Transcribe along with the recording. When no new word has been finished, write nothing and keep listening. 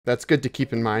That's good to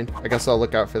keep in mind. I guess I'll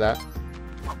look out for that.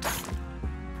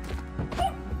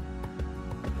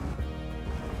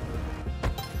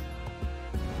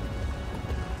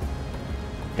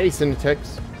 Hey,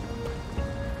 Cinetix.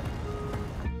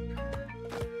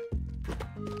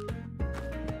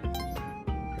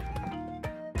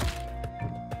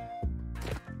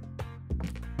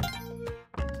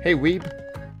 Hey, Weeb.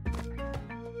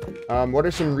 What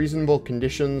are some reasonable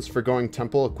conditions for going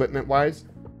temple equipment-wise?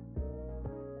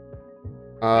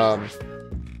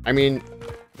 I mean,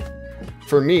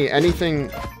 for me,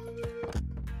 anything...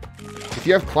 If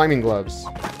you have climbing gloves...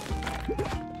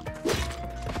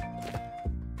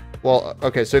 Well,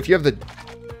 okay, so if you have the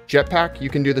jetpack, you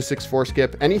can do the 6-4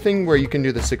 skip. Anything where you can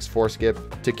do the 6-4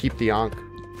 skip to keep the Ankh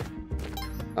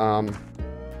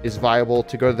is viable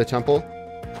to go to the temple.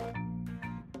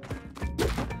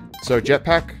 So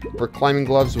jetpack or climbing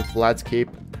gloves with Vlad's cape.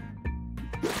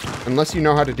 Unless you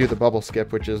know how to do the bubble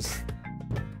skip, which is...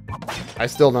 I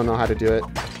still don't know how to do it.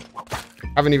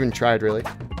 Haven't even tried, really.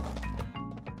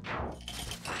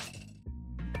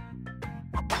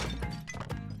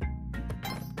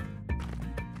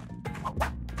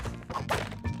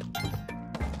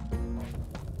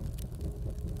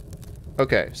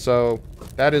 Okay, so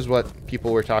that is what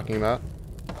people were talking about.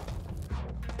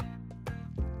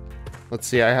 Let's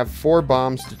see, I have 4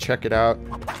 bombs to check it out.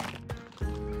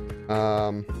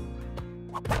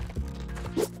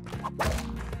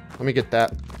 Let me get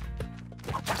that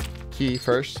key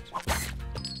first.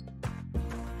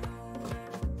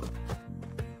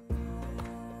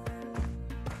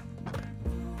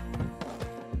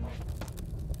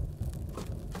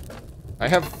 I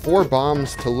have 4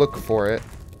 bombs to look for it.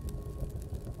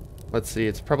 Let's see,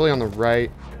 it's probably on the right.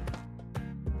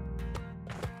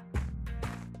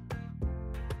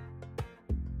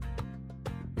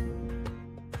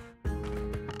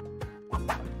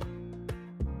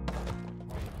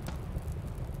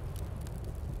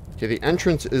 Okay, the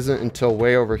entrance isn't until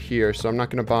way over here, so I'm not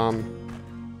gonna bomb.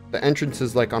 The entrance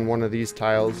is like on one of these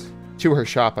tiles. To her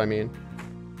shop, I mean.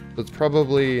 So it's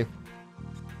probably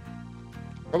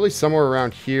somewhere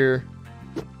around here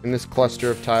in this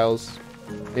cluster of tiles.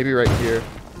 Maybe right here.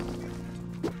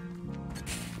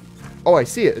 Oh, I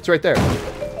see it. It's right there.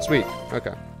 Sweet.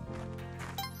 Okay.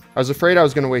 I was afraid I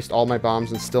was going to waste all my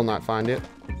bombs and still not find it.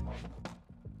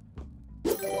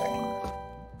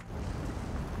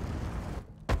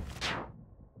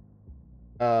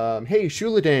 Hey,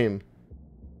 Shuladame.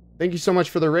 Thank you so much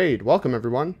for the raid. Welcome,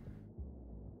 everyone.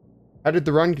 How did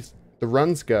the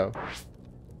runs go?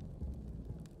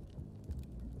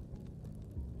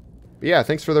 But yeah,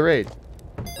 thanks for the raid.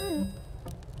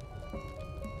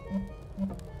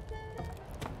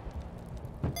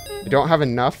 I don't have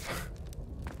enough.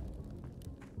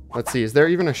 Let's see, is there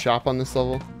even a shop on this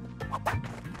level?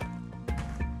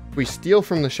 We steal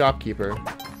from the shopkeeper.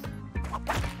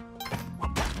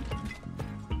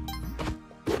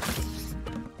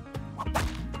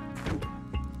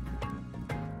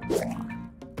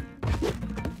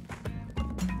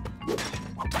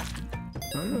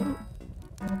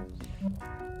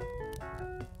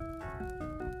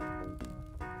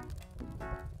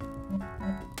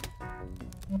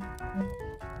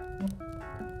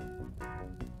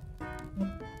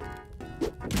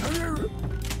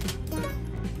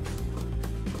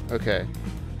 Okay.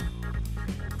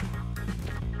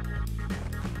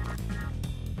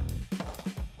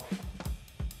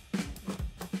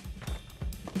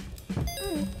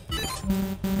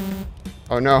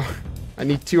 Oh no, I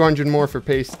need 200 more for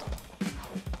paste.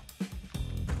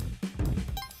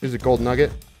 Here's a gold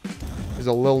nugget. Here's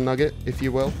a little nugget, if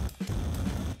you will.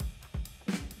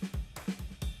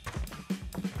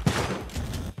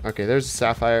 Okay, there's a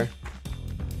sapphire.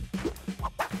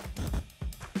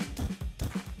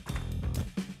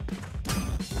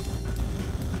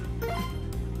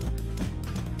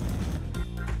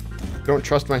 Don't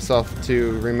trust myself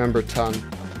to remember Ton.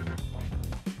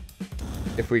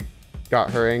 If we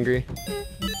got her angry.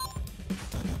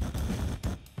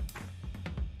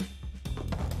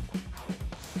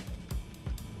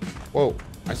 Whoa,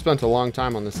 I spent a long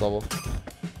time on this level.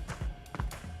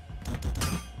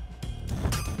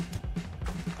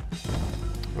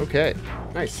 Okay,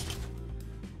 nice.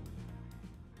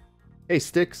 Hey,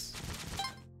 Sticks.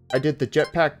 I did the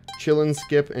jetpack chillin'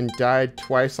 skip and died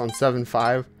twice on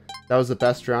 7.5. That was the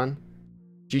best run.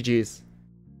 GG's.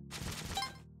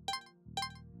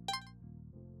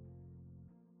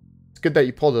 It's good that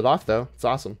you pulled it off, though. It's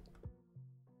awesome.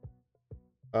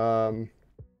 Hey,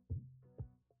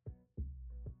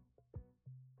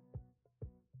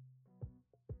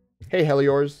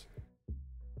 Heliors.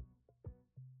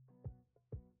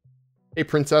 Hey,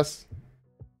 Princess.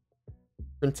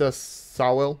 Princess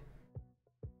Sawil.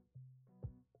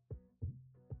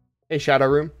 Hey, Shadow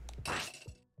Room.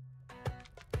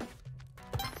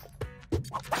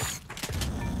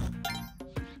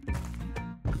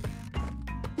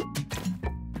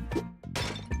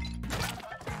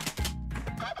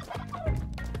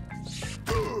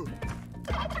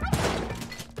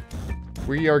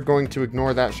 We are going to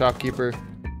ignore that shopkeeper.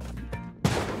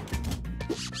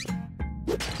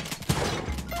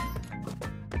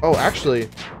 Oh, actually.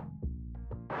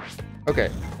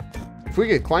 Okay. If we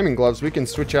get climbing gloves, we can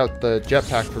switch out the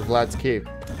jetpack for Vlad's cape.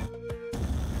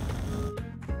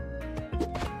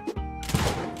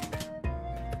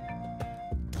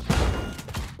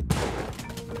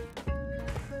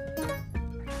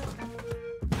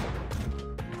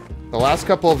 The last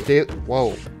couple of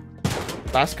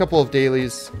last couple of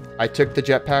dailies, I took the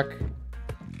jetpack.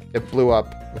 It blew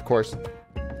up, of course.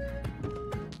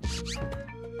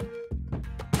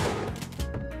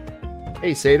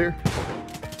 Hey, Satyr.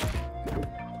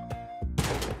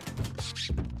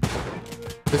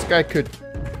 This guy could...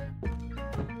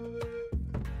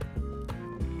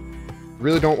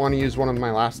 Really don't want to use one of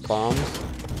my last bombs.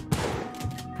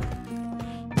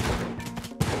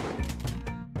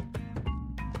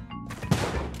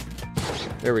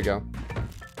 There we go.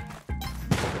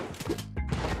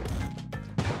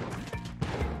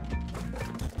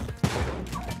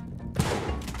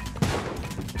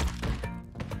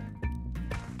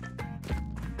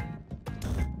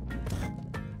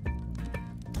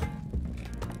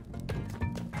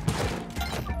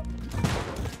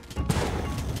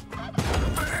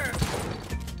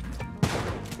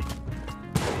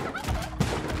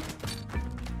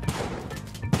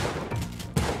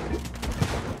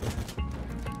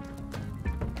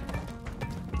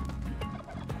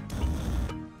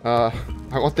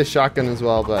 I want this shotgun as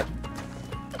well, but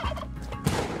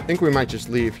I think we might just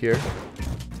leave here.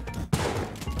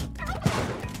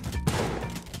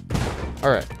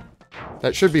 Alright.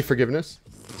 That should be forgiveness.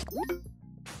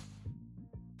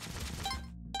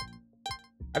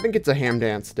 I think it's a ham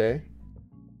dance day.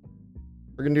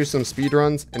 We're gonna do some speed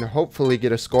runs and hopefully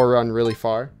get a score run really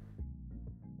far.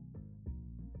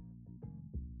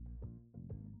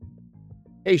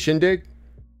 Hey, Shindig.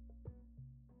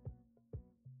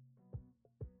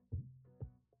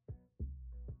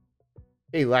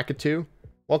 Hey, Lakitu.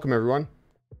 Welcome, everyone.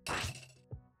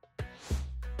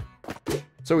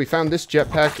 So we found this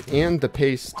jetpack and the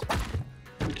paste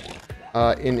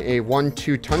in a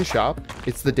 1-2 ton shop.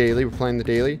 It's the daily. We're playing the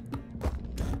daily.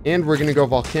 And we're going to go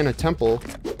Volcana Temple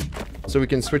so we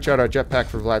can switch out our jetpack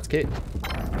for Vlad's cape.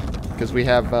 Because we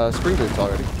have spring boots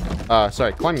already.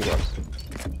 Sorry, climbing gloves.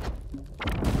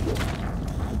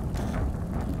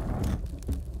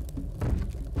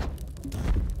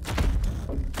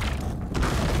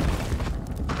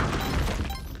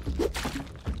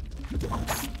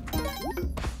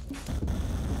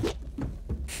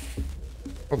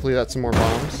 Hopefully that's some more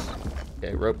bombs.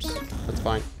 Okay, ropes. That's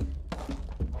fine.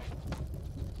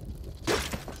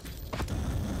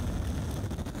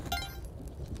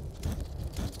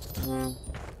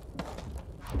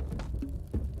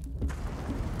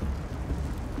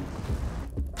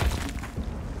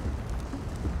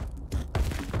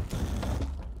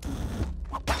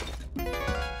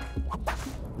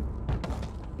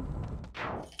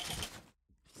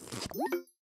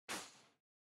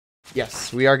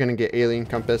 Yes, we are going to get Alien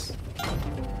Compass.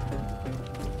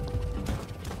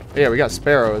 Yeah, we got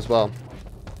Sparrow as well.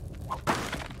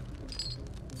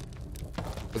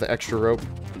 With the extra rope.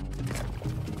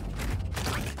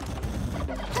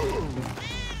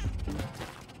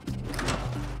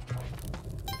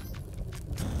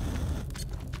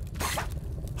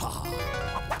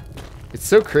 It's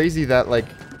so crazy that, like,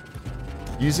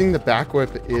 using the back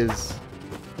whip is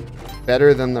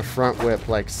better than the front whip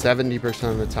like 70%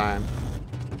 of the time.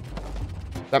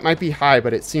 That might be high,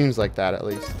 but it seems like that at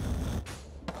least.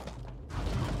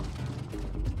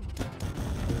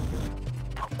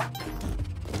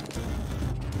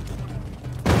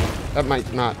 That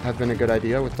might not have been a good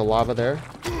idea with the lava there.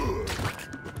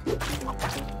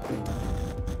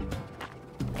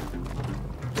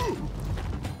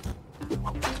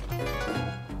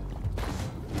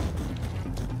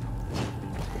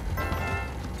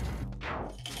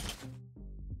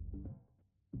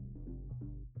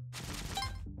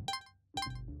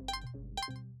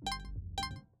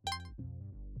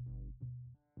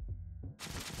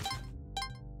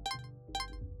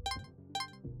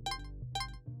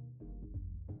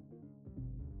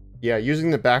 Yeah, using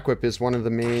the back whip is one of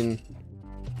the main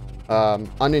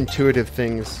unintuitive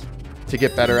things to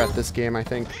get better at this game, I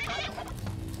think.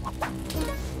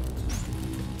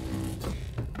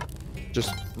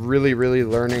 Just really, really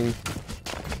learning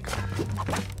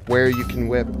where you can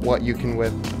whip, what you can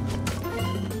whip.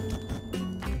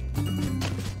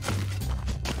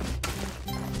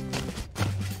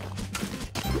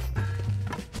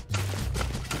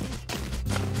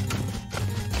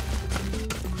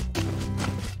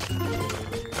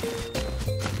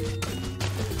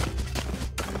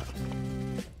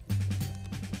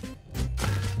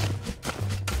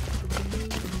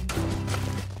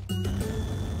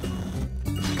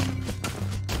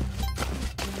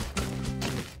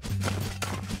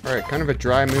 Alright, kind of a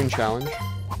dry moon challenge.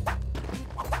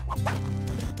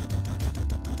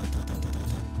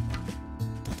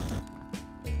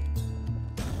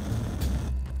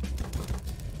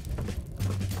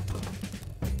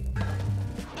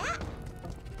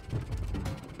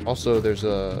 Also, there's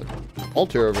a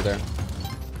altar over there.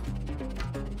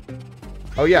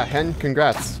 Oh yeah, Hen,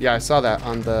 congrats. Yeah, I saw that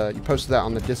on the... You posted that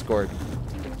on the Discord.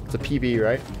 It's a PB,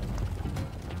 right?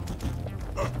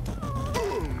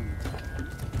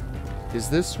 Is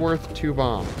this worth 2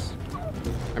 bombs?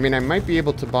 I mean, I might be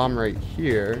able to bomb right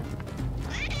here.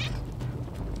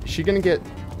 Is she gonna get...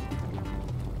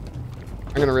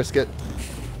 I'm gonna risk it.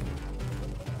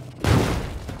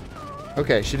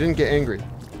 Okay, she didn't get angry.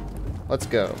 Let's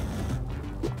go.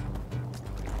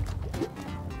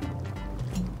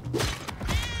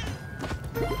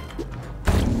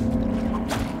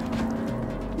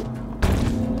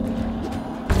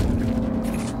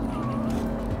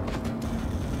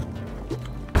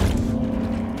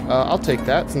 I'll take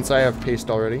that since I have paste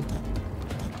already.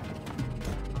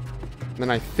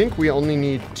 Then I think we only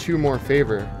need 2 more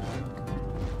favor.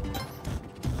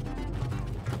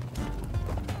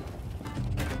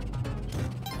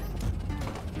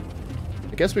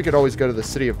 I guess we could always go to the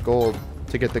City of Gold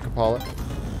to get the Kapala.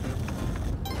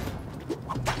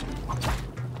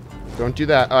 Don't do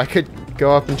that. Oh, I could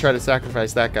go up and try to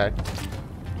sacrifice that guy.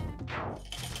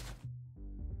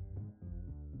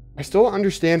 I still don't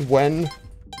understand when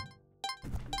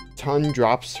Tun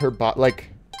drops her bot. Like,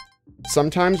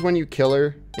 sometimes when you kill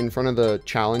her in front of the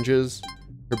challenges,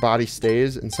 her body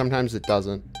stays, and sometimes it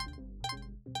doesn't.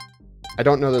 I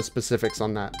don't know the specifics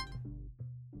on that.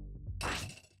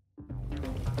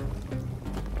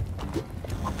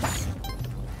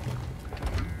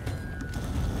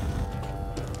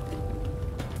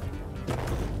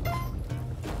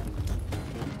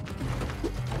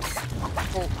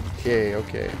 Okay,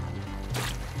 okay.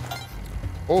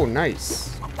 Oh,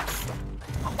 nice.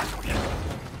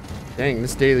 Dang,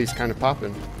 this daily's kind of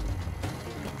popping.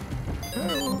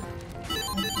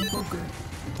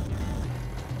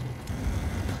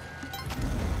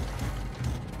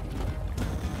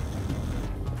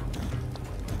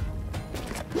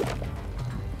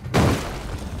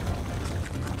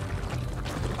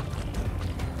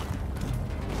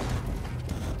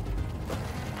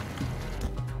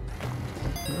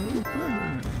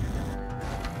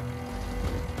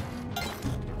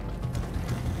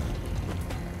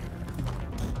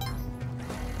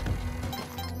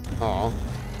 Aw,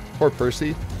 poor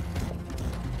Percy.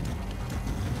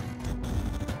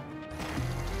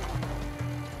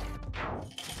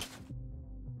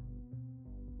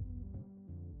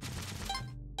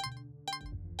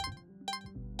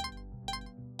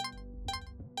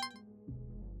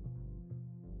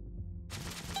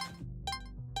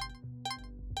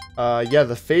 Yeah,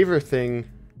 the favor thing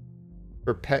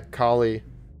for Pet Collie.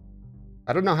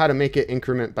 I don't know how to make it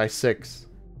increment by 6.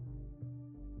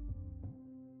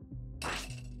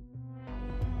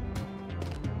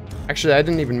 Actually, I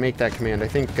didn't even make that command. I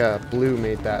think Blue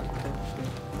made that.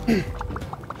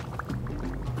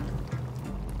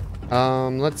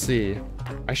 Let's see.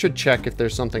 I should check if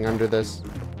there's something under this.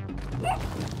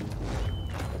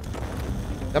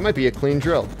 That might be a clean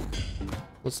drill.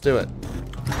 Let's do it.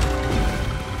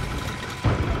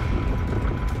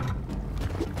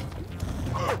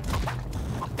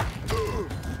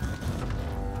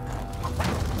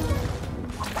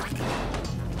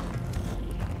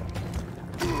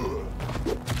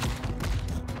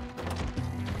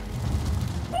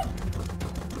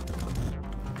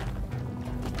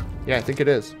 Yeah, I think it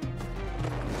is.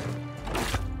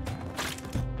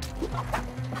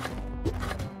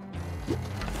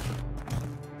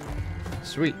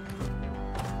 Sweet.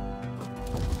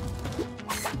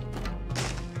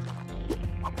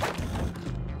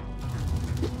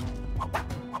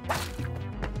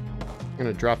 I'm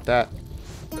gonna drop that.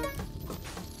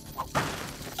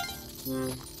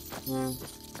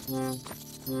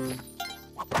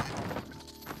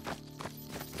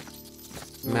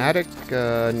 Matic,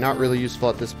 not really useful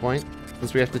at this point,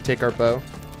 since we have to take our bow.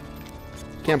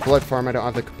 Can't blood farm, I don't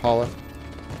have the Kapala.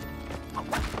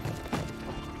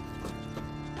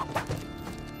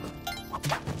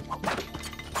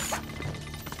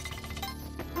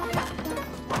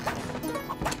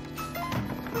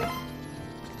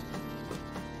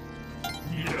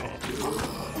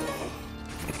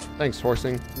 Thanks,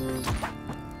 horsing.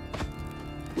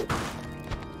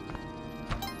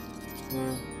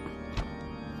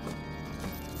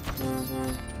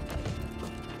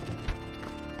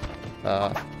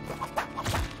 I'll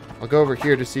go over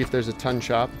here to see if there's a ton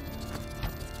shop.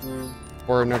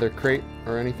 Or another crate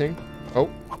or anything. Oh.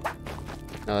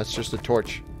 No, that's just a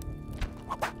torch.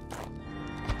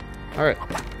 Alright.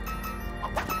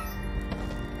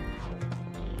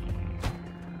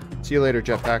 See you later,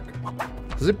 jetpack.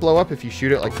 Does it blow up if you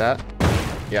shoot it like that?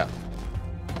 Yeah.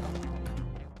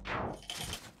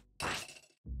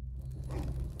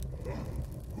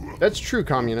 That's true,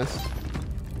 communist.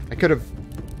 I could have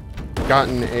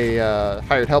gotten a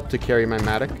hired help to carry my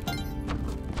Matic.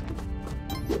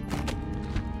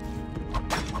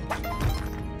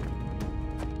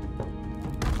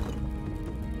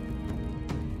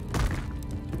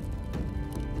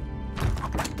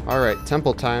 Alright,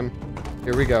 temple time.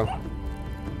 Here we go.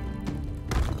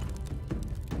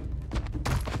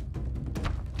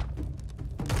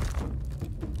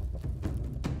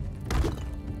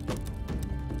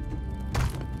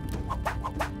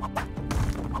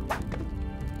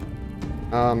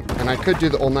 And I could do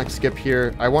the Olmec skip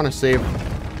here. I want to save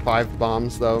 5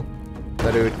 bombs, though,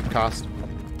 that it would cost.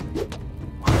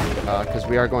 Because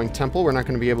we are going temple. We're not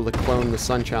going to be able to clone the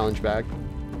Sun Challenge bag.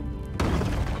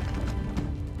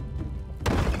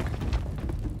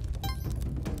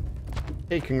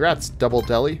 Hey, congrats, Double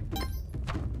Deli.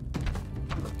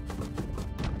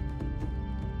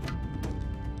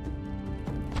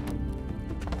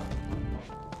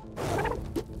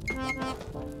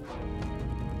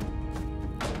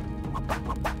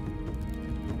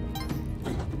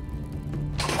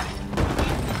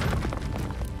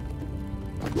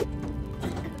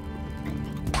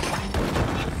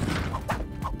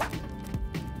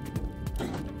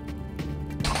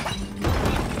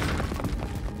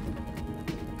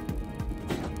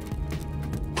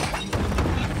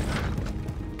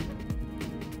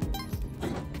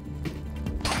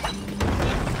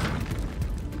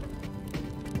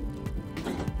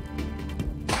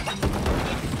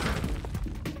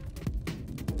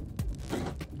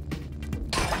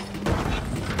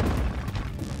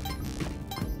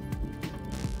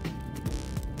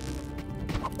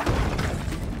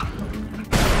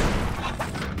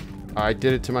 I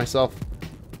did it to myself.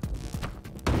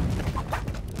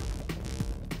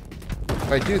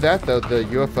 If I do that, though, the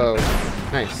UFO...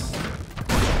 Nice.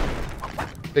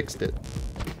 Fixed it.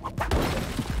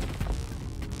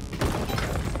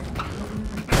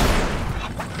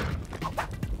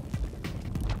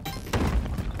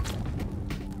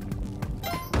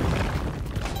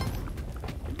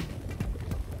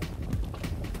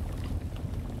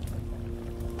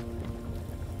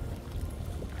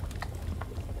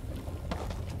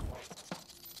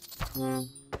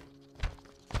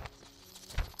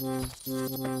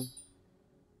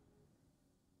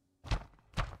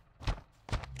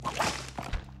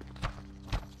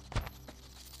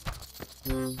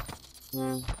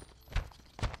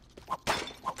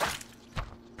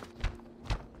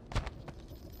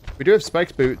 We do have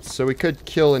spiked boots, so we could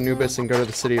kill Anubis and go to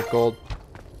the City of Gold.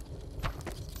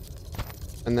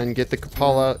 And then get the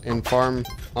Kapala and farm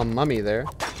a mummy there.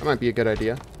 That might be a good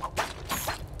idea.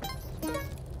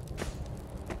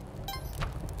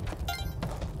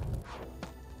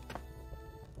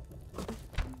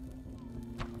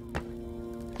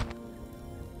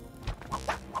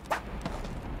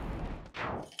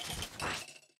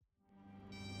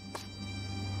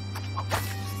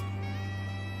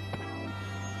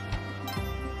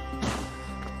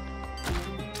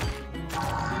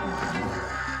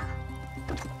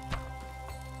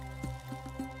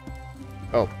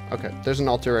 Oh, okay. There's an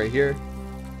altar right here.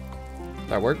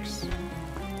 That works.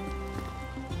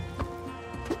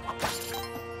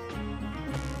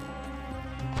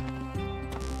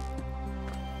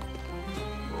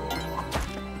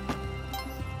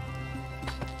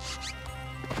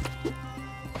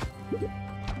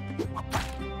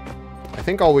 I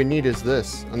think all we need is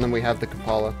this, and then we have the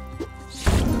Kapala.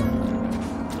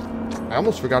 I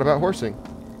almost forgot about horsing.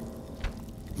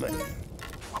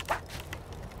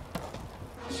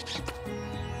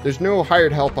 There's no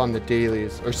hired help on the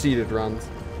dailies or seated runs.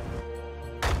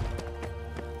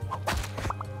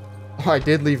 Oh, I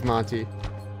did leave Monty.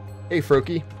 Hey,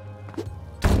 Froakie.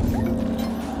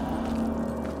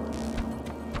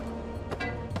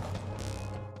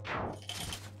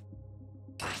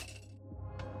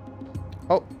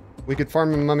 Oh, we could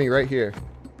farm a mummy right here.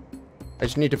 I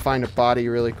just need to find a body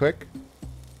really quick.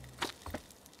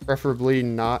 Preferably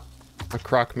not a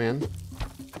croc man.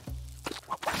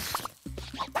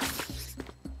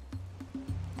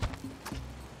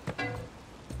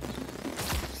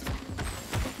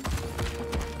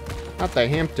 Not the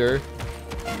hamster.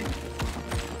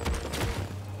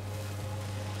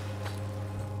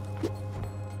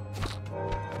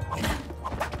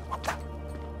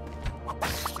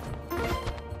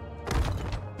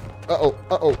 Uh-oh,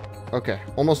 uh-oh. Okay,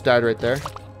 almost died right there.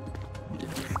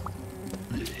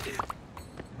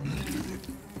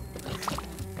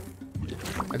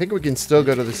 I think we can still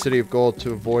go to the City of Gold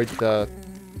to avoid the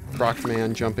Croc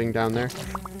Man jumping down there.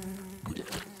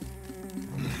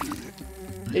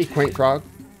 Hey, quaint frog.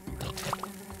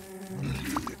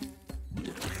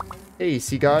 Hey,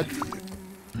 sea god.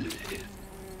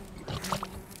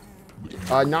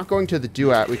 Not going to the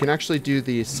duat. We can actually do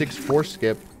the 6-4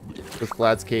 skip with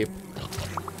Vlad's cape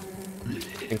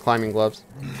and climbing gloves.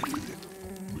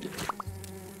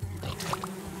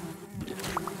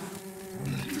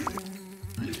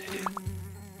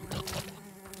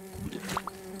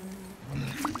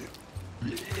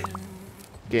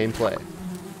 Gameplay.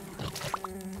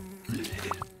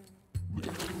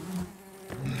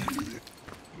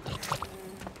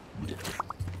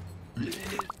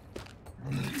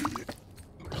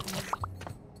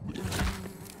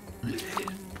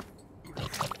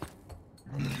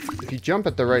 If you jump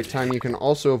at the right time, you can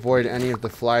also avoid any of the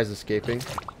flies escaping.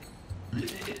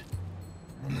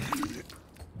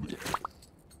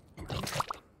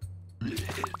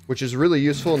 Which is really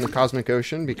useful in the Cosmic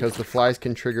Ocean because the flies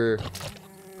can trigger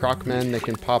Crocmen, they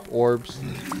can pop orbs.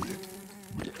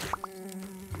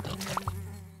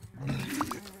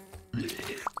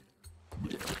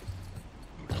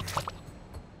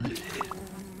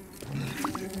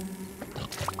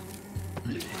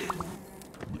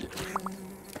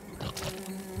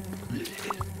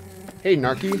 Hey,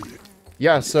 Narky.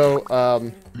 Yeah,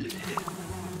 so,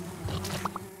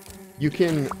 you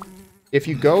can, if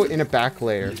you go in a back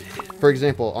layer, for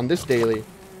example, on this daily,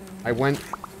 I went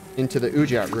into the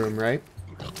Ujat room, right?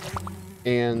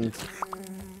 And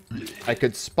I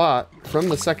could spot from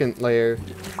the second layer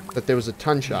that there was a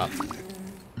ton shop.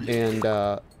 And,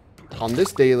 on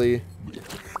this daily,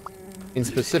 in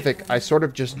specific, I sort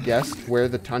of just guessed where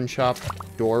the ton shop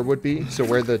door would be, so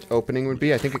where the opening would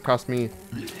be. I think it cost me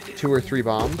 2 or 3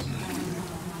 bombs.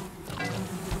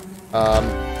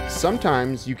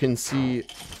 Sometimes you can see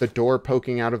the door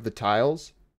poking out of the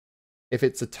tiles. If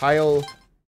it's a tile,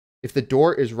 if the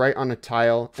door is right on a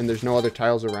tile and there's no other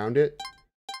tiles around it,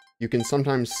 you can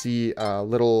sometimes see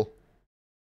little,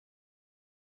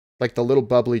 like the little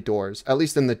bubbly doors, at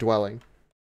least in the dwelling.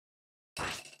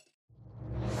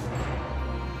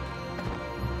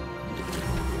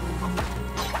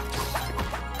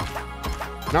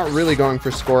 Not really going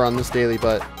for score on this daily,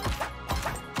 but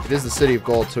it is the City of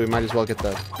Gold, so we might as well get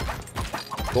the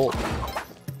gold.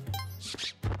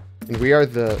 And we are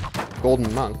the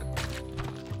Golden Monk.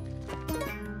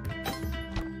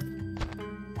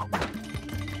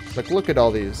 Like, look at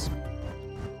all these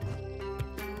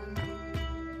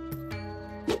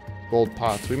gold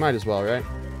pots. We might as well, right?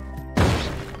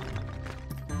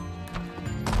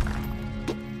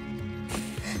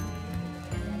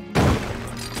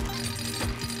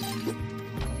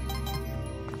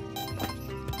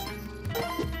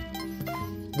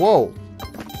 Whoa!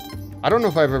 I don't know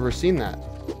if I've ever seen that.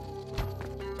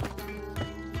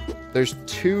 There's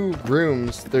 2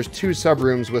 rooms, there's 2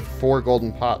 sub-rooms with 4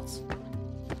 golden pots.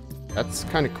 That's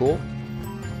kind of cool.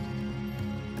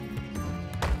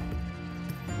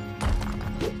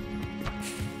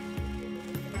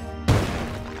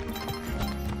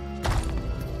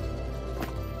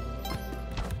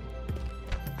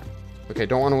 Okay,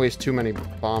 don't want to waste too many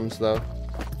bombs, though.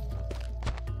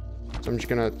 So I'm just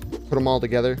gonna put them all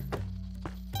together.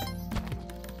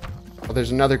 Oh,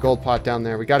 there's another gold pot down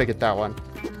there. We gotta get that one.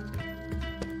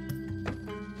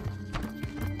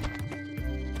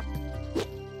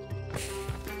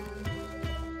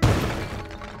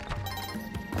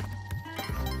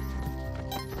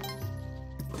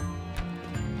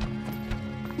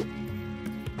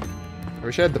 I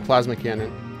wish I had the plasma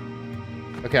cannon.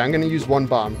 Okay, I'm gonna use 1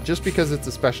 bomb, just because it's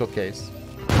a special case.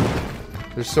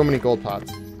 There's so many gold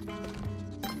pots.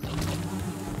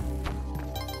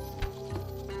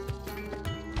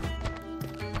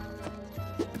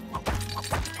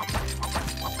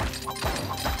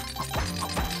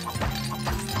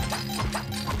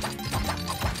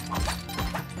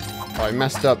 Oh, I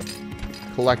messed up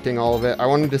collecting all of it. I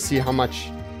wanted to see how much...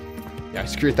 Yeah, I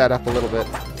screwed that up a little bit.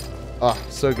 Oh,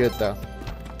 so good, though.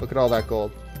 Look at all that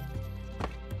gold.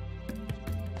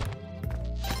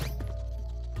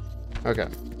 Okay.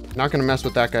 Not gonna mess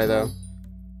with that guy, though.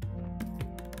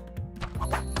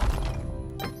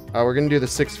 We're gonna do the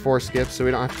 6-4 skip, so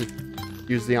we don't have to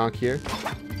use the Ankh here.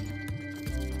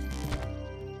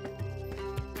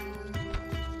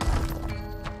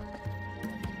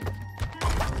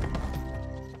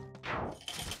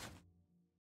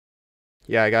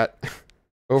 Yeah, I got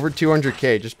over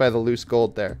 200k just by the loose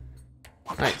gold there.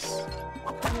 Nice.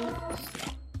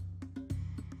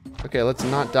 Okay, let's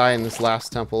not die in this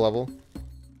last temple level.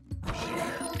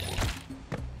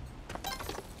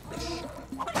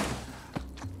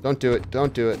 Don't do it.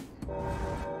 Don't do it.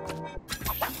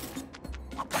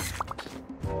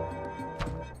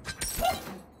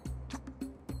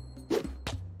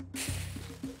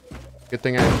 Good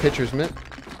thing I have pitcher's mitt.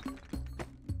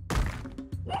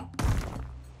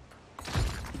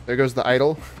 There goes the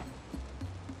idol.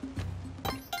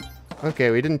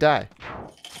 Okay, we didn't die.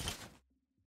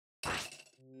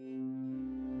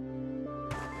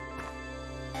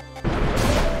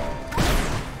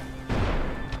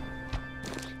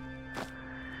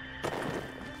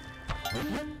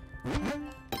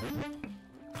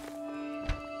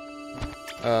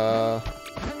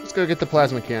 Let's go get the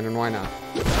plasma cannon, why not?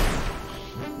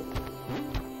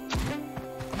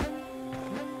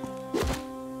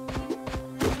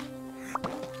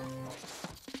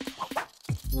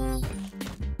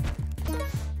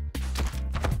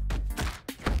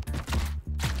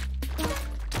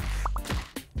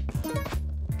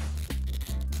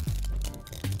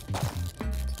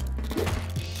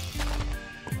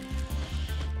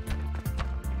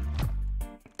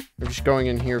 We're just going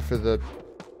in here for the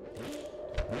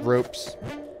ropes.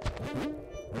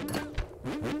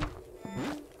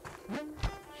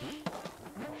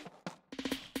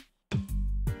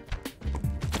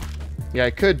 Yeah, I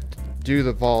could do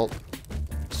the vault,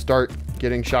 start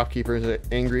getting shopkeepers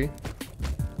angry.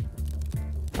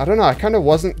 I don't know, I kind of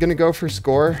wasn't going to go for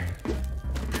score,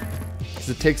 because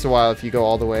it takes a while if you go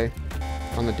all the way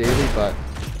on the daily, but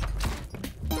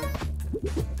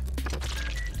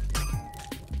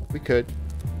we could.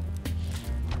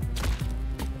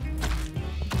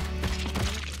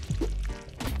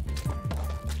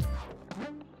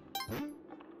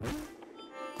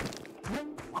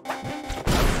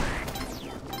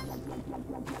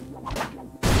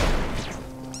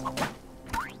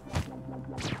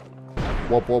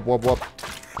 Whoop, whoop, whoop, whoop.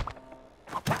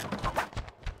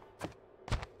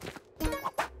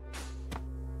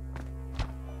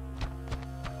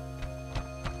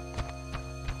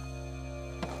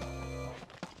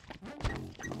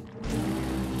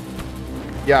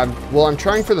 Yeah, well, I'm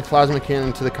trying for the plasma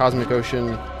cannon to the cosmic ocean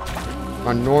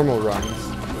on normal runs.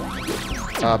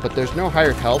 But there's no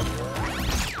hired help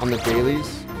on the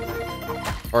dailies.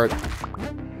 Or,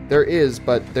 there is,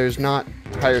 but there's not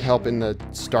hired help in the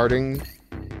starting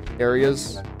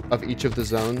areas of each of the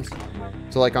zones.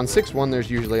 So like on 6-1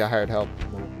 there's usually a hired help,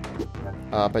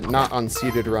 but not on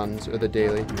seeded runs or the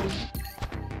daily.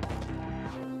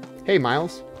 Hey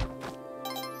Miles.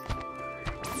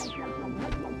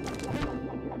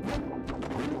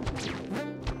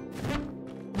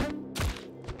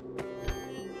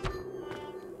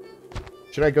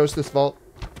 Should I ghost this vault?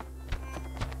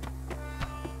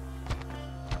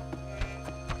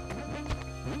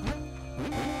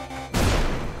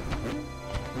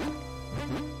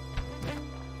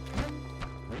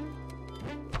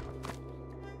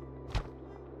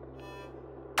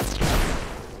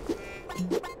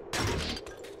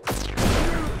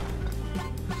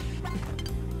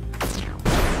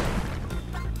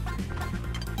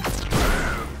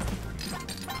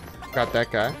 Got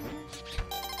that guy.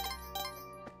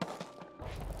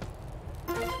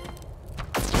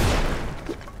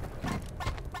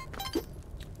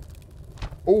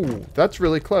 Oh, that's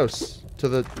really close to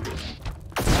the...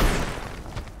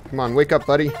 Come on, wake up,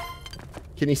 buddy.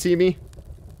 Can you see me?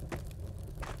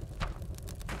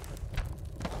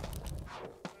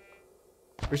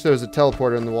 Wish there was a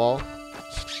teleporter in the wall.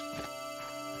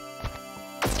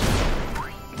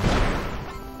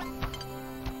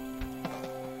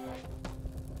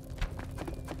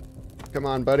 Come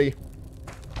on, buddy.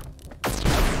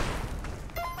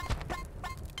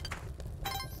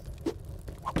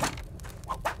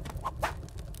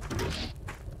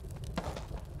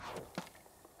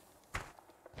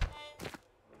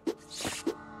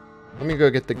 Let me go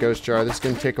get the ghost jar. This is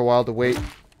going to take a while to wait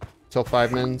until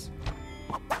 5 mins.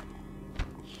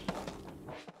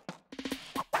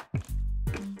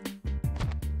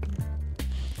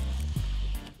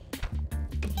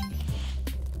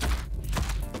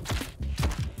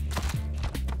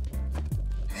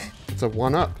 It's a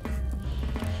 1-up.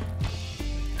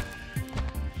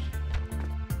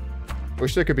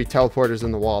 Wish there could be teleporters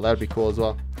in the wall. That would be cool as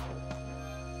well.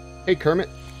 Hey, Kermit.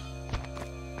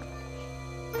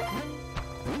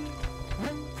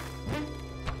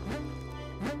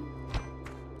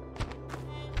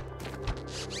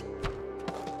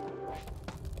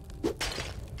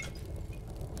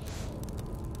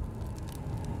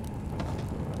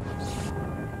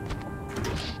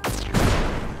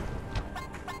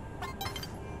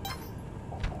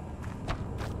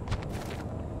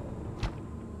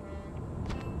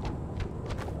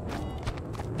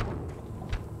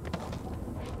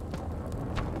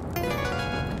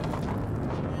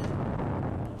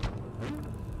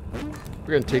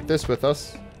 We're gonna take this with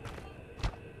us.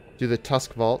 Do the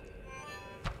Tusk Vault.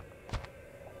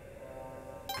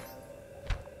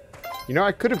 You know,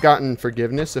 I could have gotten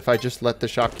forgiveness if I just let the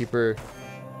shopkeeper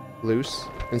loose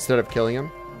instead of killing him.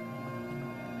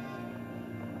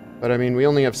 But I mean, we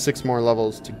only have 6 more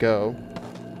levels to go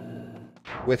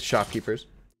with shopkeepers.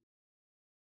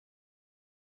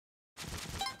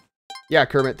 Yeah,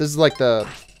 Kermit, this is like the...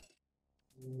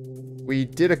 We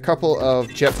did a couple of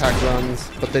jetpack runs,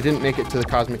 but they didn't make it to the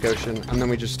Cosmic Ocean, and then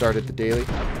we just started the daily.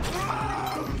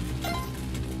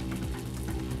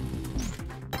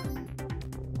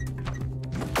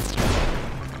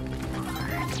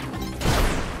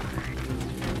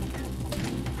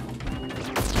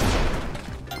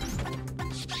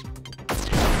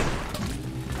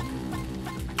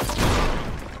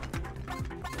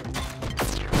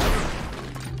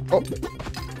 Oh,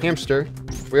 hamster.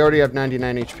 We already have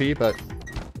 99 HP, but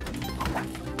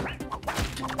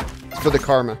it's for the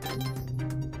karma.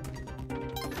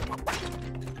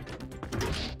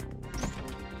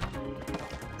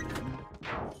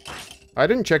 I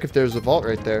didn't check if there's a vault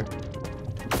right there.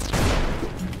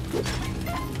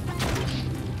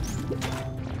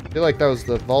 I feel like that was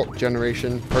the vault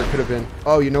generation, or it could have been.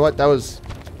 Oh, you know what? That was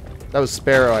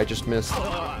Sparrow I just missed.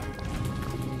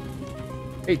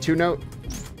 Hey, 2-Note.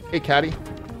 Hey, Caddy.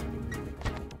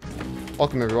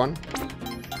 Welcome, everyone.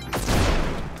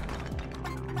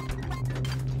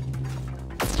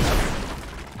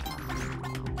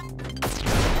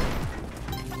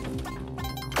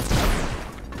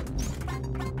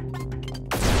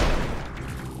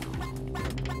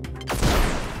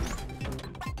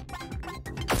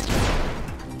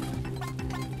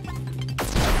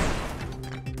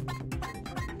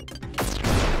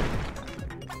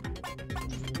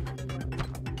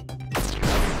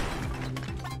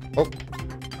 Oh.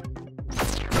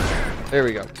 There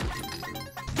we go.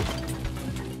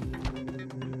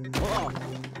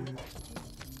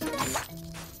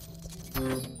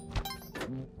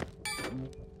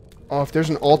 Oh, if there's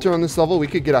an altar on this level, we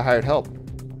could get a hired help.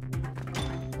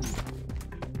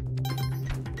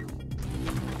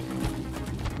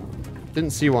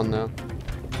 Didn't see one, though.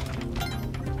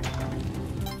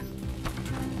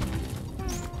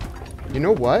 You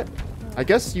know what? I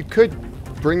guess you could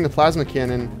bring the plasma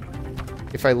cannon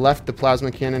if I left the plasma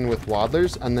cannon with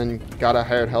waddlers and then got a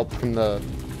hired help from the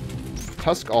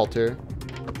Tusk altar.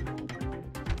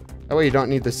 That way you don't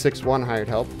need the 6-1 hired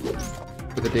help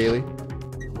for the daily.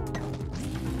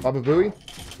 Baba Booey?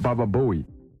 Baba Booey.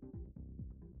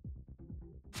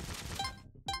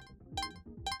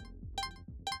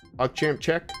 Champ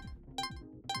check.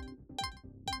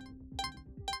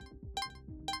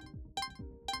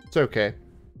 It's okay.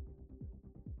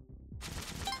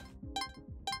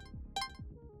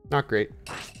 Not great.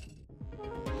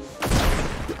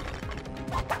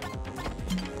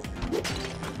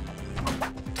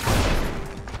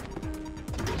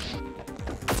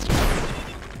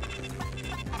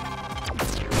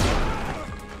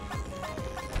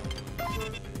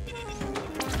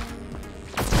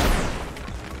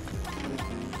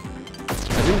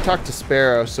 I didn't talk to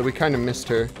Sparrow, so we kind of missed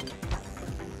her.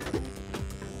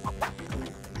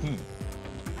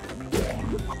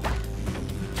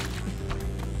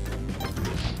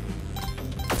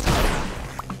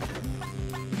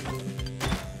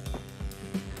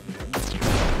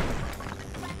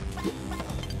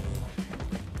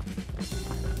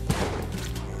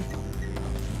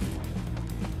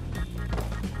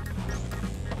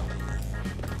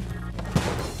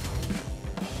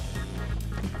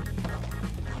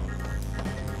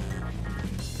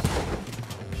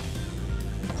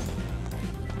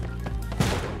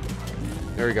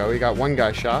 There we go. We got one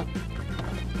guy shot.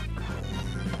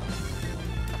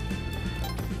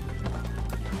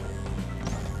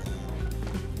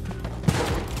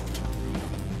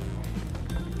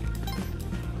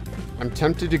 I'm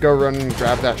tempted to go run and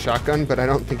grab that shotgun, but I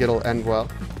don't think it'll end well.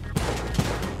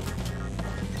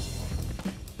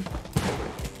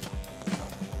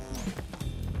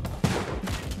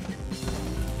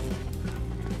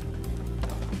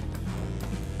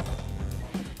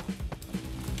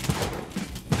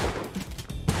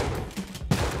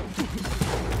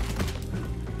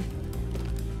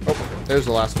 There's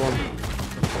the last one.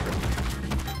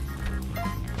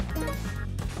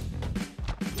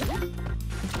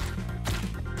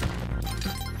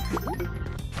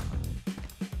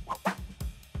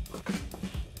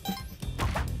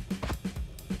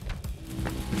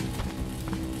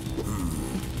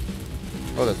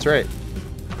 Oh, that's right.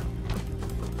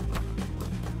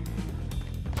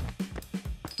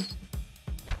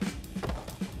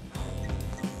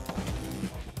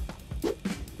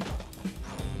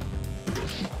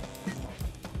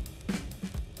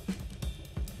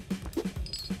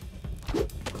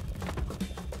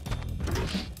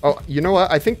 Oh, you know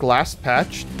what? I think last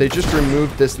patch, they just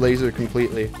removed this laser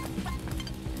completely.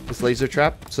 This laser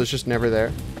trap, so it's just never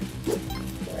there.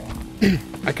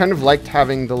 I kind of liked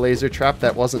having the laser trap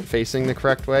that wasn't facing the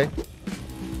correct way.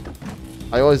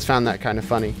 I always found that kind of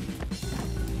funny.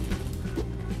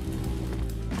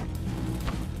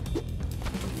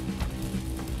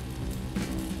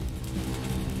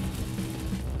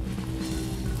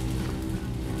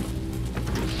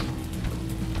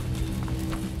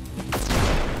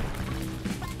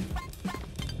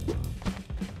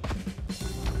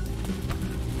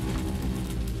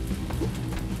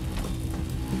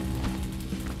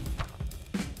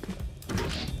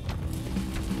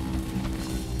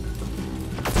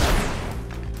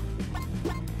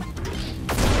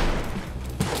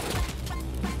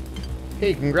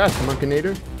 Hey, congrats,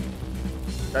 Monkinator.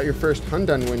 Got your first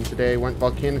Hundun win today. Went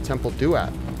Volcano Temple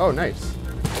Duat. Oh, nice.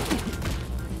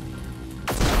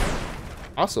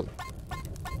 Awesome.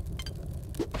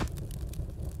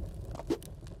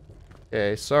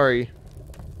 Okay, sorry.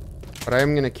 But I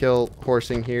am going to kill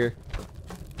Horsing here.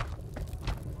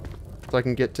 So I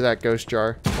can get to that ghost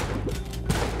jar.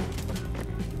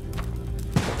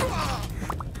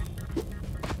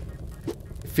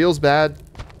 It feels bad.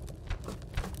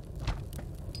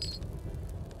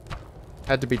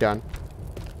 Had to be done.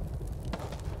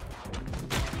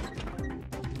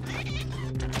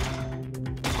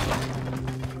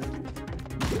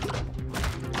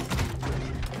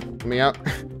 Let me out.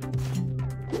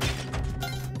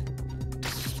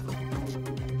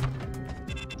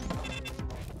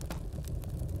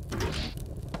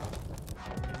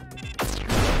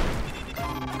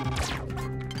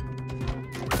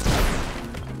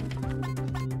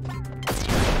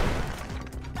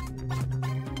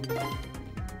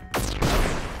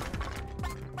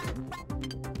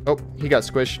 Oh, he got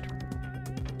squished.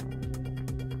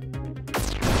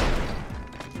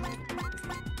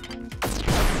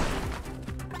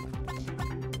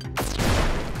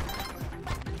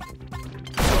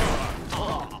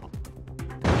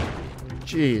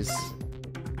 Jeez.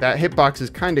 That hitbox is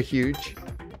kind of huge.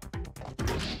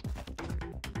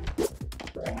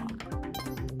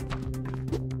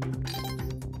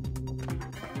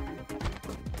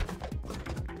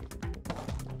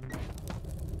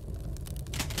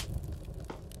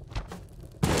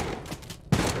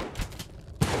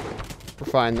 We're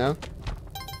fine though.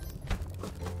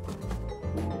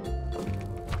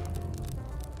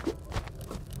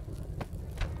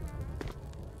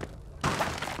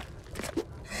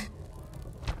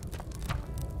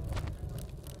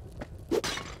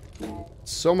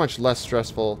 So much less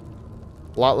stressful.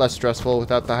 A lot less stressful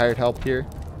without the hired help here.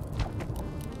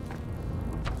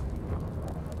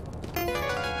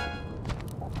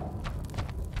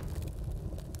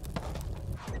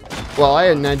 Well, I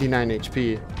had 99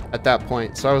 HP at that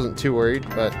point, so I wasn't too worried,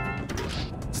 but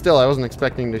still, I wasn't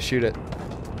expecting to shoot it.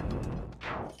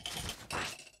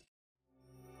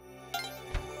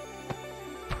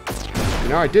 You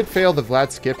know, I did fail the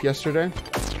Vlad skip yesterday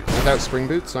without spring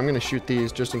boots, so I'm going to shoot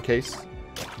these just in case.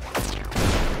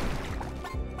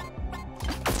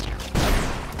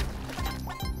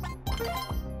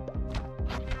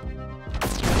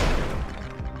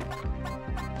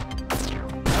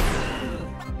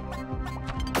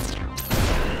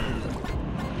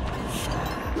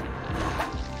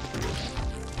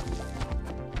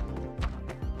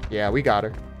 Yeah, we got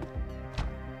her.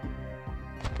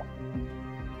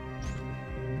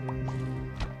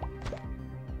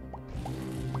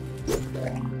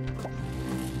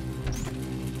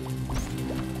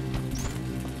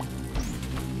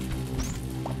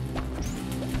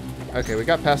 Okay, we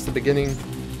got past the beginning.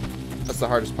 That's the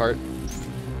hardest part.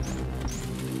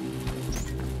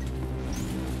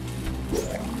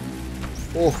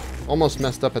 Oh, almost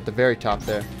messed up at the very top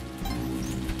there.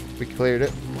 We cleared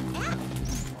it.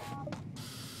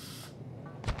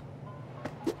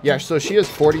 Yeah, so she has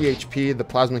 40 HP. The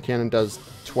plasma cannon does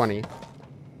 20. So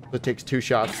it takes 2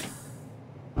 shots.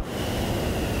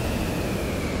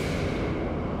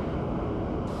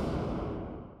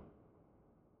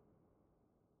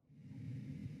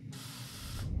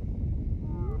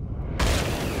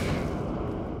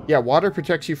 Yeah, water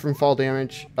protects you from fall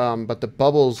damage, but the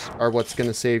bubbles are what's going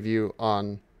to save you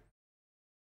on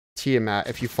Tiamat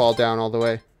if you fall down all the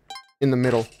way in the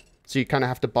middle. So you kind of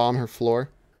have to bomb her floor.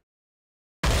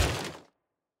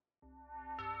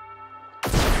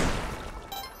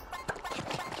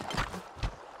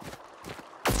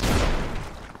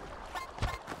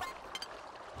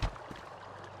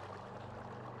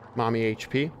 Mommy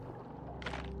HP.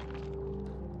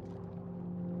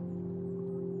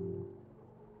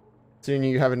 Soon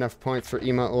you have enough points for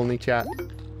emote only chat.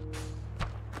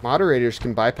 Moderators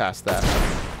can bypass that,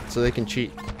 so they can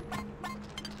cheat.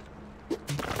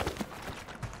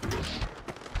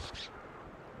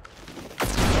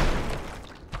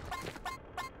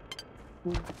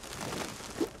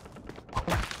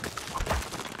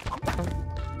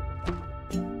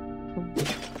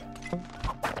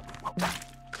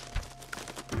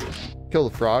 Kill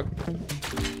the frog.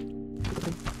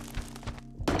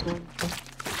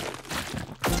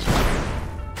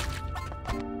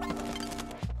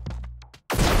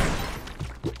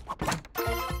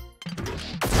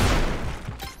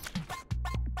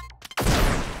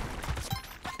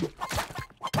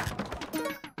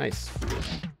 Nice.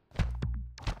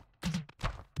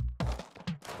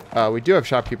 We do have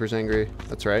shopkeepers angry.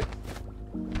 That's right.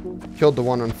 Killed the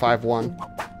one on 5-1.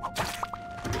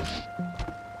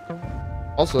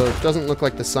 Also, it doesn't look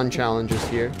like the sun challenge is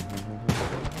here.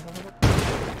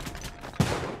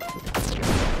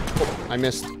 Oh, I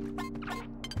missed.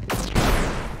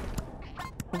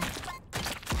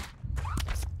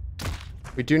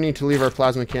 We do need to leave our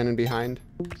plasma cannon behind.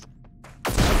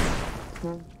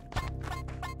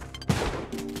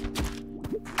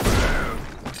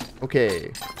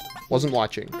 Okay. Wasn't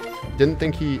watching. Didn't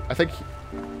think he...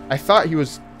 I thought he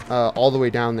was all the way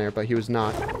down there, but he was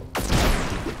not.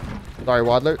 Sorry,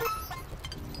 Waddler.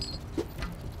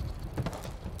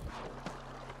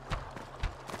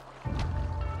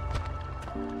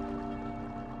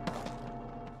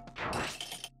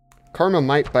 Karma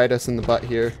might bite us in the butt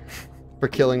here for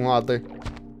killing Waddler.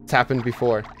 It's happened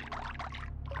before.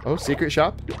 Oh, secret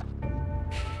shop?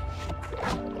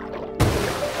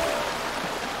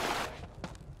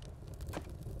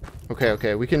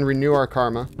 Okay, we can renew our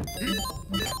karma.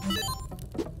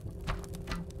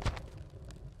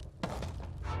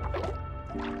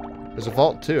 There's a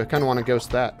vault too. I kind of want to ghost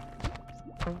that.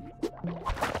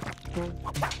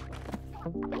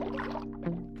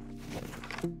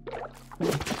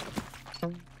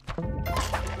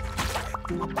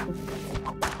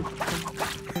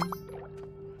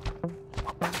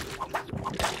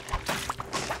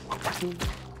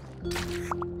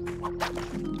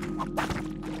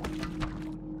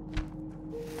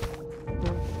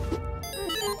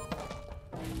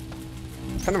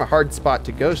 Kind of a hard spot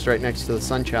to ghost right next to the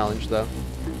sun challenge, though.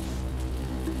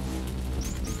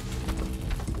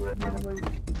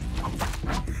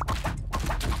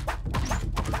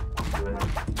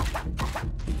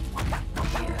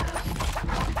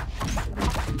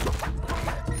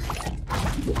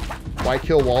 Why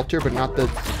kill Walter but not the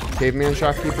caveman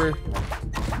shopkeeper?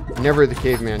 Never the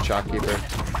caveman shopkeeper.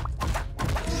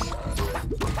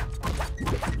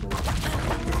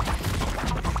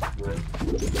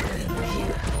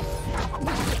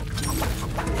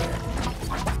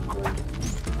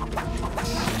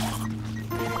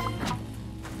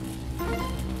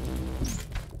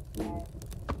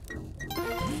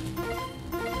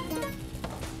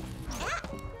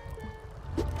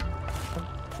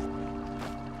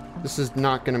 This is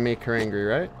not gonna make her angry,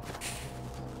 right?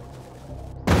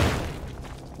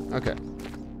 Okay.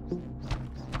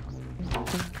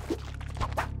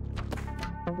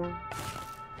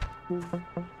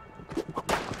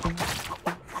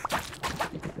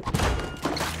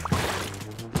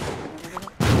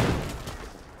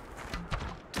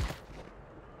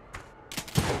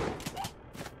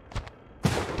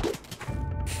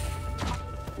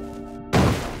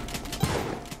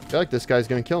 I feel like this guy's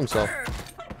gonna kill himself.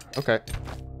 Okay.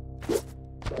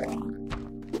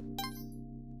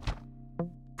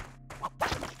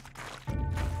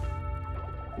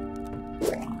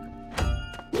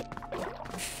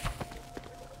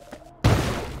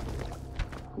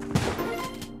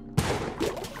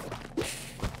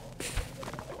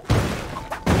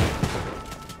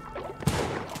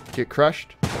 Get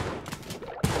crushed.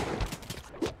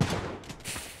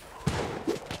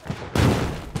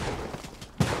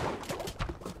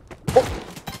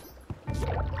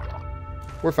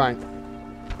 We're fine.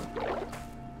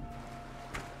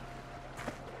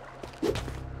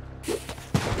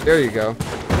 There you go.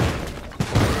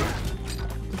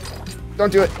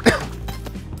 Don't do it.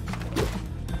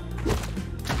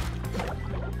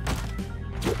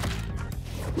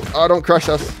 Oh, don't crush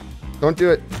us. Don't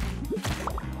do it.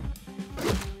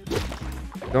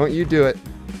 Don't you do it.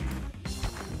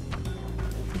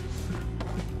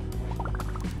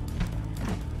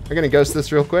 I'm gonna ghost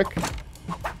this real quick.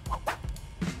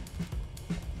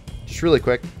 Just really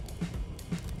quick.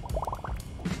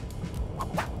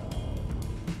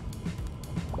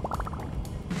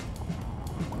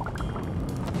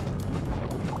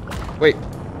 Wait.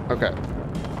 Okay.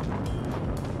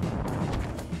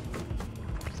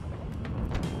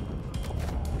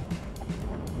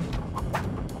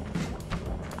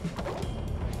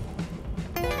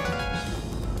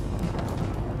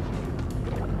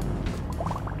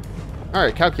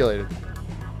 Alright, calculated.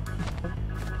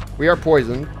 We are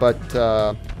poisoned, but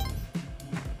let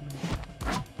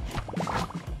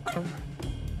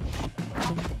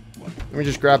me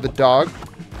just grab the dog.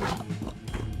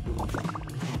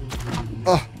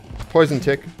 Oh, poison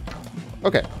tick.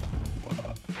 Okay.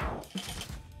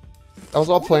 That was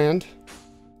all planned.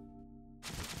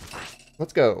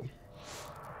 Let's go.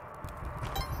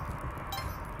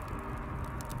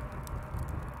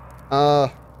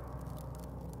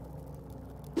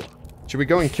 Should we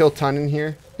go and kill Ton in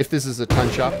here? If this is a Ton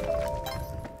shop.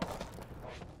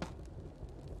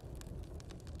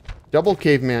 Double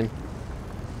caveman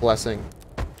blessing.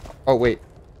 Oh, wait.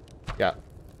 Yeah.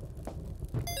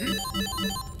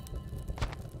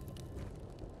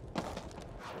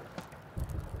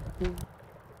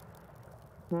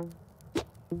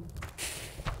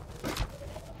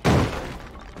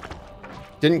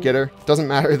 Didn't get her. Doesn't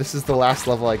matter. This is the last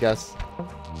level, I guess.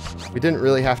 We didn't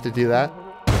really have to do that.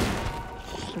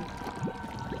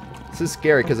 This is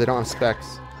scary because I don't have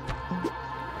specs.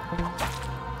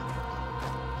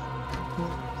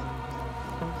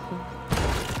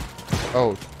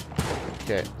 Oh.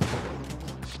 Okay.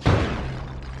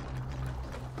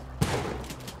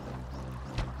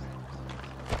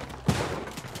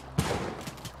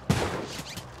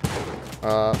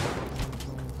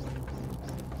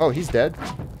 Oh, he's dead.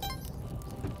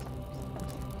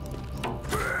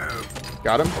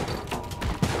 Got him.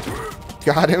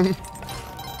 Got him.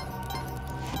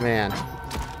 Man.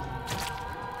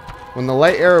 When the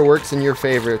light arrow works in your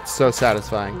favor, it's so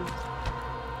satisfying.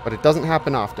 But it doesn't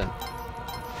happen often.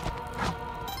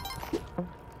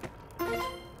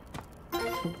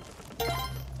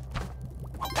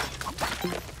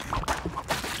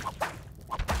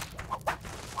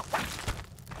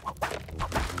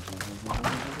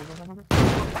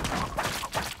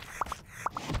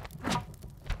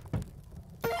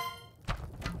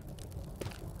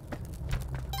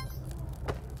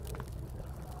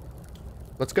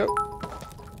 Let's go.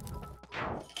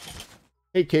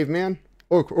 Hey, caveman.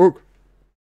 Oak, oak.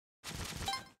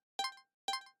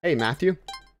 Hey, Matthew.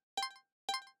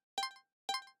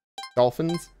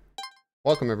 Dolphins.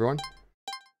 Welcome, everyone.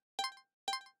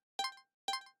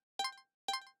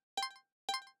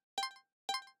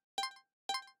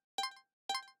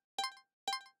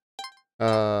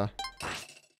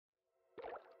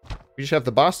 We just have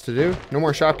the boss to do. No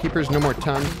more shopkeepers, no more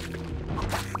Ton.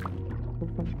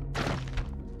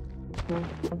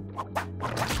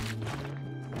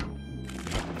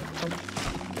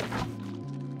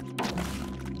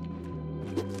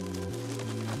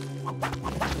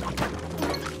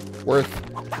 Worth.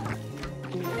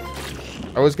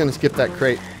 I was gonna skip that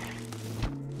crate.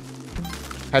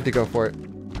 Had to go for it.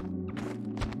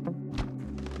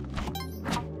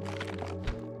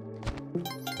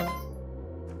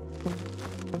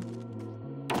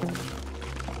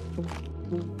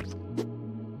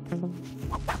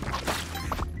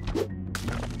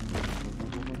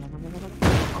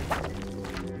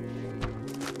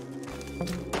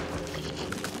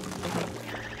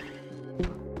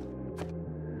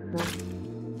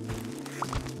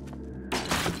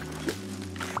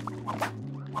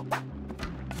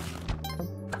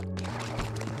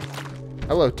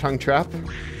 Hello, tongue trap.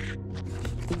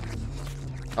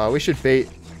 We should bait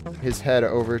his head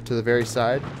over to the very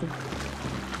side,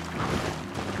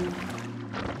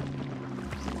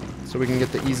 so we can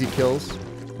get the easy kills,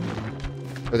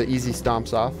 or the easy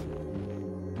stomps off.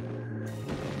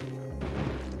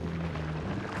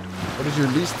 What is your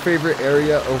least favorite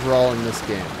area overall in this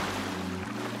game?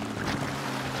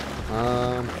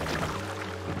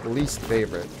 Least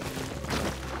favorite.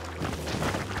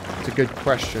 It's a good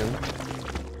question.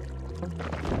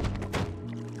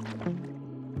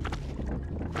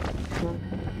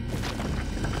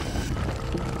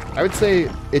 I would say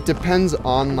it depends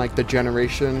on like the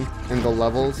generation and the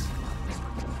levels,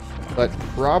 but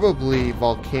probably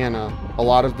Volcana a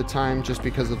lot of the time just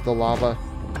because of the lava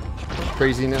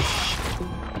craziness.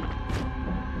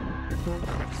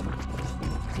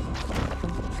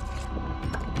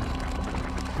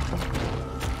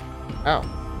 Ow.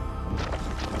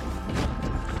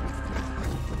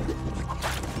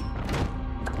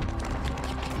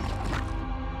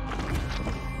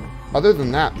 Other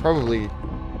than that, probably...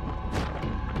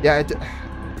 Yeah,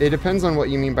 it depends on what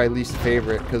you mean by least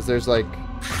favorite, because there's like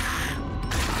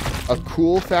a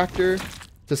cool factor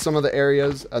to some of the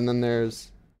areas, and then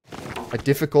there's a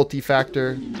difficulty factor,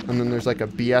 and then there's like a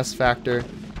BS factor.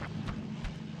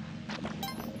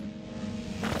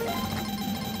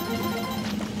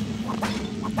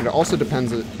 And it also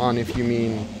depends on if you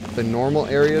mean the normal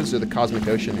areas or the Cosmic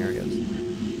Ocean areas.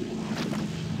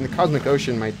 And the Cosmic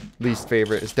Ocean might least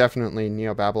favorite is definitely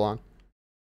Neo Babylon.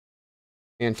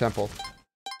 And Temple.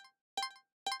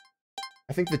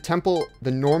 I think the temple,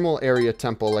 the normal area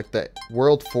temple, like the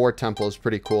World 4 temple is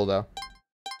pretty cool though.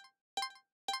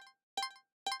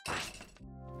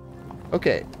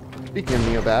 Okay, speaking of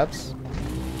Neo Babs.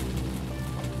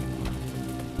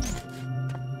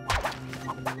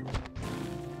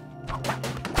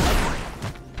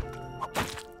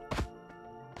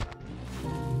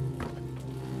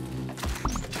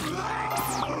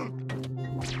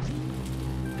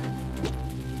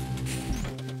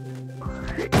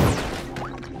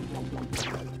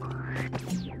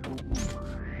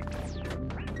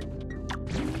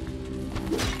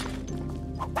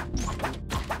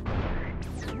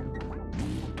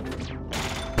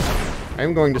 I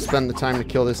am going to spend the time to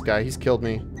kill this guy. He's killed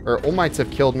me. Or All Mights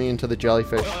have killed me into the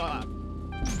jellyfish.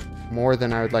 More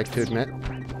than I would like to admit.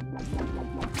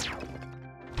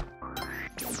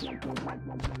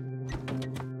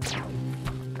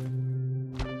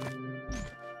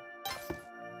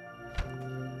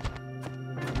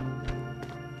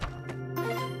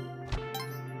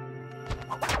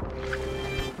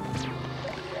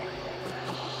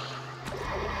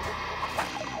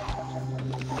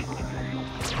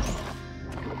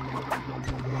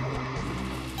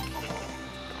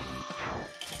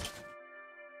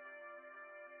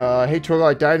 Hey Twiggle,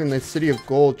 I died in the City of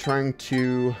Gold trying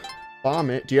to bomb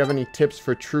it. Do you have any tips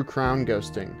for true crown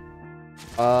ghosting?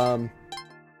 I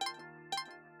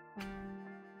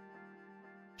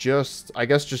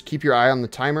guess just keep your eye on the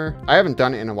timer. I haven't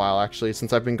done it in a while, actually,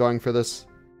 since I've been going for this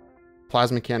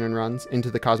plasma cannon runs into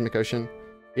the cosmic ocean.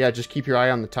 Yeah, just keep your eye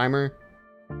on the timer.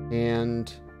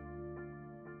 And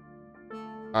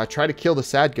try to kill the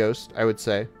sad ghost, I would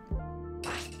say,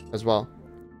 as well.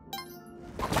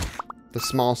 The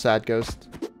small sad ghost.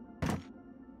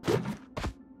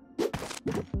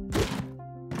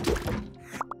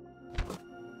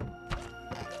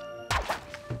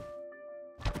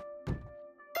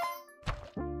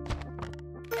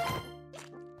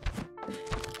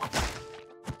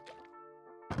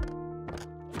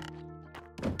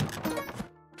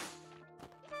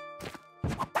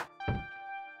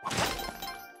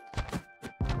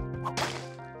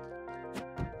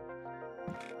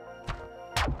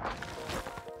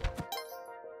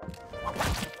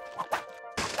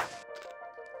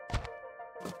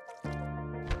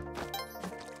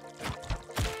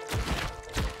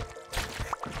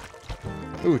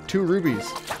 Ooh, 2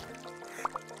 rubies.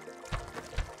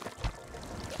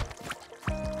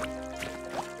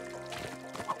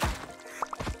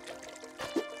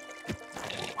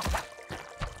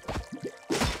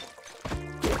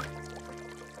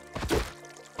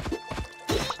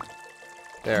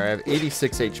 There, I have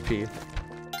 86 HP.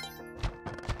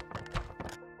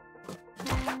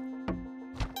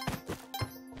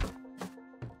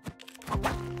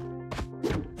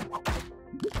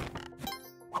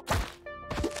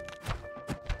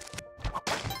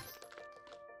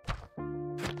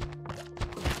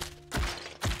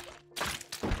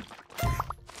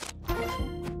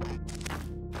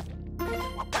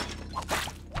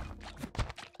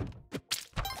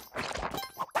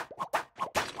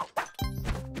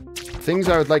 Things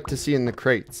I would like to see in the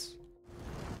crates.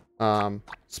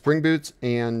 Spring boots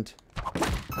and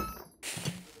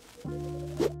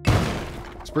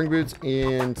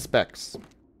specs.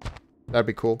 That'd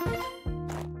be cool.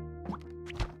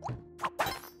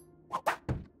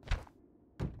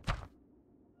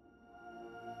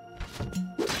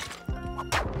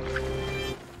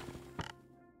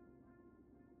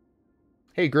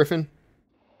 Hey, Griffin.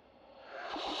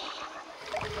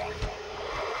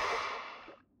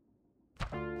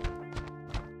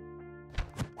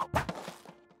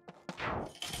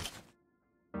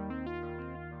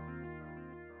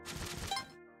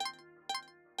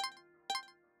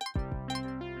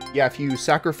 Yeah, if you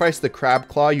sacrifice the crab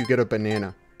claw, you get a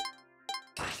banana.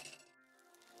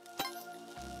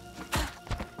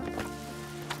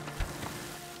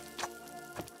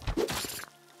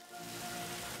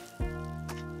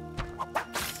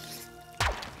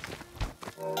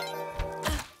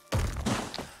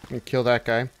 I'm gonna kill that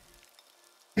guy.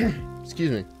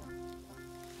 Excuse me.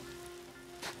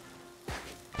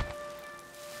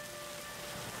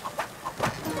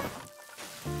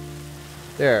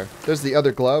 There's the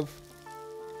other glove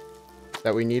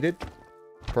that we needed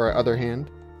for our other hand.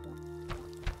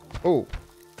 Oh.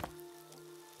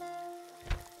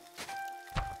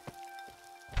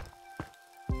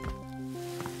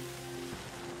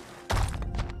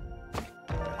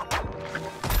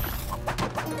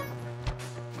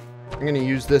 I'm going to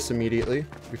use this immediately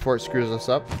before it screws us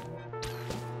up.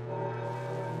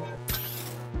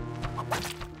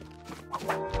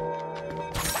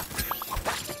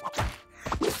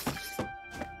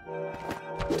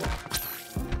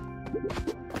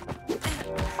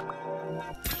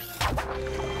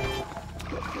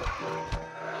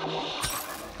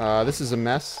 This is a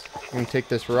mess. I'm gonna take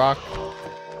this rock.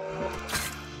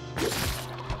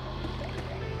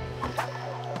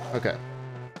 Okay.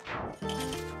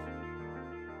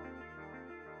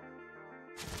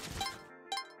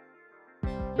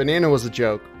 Banana was a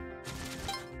joke.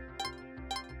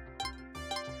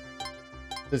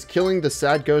 Does killing the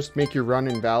sad ghost make your run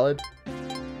invalid?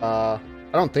 I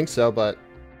don't think so, but...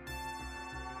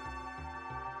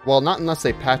 Well, not unless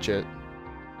they patch it.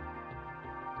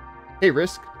 Hey,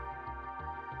 Risk.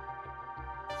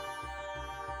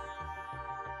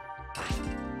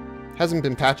 Hasn't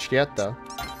been patched yet, though.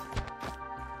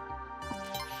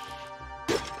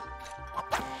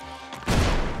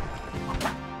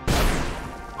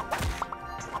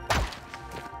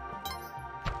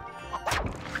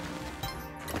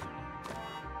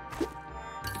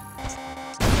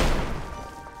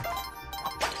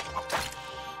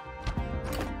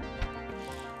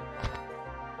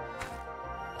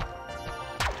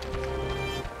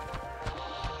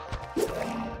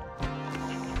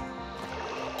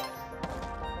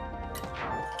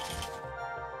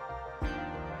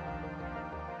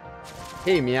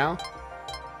 Hey, Meow.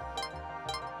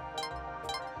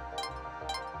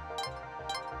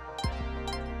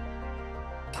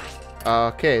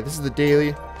 Okay, this is the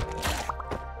daily.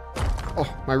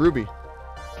 Oh, my ruby.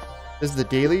 This is the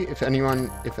daily, if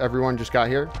everyone just got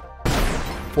here.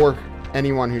 For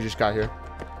anyone who just got here.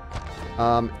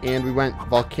 And we went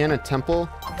Volcana Temple.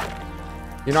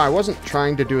 You know, I wasn't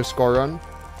trying to do a score run,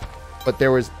 but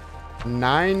there was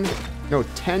 10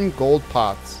 gold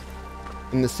pots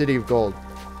in the City of Gold.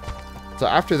 So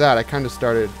after that, I kind of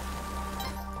started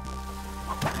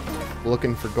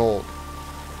looking for gold.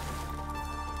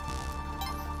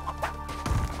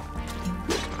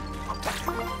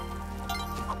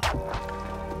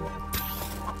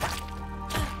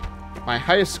 My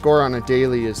highest score on a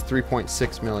daily is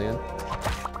 3.6 million.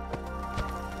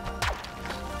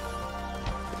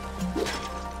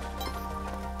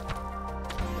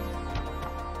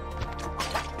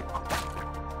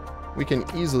 We can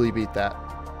easily beat that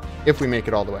if we make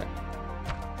it all the way.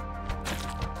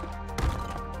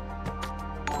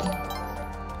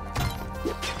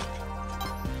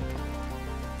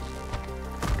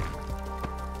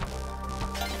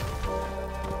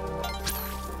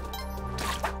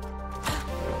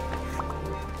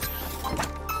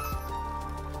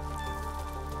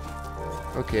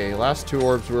 Okay, last two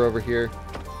orbs were over here.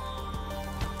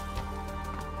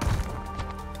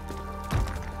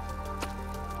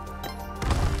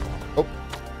 Oh.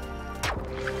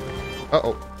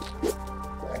 Uh-oh.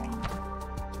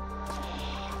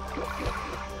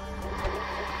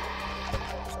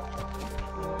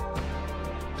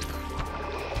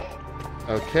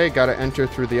 Okay, gotta enter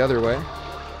through the other way.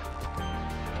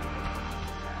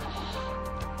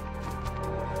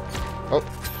 Oh.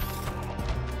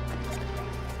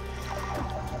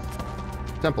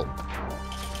 Temple.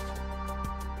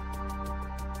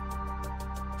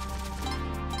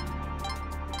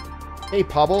 Hey,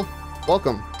 Pobble.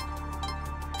 Welcome.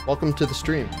 Welcome to the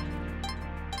stream.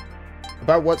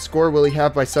 About what score will he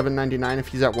have by 799 if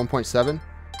he's at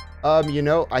 1.7? You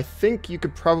know, I think we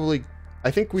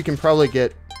can probably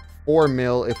get 4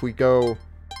 mil if we go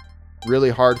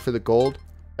really hard for the gold.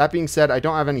 That being said, I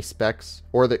don't have any specs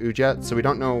or the Ujet, so we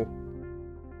don't know.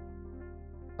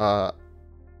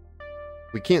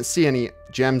 We can't see any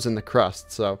gems in the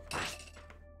crust, so.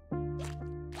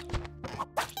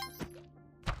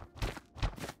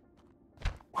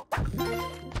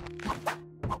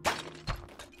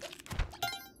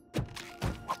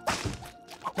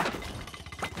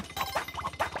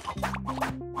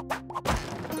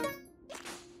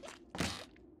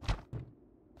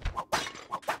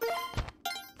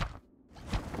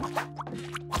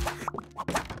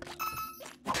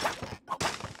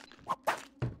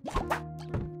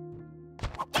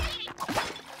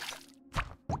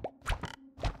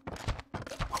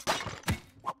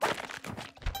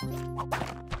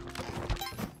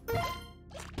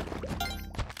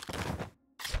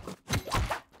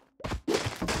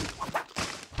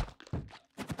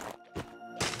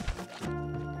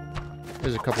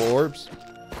 There's a couple orbs.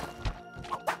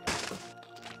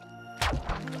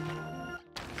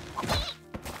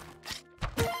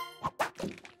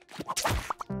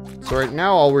 So right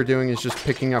now all we're doing is just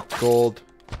picking up gold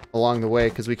along the way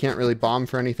because we can't really bomb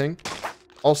for anything.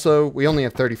 Also, we only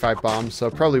have 35 bombs,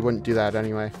 so probably wouldn't do that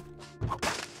anyway.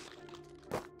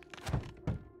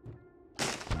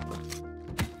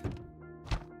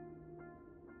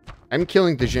 I'm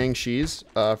killing the Zhangshis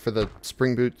for the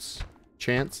Spring Boots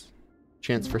chance.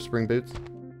 Chance for Spring Boots.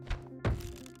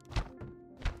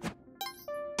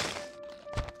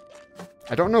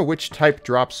 I don't know which type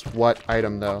drops what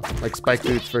item, though. Like spike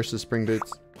boots versus spring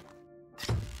boots.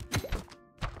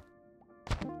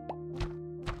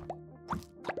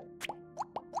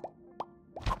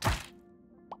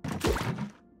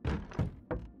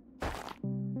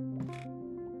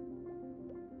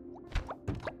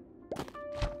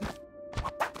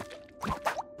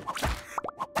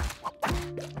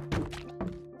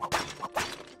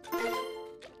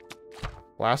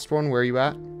 Last one, where are you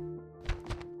at?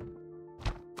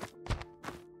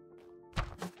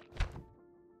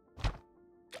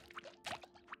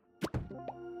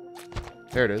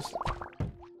 There it is.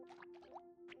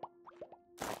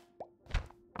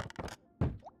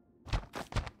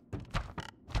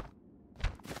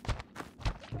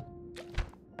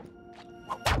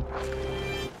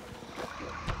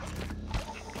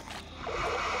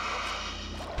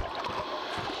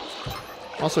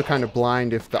 Also kind of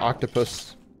blind if the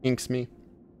octopus inks me.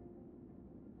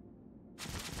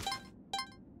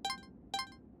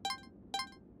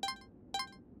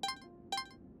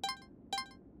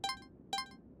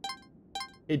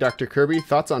 Hey, Dr. Kirby,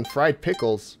 thoughts on fried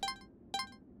pickles?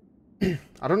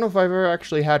 I don't know if I've ever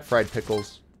actually had fried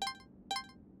pickles.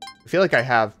 I feel like I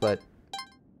have, but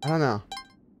I don't know.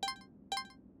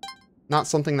 Not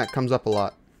something that comes up a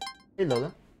lot. Hey,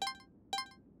 Lola.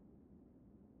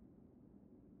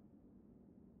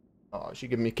 Oh, she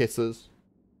giving me kisses.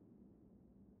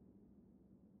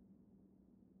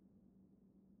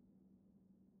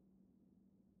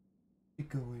 Keep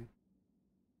going.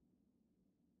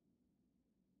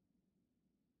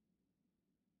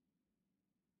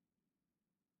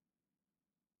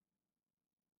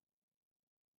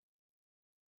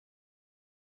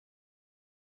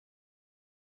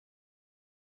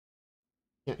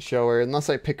 Can't show her unless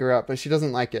I pick her up, but she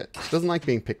doesn't like it. She doesn't like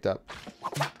being picked up.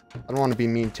 I don't want to be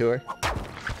mean to her.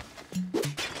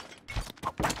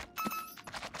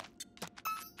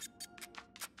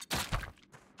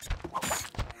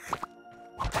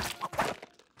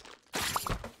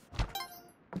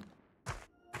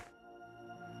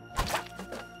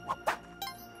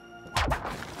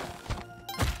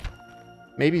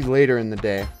 Maybe later in the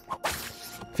day.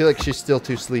 I feel like she's still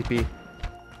too sleepy.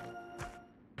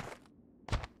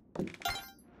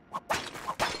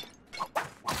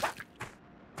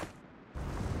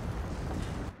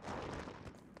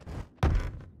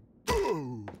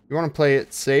 You want to play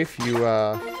it safe, you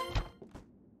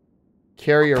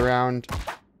carry around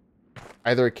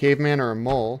either a caveman or a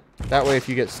mole. That way if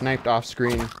you get sniped off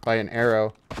screen by an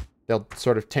arrow, they'll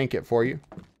sort of tank it for you.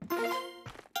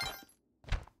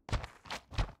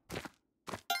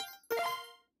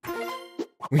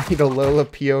 We need a Lola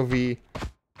POV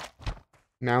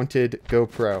mounted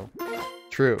GoPro.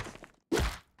 True.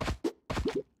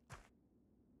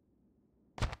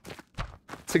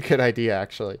 It's a good idea,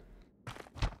 actually.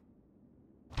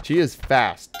 She is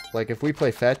fast. Like, if we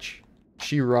play fetch,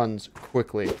 she runs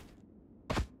quickly.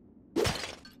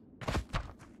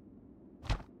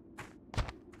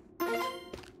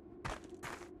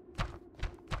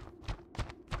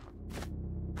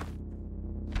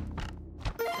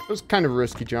 It was kind of a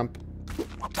risky jump.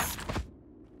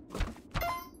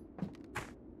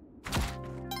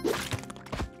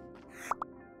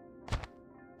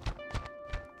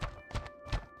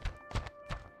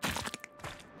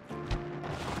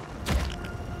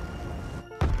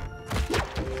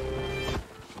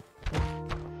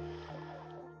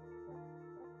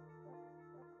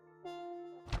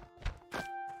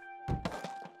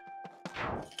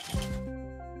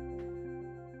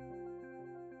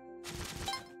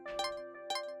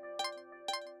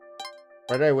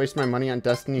 Why did I waste my money on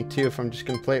Destiny 2 if I'm just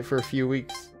gonna play it for a few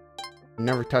weeks?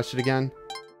 Never touch it again?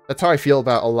 That's how I feel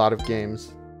about a lot of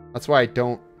games. That's why I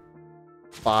don't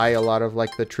buy a lot of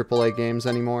like the AAA games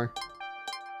anymore.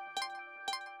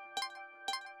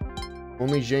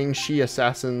 Only Jiangxi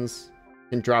assassins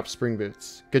can drop spring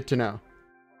boots. Good to know.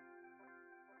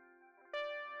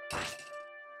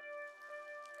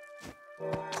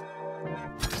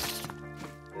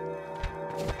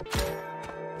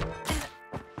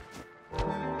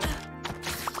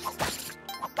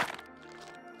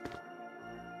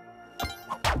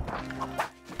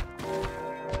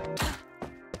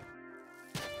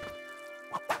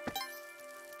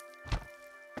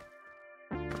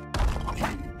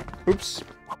 Oops.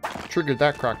 Triggered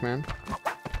that, croc man.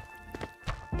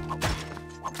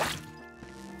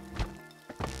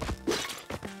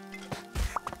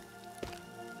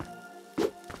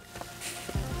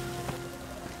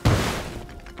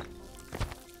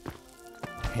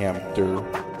 Hamster.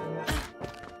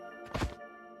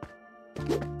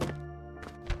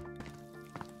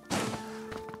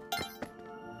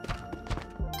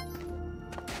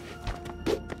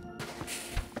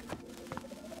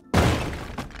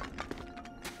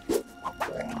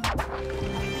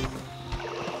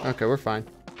 Okay, we're fine.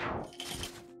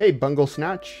 Hey, Bungle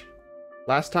Snatch.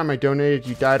 Last time I donated,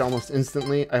 you died almost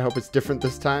instantly. I hope it's different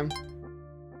this time.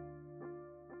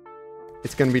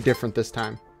 It's gonna be different this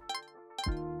time.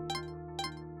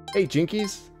 Hey,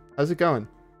 Jinkies. How's it going?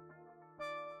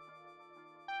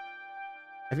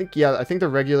 I think the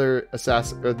regular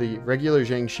assassin or the regular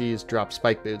Zhang Shis drop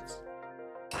spike boots.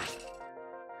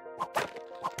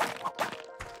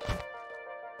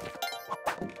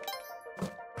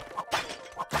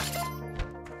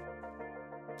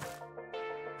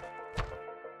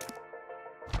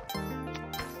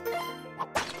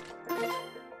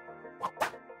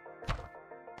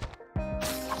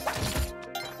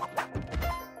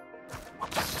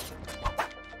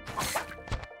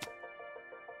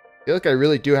 I feel like I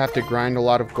really do have to grind a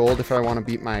lot of gold if I want to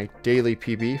beat my daily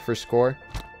PB for score.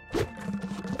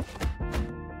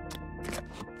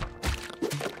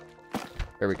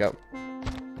 There we go.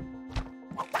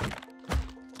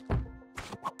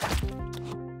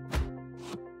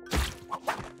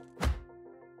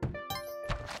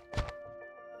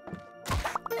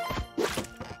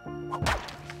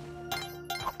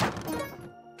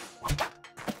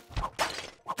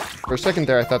 For a second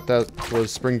there, I thought that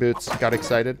was Spring Boots. Got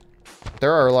excited.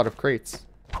 There are a lot of crates.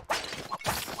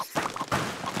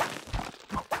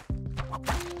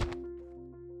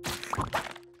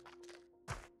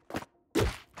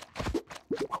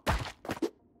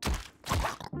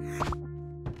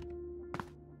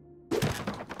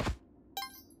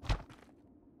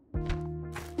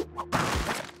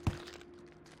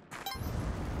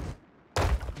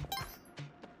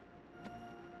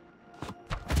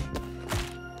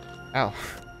 Ow.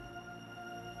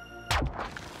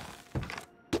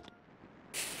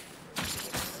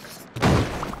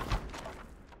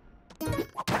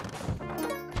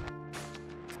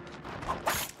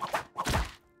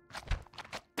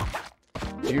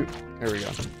 There we go.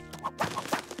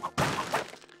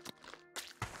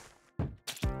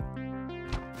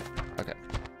 Okay.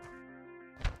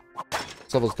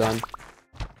 This level's done.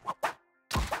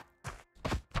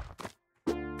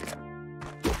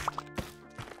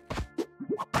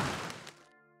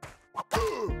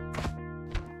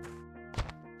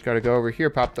 Gotta go over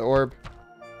here, pop the orb.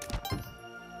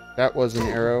 That was an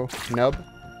arrow nub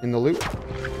in the loop.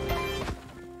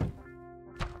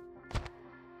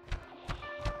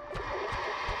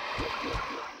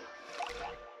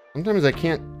 Sometimes I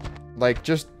can't, like,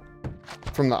 just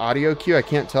from the audio cue, I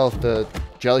can't tell if the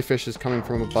jellyfish is coming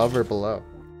from above or below.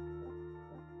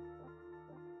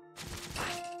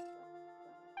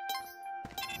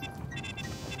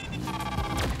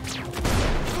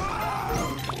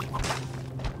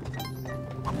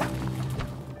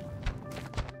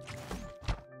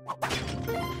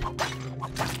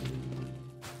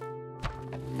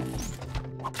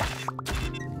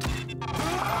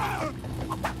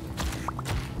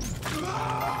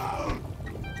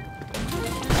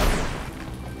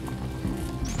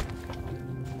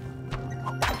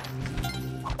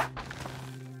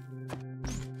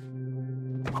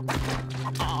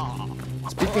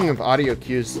 Speaking of audio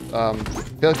cues, I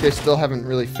feel like they still haven't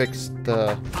really fixed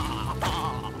the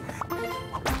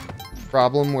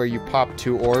problem where you pop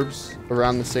two orbs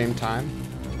around the same time.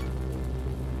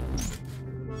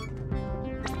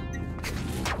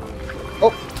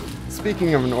 Oh!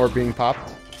 Speaking of an orb being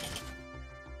popped.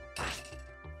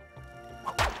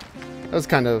 That was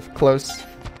kind of close.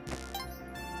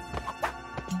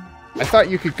 I thought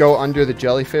you could go under the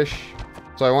jellyfish,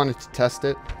 so I wanted to test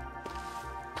it.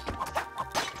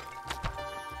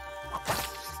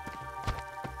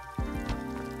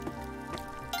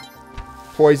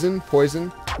 Poison,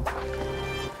 poison.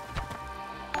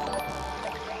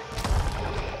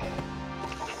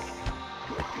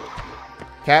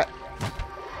 Cat.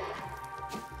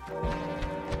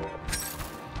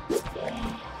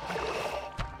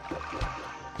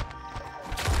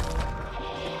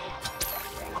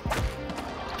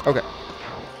 Okay.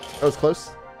 That was close.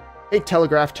 Hey,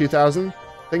 Telegraph 2000.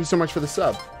 Thank you so much for the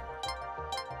sub.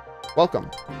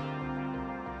 Welcome.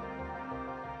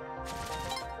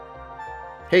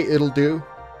 Hey, it'll do.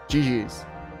 GG's.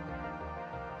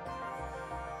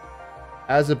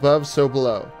 As above, so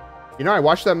below. You know, I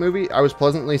watched that movie. I was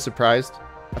pleasantly surprised.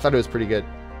 I thought it was pretty good.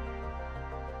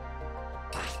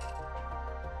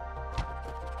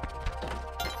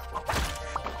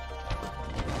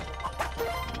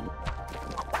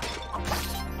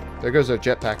 There goes our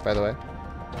jetpack, by the way.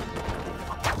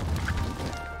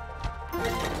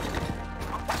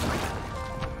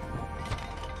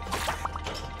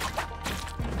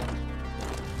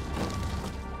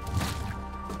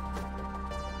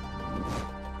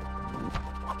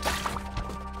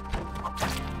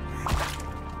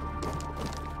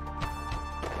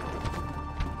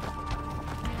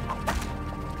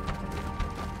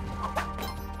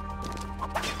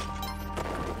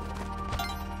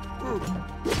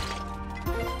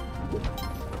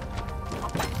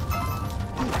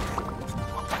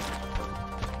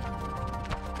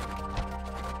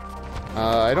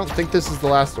 I don't think this is the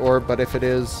last orb, but if it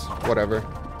is, whatever.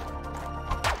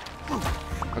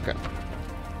 Okay.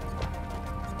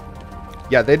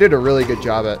 Yeah, they did a really good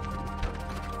job at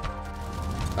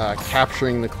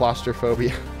capturing the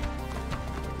claustrophobia.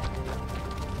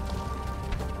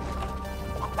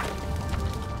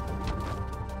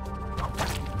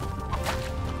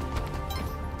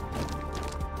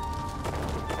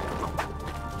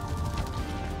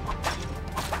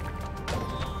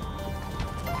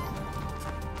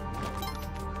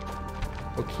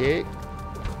 Okay.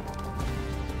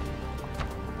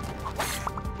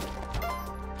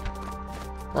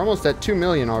 We're almost at 2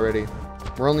 million already.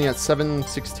 We're only at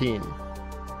 716.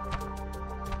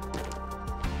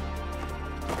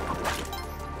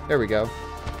 There we go.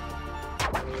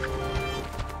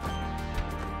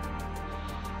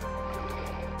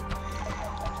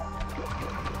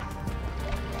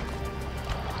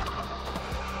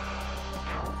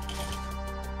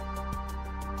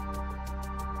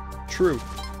 True.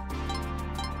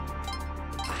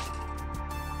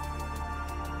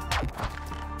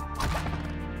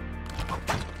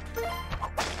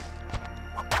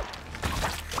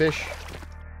 Fish.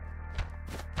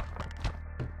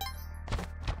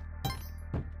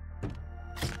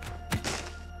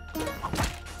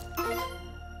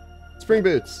 Spring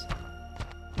boots.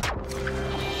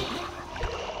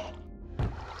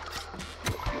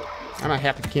 I'm a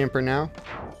happy camper now.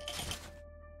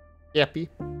 Happy.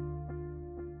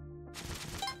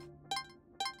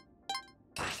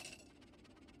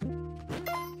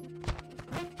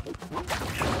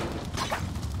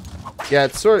 Yeah,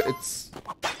 it's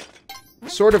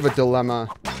sort of a dilemma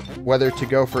whether to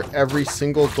go for every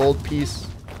single gold piece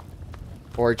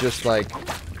or just like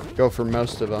go for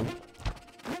most of them.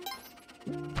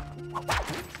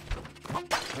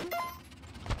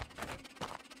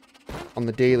 On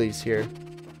the dailies here.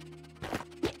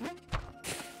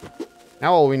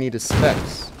 Now all we need is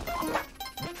specs.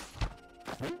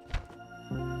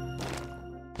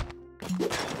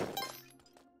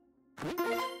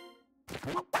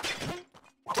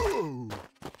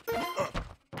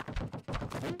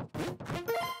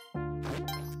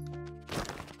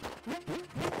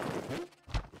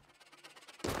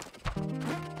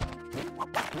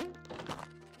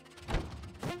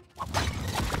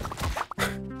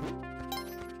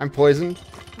 I'm poisoned.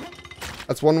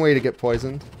 That's one way to get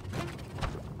poisoned.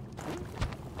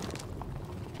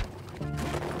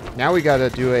 Now we gotta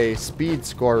do a speed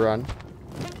score run.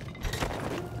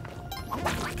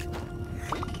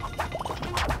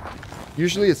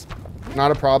 Usually it's not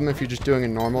a problem if you're just doing a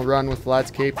normal run with Vlad's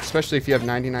Cape, especially if you have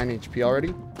 99 HP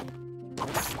already.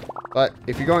 But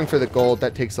if you're going for the gold,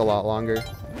 that takes a lot longer.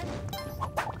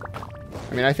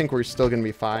 I mean, I think we're still gonna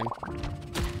be fine.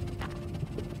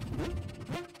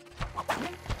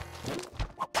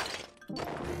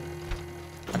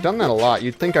 I've done that a lot.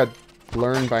 You'd think I'd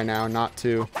learn by now not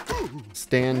to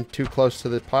stand too close to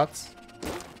the pots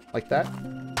like that.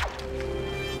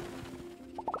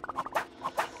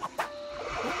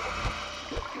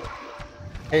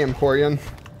 Hey, Emporium.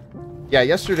 Yeah,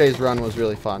 yesterday's run was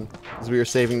really fun as we were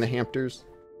saving the hamsters.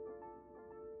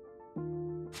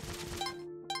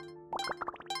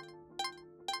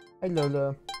 Hi,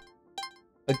 Lola.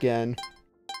 Again.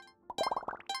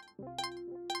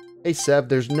 Hey, Seb,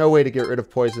 there's no way to get rid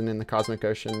of poison in the Cosmic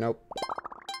Ocean. Nope.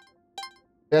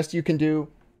 Best you can do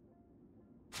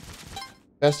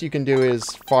is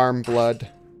farm blood.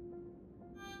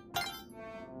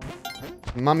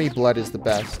 Mummy blood is the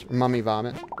best. Or mummy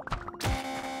vomit.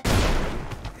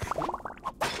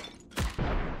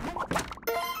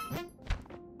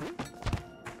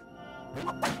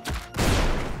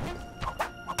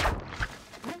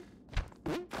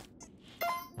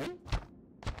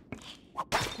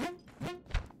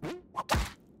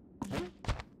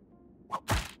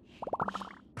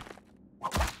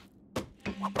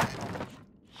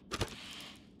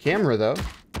 Camera, though.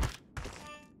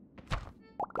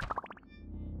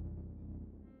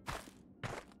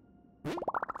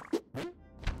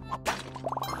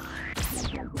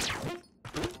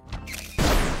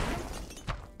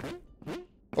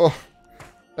 Oh,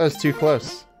 that was too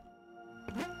close.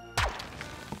 I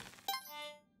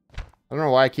don't know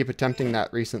why I keep attempting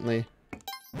that recently.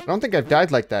 I don't think I've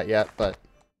died like that yet, but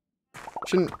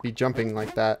shouldn't be jumping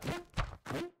like that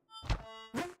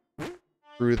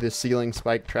through the ceiling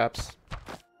spike traps.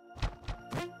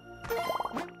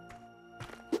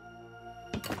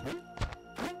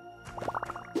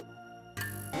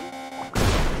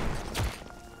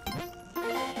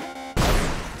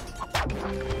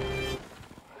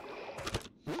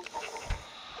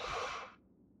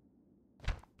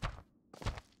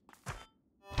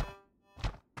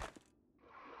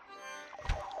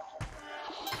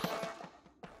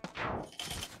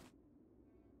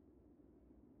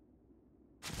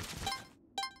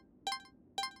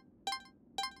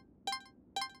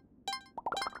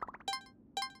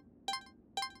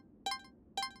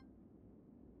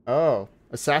 Oh,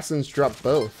 assassins drop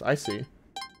both. I see.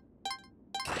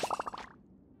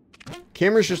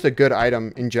 Camera's just a good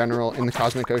item in general in the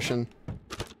Cosmic Ocean.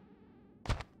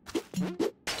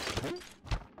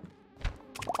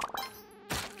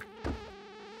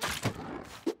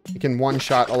 You can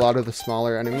one-shot a lot of the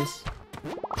smaller enemies.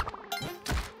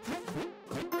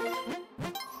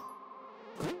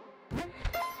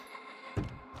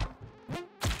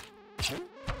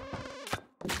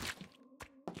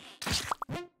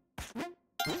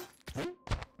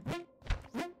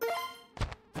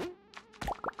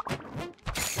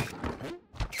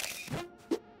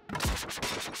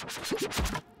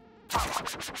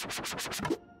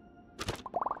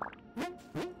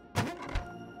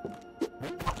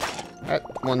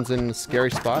 That one's in a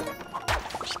scary spot.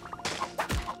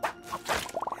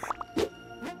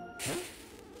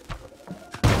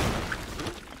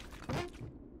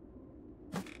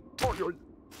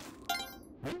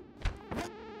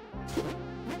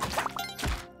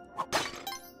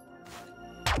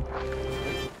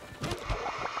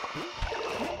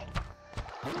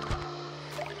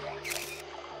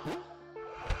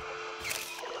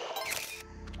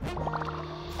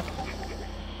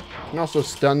 You can also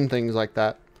stun things like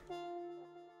that.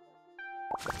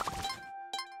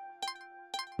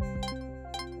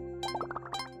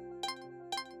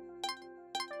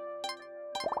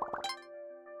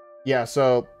 Yeah,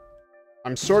 so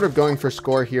I'm sort of going for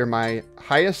score here. My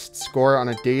highest score on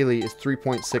a daily is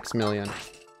 3.6 million. So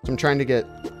I'm trying to get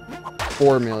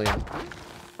 4 million.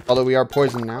 Although we are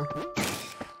poisoned now.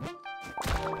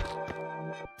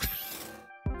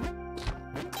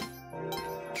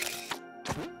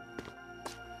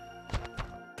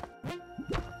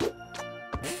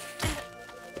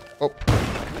 Oh,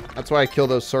 that's why I kill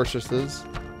those sorceresses.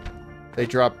 They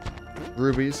drop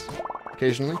rubies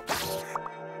occasionally.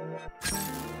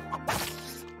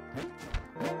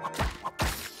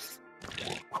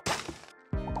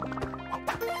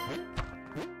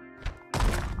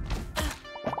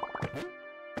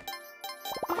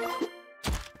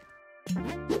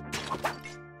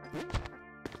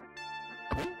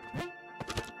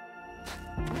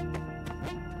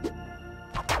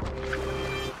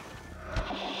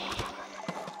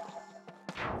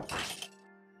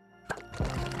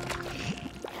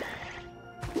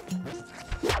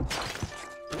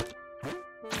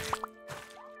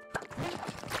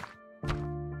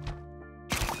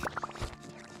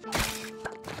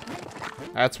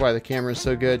 That's why the camera is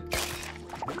so good.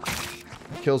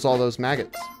 Kills all those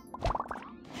maggots.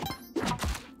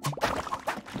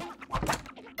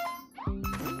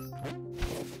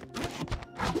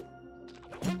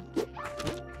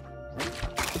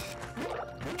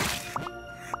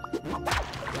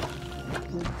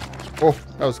 Oh,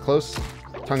 that was close.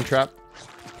 Tongue trap.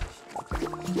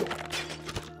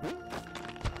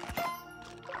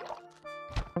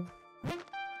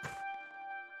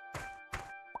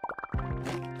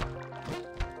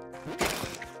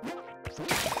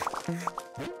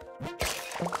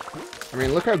 I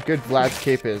mean, look how good Vlad's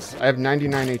cape is. I have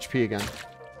 99 HP again.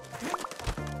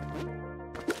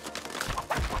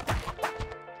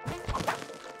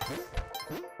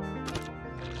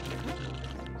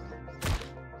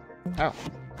 Ow.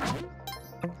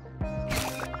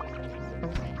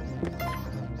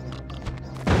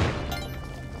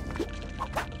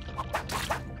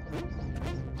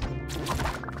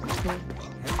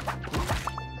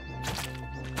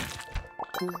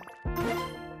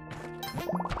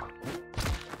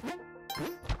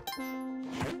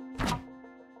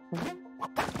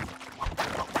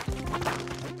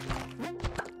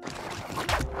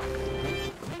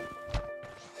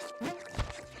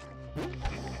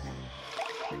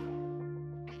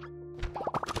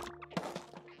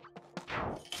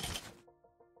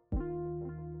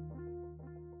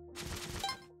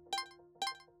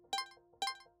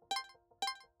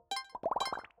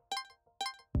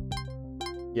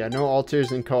 Yeah, no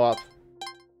altars in co-op.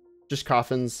 Just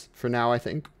coffins for now, I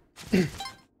think.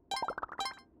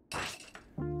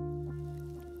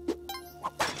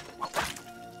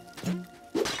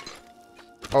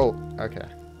 Oh, okay.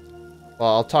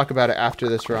 Well, I'll talk about it after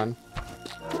this run.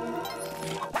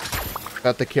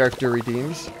 About the character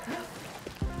redeems.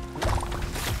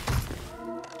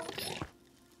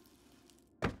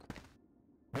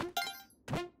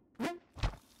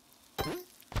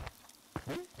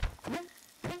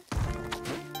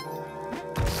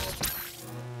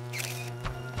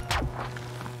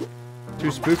 Too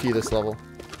spooky, this level.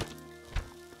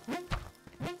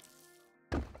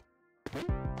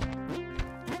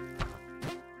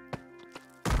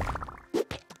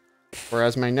 Or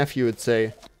as my nephew would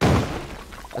say,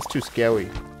 that's too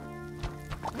scary.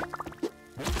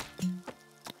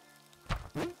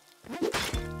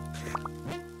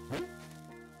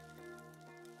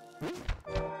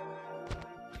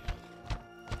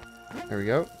 There we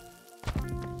go.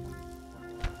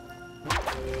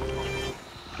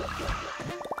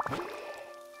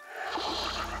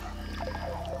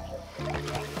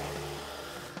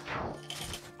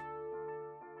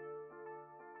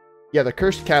 Yeah, the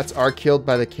cursed cats are killed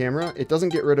by the camera. It doesn't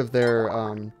get rid of their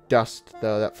dust,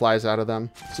 though, that flies out of them.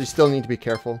 So you still need to be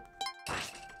careful.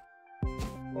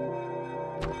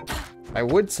 I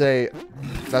would say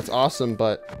that's awesome,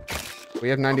 but we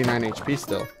have 99 HP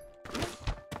still.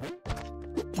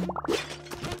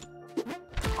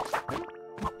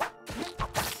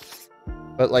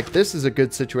 But, like, this is a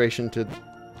good situation to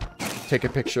take a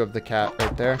picture of the cat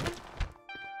right there.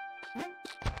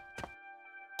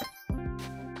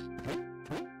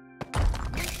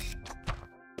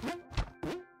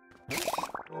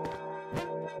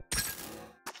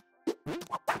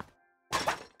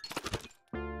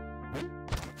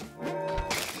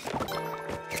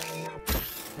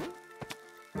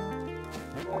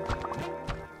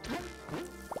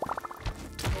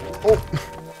 Oh!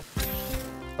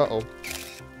 Uh-oh.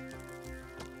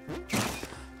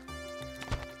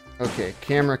 Okay,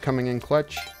 camera coming in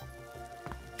clutch.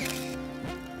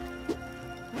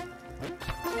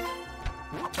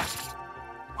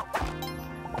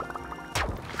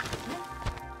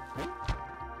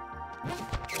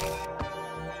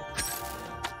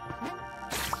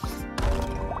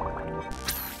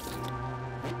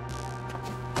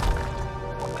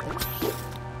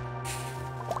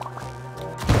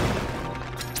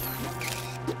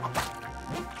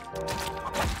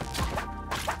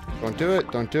 Don't do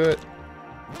it, don't do it.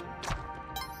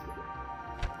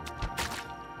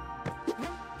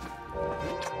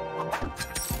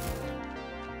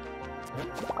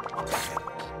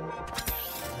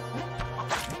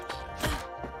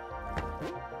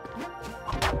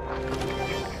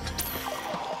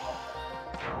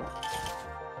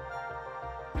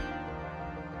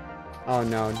 Oh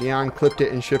no, Neon clipped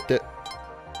it and shipped it.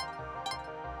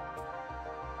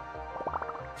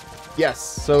 Yes,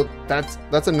 so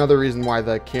that's another reason why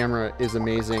the camera is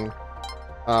amazing.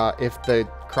 If the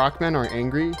Crocmen are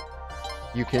angry,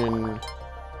 you can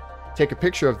take a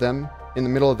picture of them in the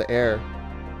middle of the air,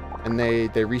 and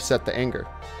they reset the anger.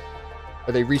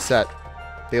 Or they reset.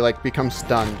 They like become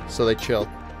stunned, so they chill.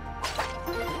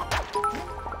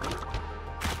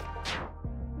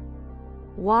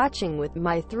 Watching with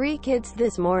my 3 kids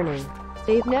this morning.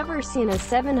 They've never seen a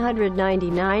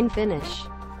 799 finish.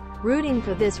 Rooting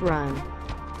for this run.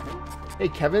 Hey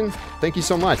Kevin, thank you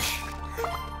so much.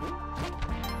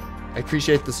 I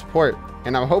appreciate the support,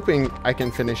 and I'm hoping I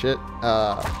can finish it.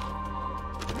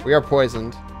 We are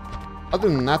poisoned. Other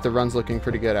than that, the run's looking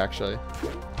pretty good, actually.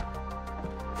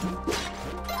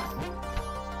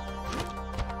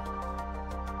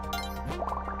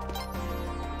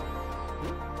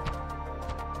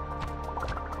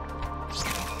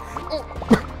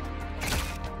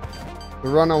 The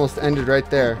run almost ended right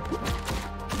there.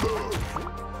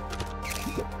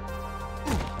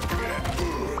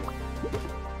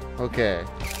 Okay,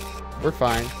 we're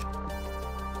fine.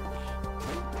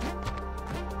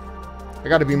 I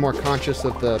gotta be more conscious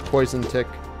of the poison tick.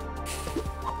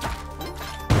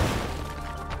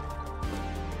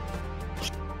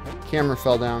 Camera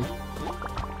fell down.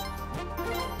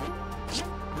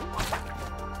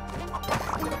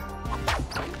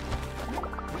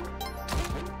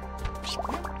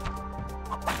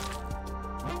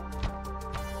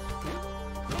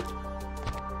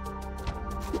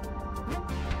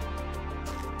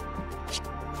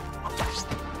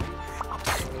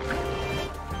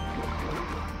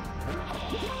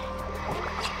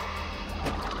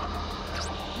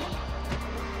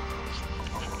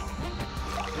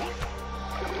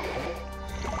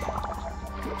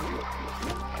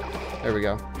 There we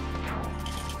go.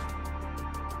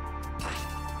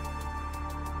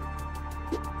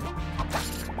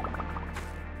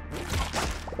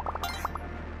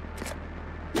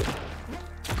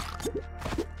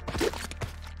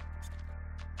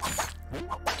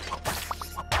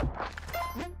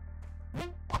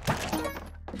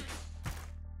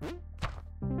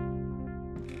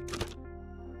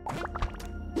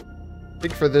 I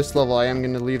think for this level I am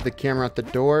going to leave the camera at the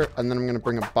door, and then I'm going to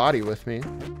bring a body with me.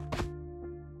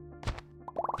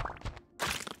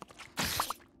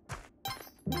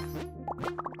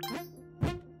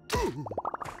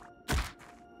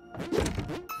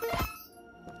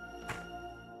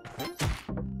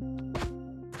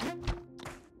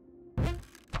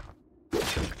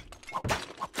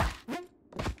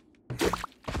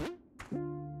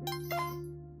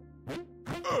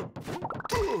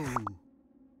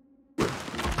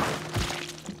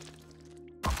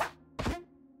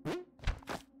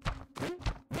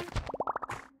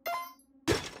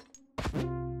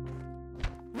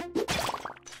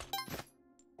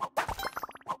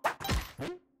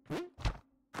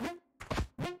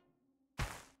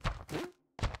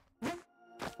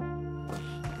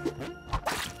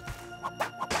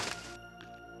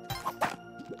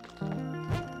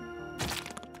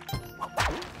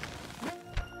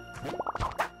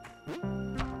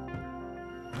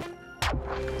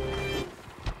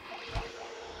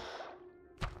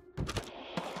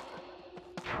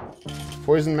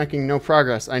 Poison making no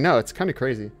progress. I know, it's kind of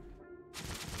crazy.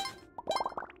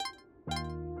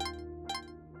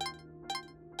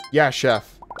 Yeah,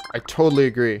 chef. I totally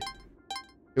agree.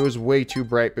 It was way too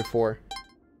bright before.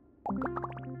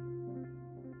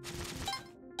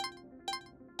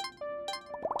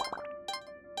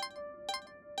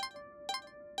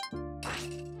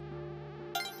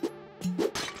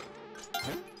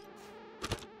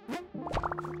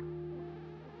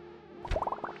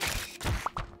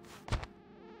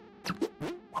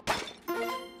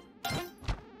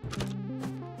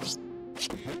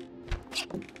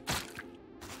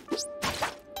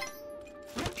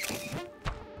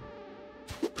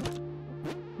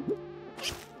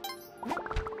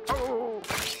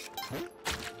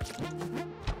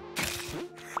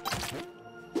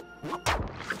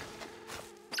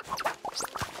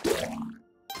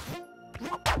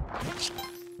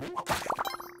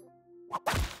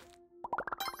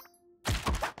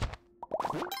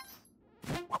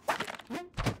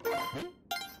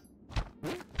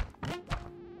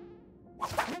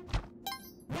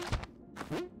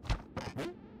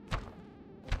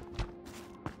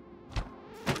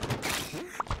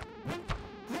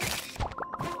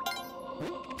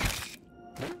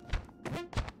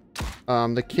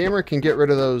 The camera can get rid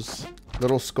of those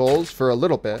little skulls for a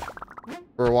little bit,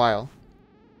 for a while.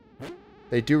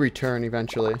 They do return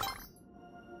eventually.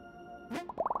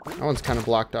 That one's kind of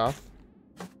blocked off.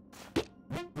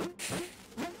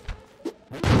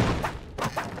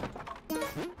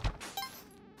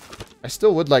 I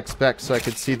still would like specs so I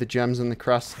could see the gems in the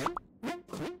crust.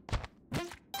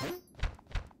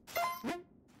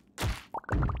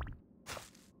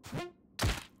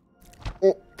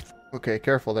 Oh, okay,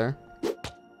 careful there.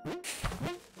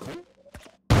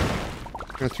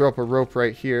 I'm gonna throw up a rope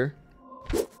right here.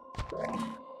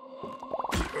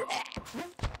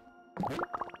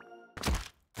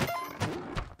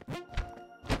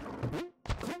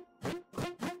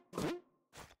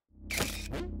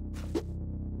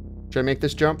 Should I make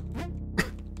this jump?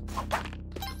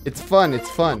 It's fun,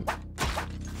 it's fun.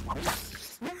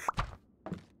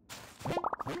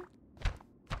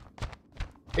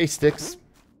 Hey, Sticks.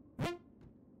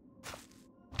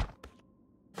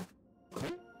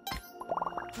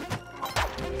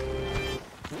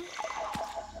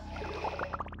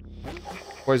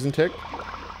 Poison tick.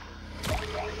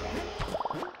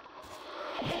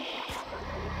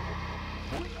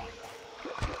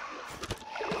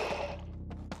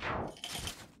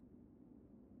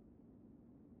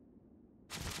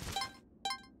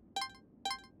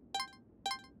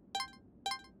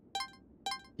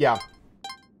 Yeah.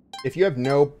 If you have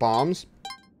no bombs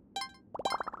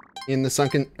in the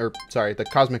the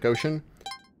cosmic ocean,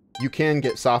 you can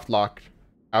get soft locked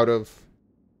out of,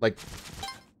 like,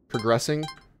 progressing.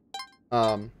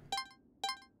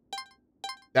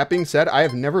 That being said, I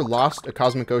have never lost a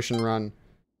cosmic ocean run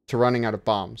to running out of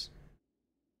bombs.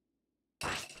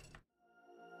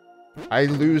 I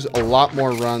lose a lot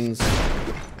more runs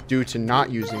due to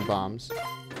not using bombs.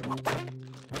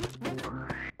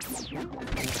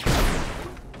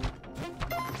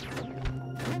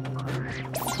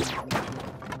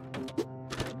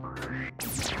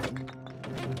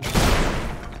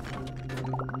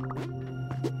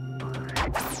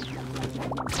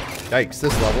 Yikes,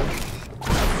 this level.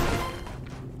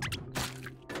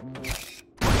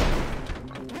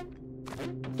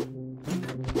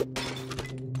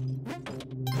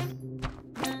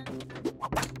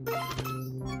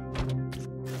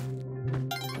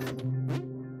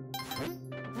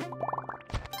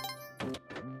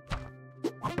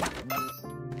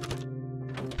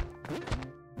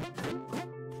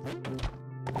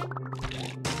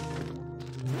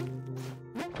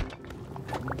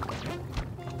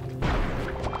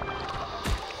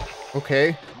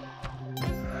 Okay.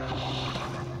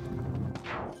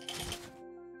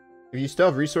 If you still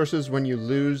have resources when you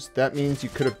lose, that means you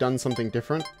could have done something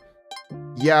different.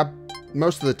 Yeah,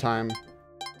 most of the time.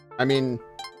 I mean,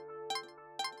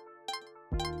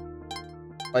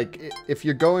 like, if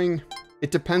you're going...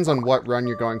 It depends on what run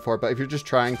you're going for, but if you're just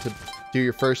trying to do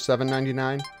your first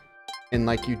 799, and,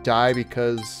 like, you die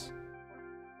because,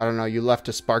 I don't know, you left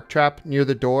a spark trap near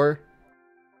the door,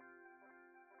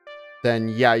 then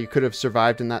yeah, you could have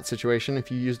survived in that situation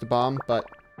if you used a bomb, but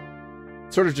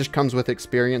it sort of just comes with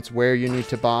experience where you need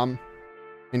to bomb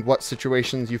and what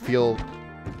situations you feel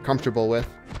comfortable with.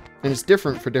 And it's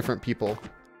different for different people.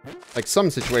 Like, some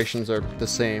situations are the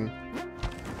same.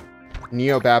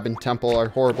 Neobab and Temple are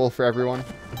horrible for everyone.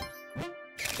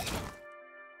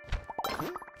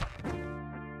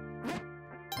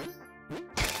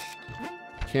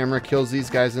 Camera kills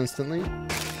these guys instantly.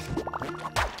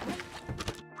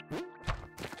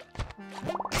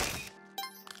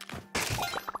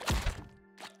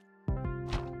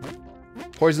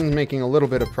 Poison's making a little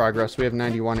bit of progress. We have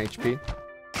 91 HP.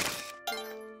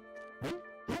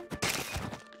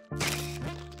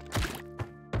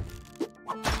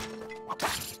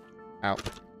 Ow.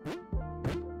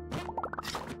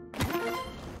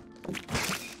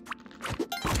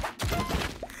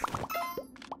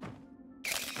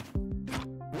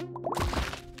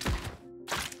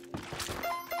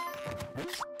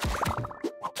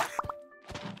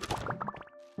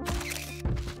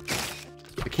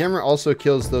 The camera also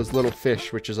kills those little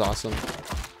fish, which is awesome.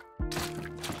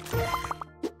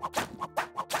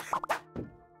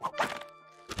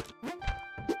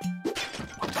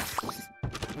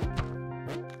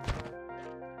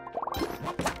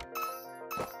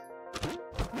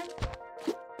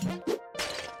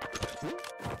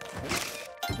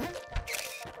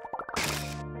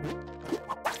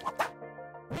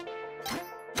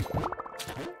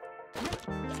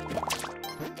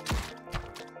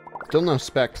 Still no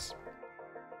specs.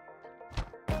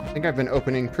 I think I've been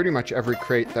opening pretty much every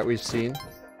crate that we've seen.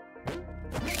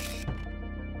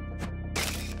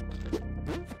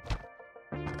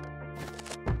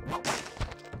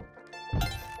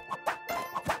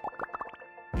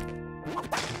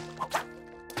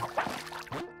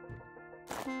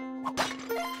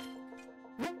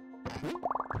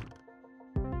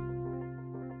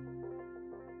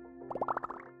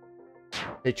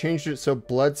 They changed it so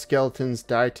blood skeletons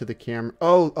die to the camera.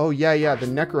 Oh yeah, the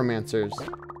necromancers.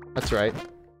 That's right.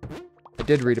 I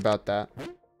did read about that.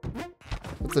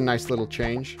 That's a nice little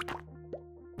change.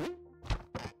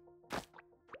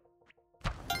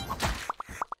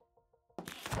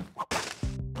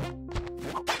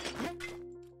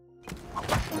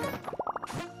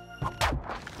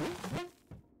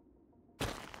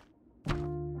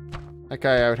 That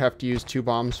guy I would have to use 2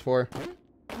 bombs for.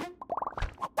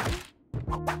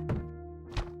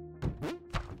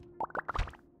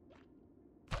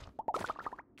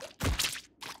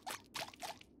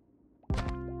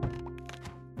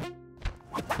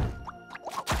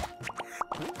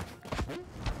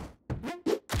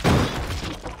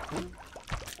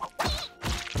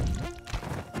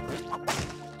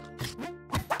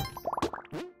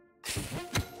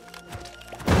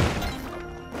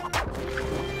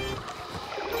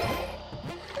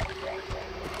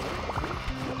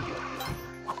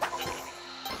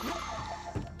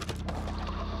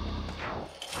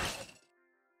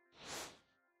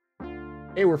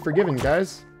 Hey, we're forgiven,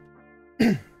 guys.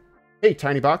 Hey,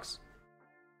 tiny box.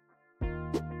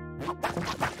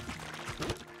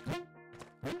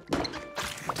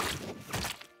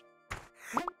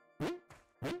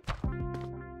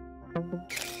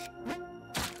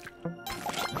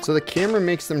 So the camera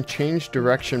makes them change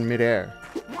direction midair.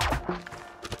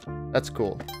 That's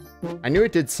cool. I knew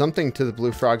it did something to the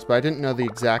blue frogs, but I didn't know the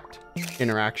exact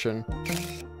interaction.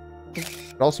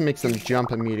 It also makes them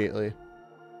jump immediately.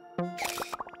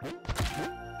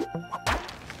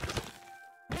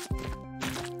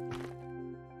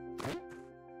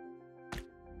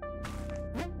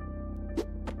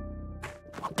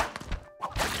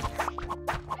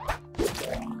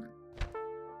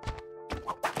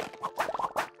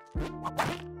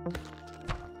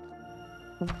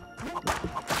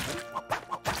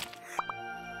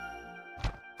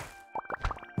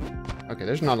 Okay,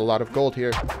 there's not a lot of gold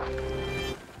here.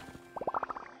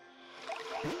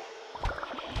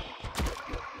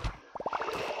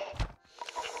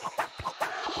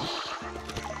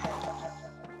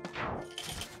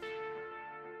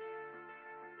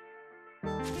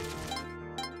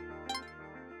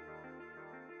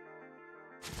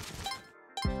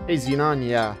 Hey, Xenon,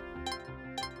 yeah.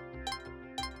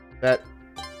 That,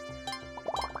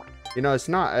 you know, it's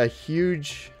not a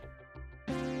huge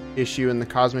issue in the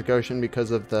cosmic ocean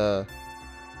because of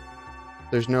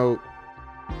there's no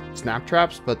snap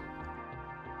traps, but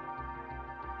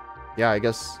yeah, I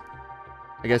guess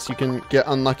you can get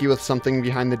unlucky with something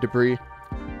behind the debris.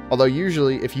 Although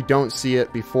usually if you don't see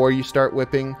it before you start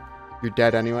whipping, you're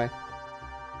dead anyway.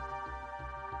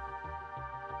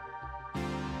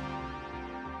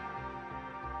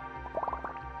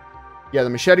 Yeah, the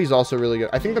machete is also really good.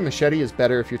 I think the machete is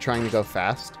better if you're trying to go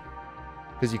fast,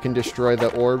 because you can destroy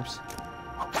the orbs.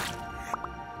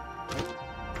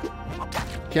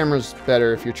 Camera's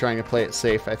better if you're trying to play it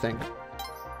safe, I think.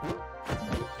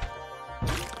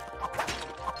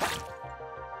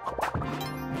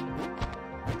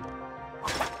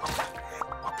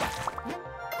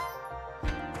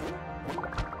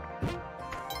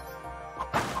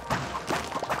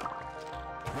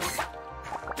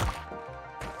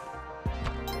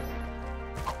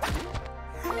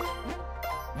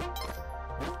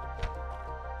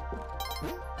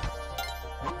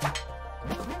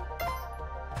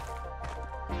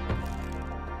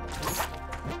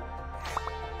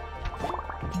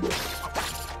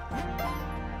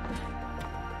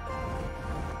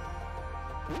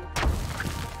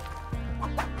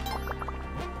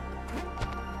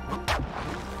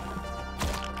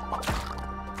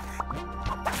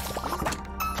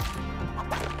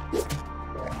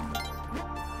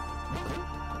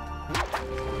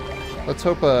 Let's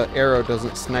hope a arrow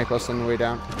doesn't snipe us on the way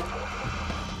down.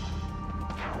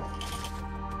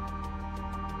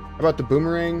 How about the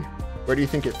boomerang? Where do you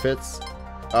think it fits?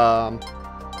 I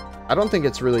don't think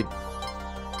it's really...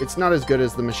 It's not as good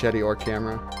as the machete or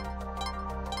camera.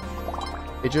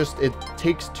 It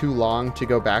takes too long to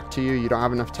go back to you. You don't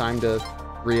have enough time to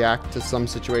react to some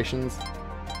situations.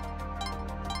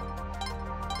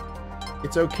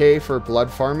 It's okay for blood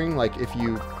farming, like if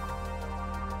you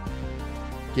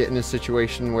get in a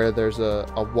situation where there's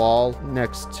a wall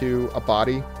next to a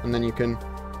body, and then you can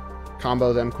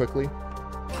combo them quickly.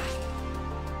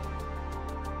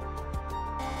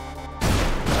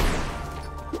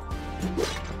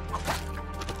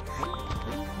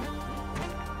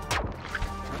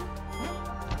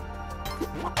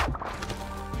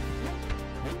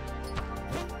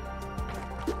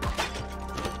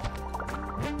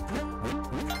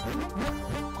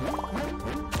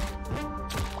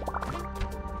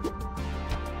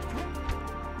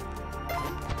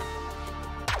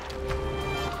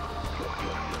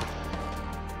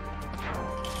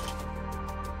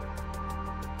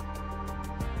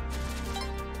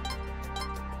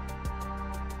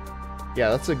 Yeah,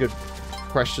 that's a good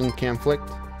question, Camflict.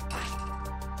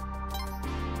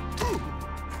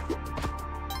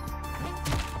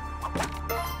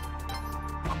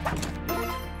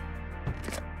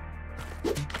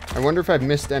 I wonder if I've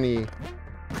missed any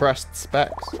pressed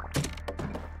specs.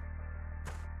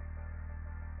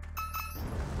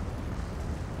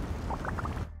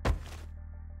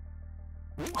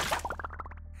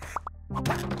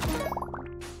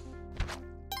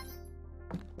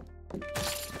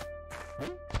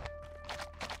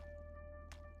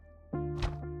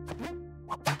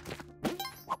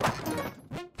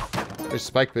 There's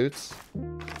spike boots.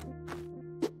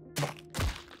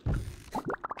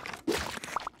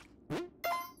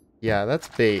 Yeah, that's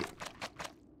bait.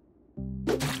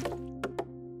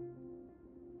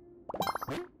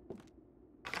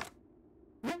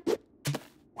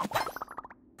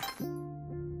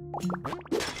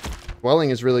 Welling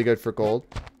is really good for gold.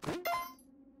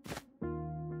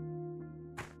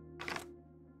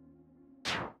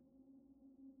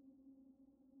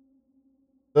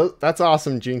 That's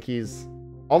awesome, Jinkies.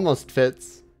 Almost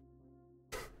fits.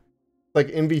 Like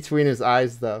in between his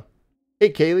eyes, though.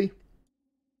 Hey, Kaylee.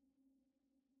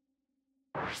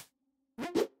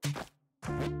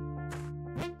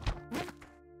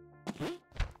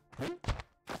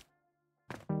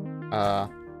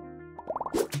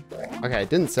 Okay, I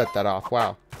didn't set that off.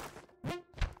 Wow.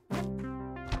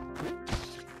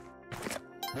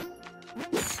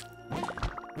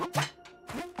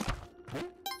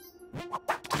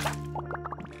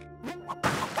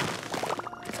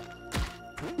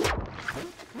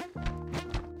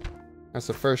 That's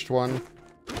the first one.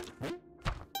 I'm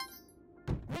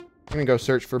gonna go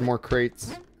search for more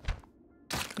crates.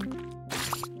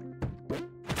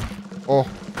 Oh,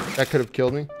 that could have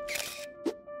killed me.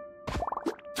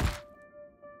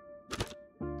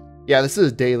 Yeah, this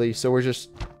is daily, so we're just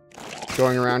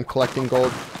going around collecting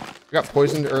gold. I got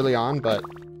poisoned early on, but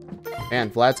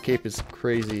man, Vlad's cape is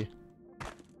crazy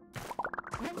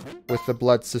with the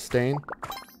blood sustain.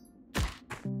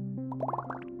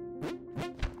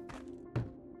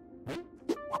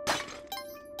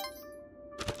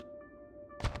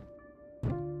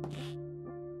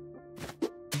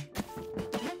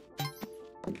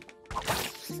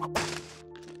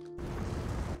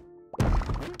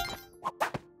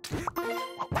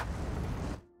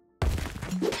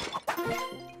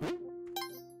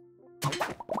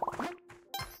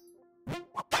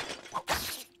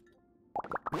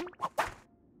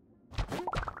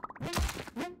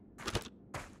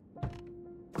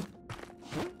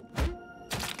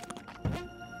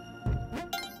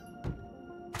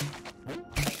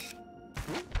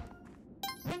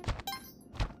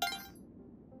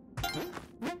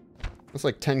 That's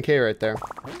like 10K right there.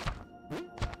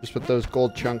 Just with those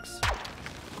gold chunks.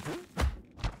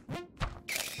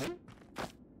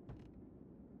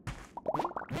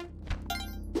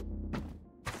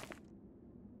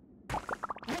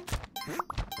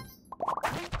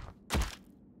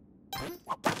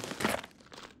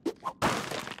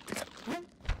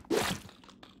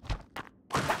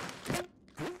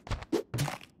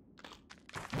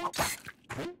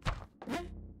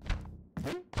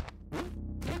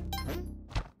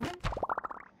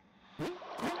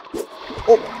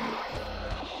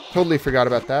 Oh! Totally forgot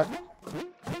about that.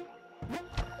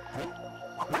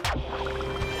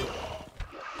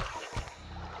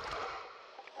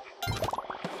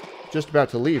 Just about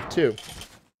to leave, too.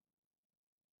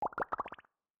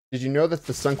 Did you know that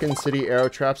the Sunken City arrow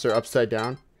traps are upside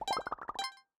down?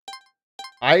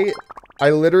 I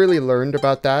literally learned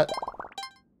about that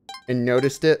and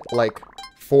noticed it like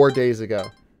 4 days ago.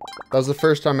 That was the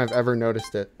first time I've ever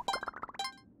noticed it.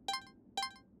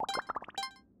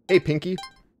 Hey, Pinky.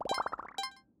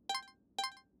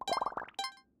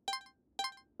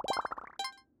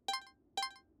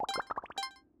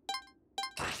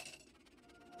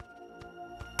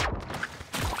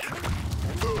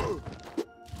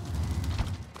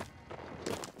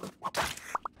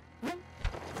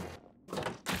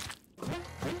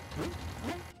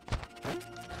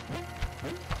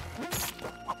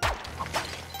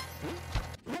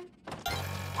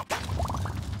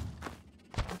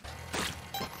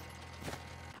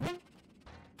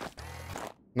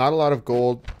 Not a lot of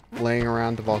gold laying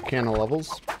around the volcano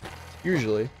levels,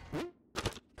 usually.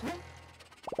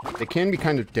 They can be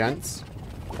kind of dense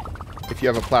if you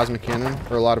have a plasma cannon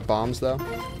or a lot of bombs, though.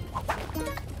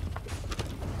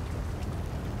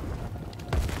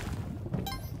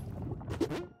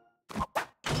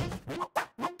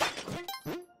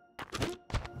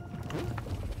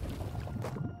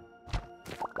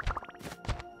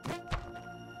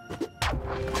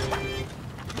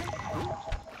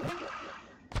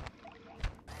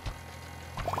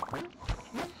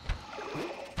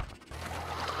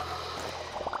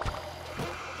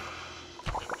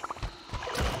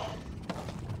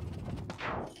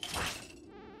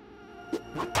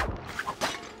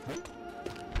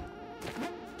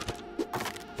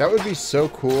 That would be so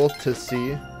cool to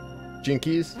see,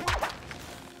 Jinkies.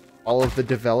 All of the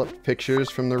developed pictures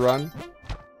from the run.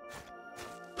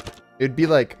 It'd be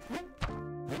like...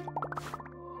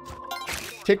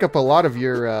 take up a lot of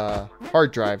your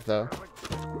hard drive, though.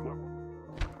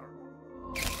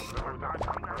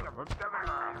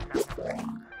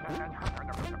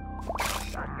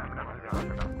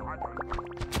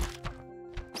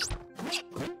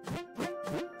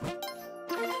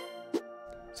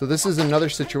 So this is another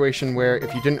situation where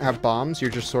if you didn't have bombs,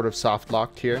 you're just sort of soft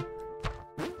locked here.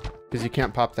 Because you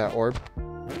can't pop that orb.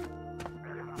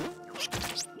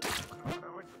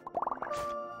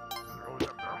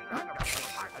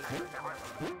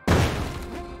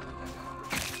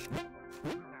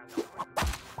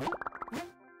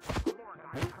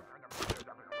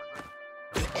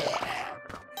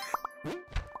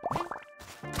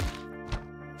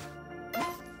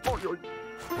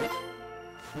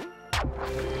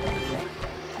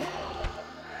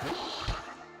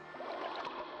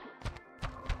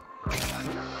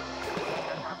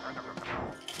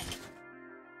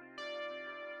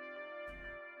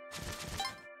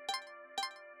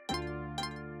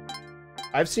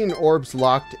 I've seen orbs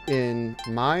locked in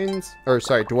mines, or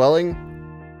sorry,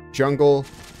 dwelling, jungle,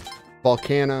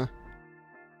 volcana.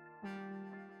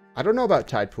 I don't know about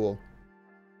tide pool.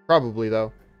 Probably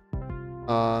though.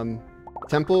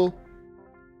 Temple,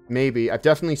 maybe. I've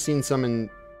definitely seen some in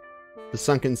the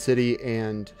Sunken City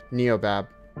and Neobab.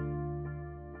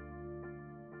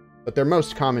 But they're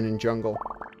most common in jungle.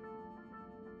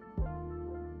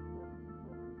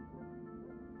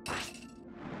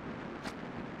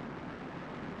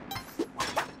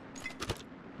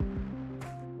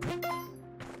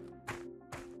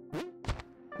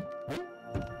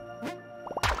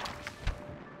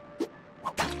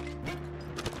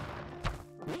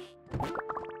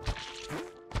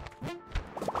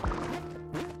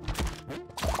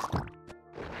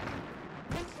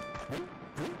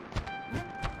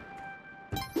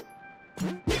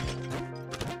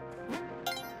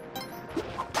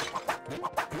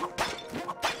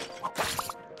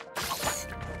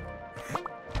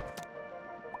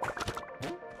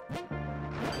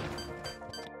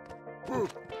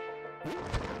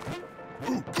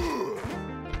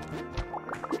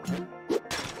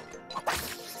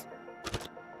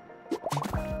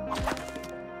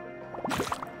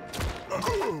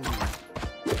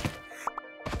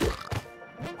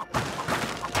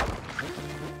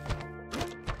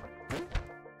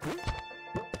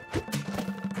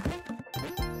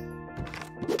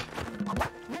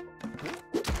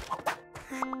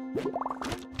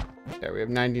 There, we have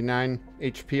 99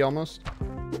 HP almost.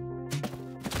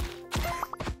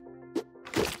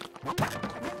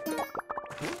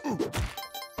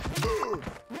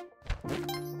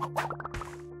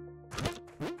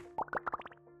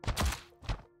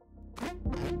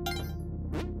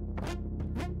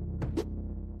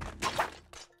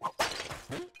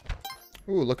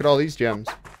 Ooh, look at all these gems.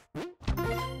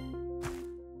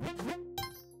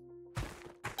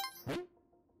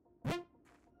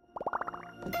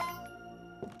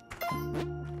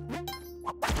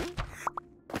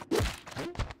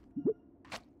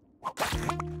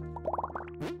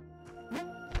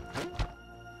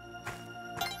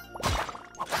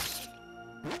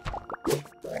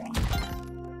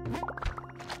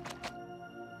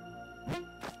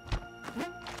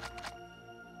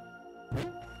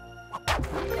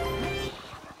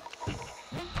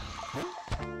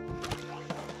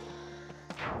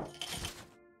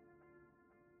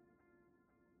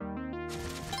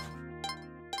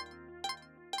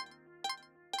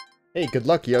 Hey, good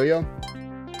luck, Yo-Yo.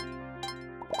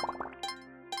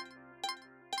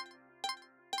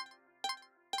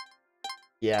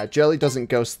 Yeah, Jelly doesn't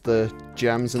ghost the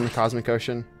gems in the Cosmic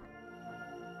Ocean.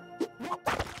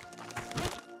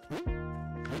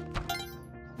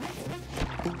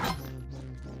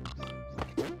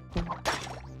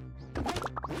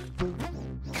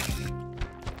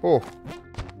 Oh.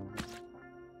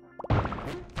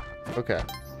 Okay.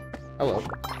 Hello.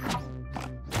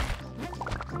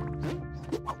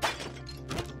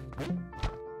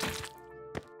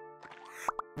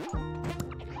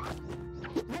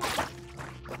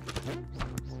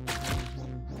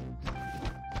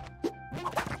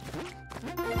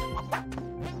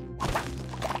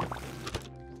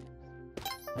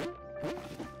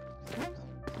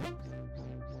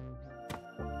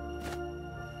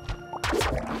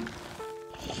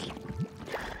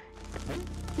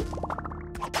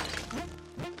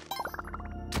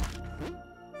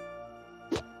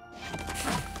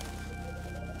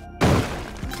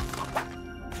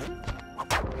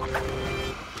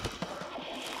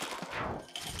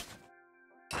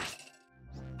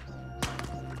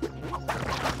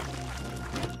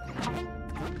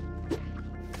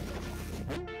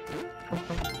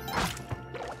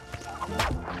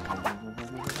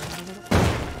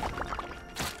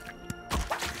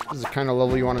 This is the kind of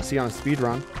level you want to see on a speed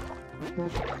run.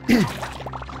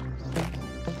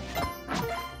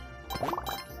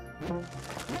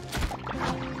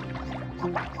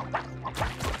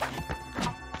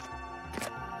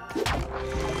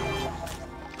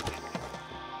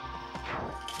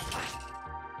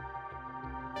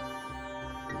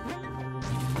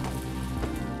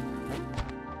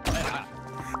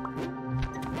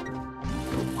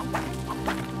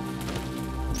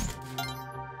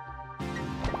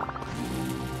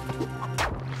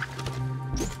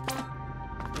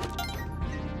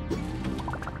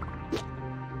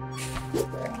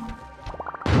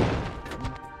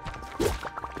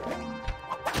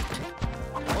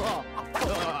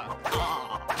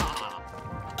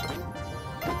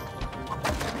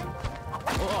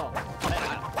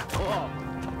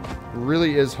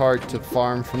 Really is hard to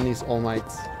farm from these All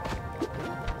Mights.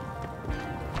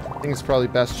 I think it's probably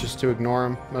best just to ignore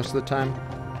them most of the time.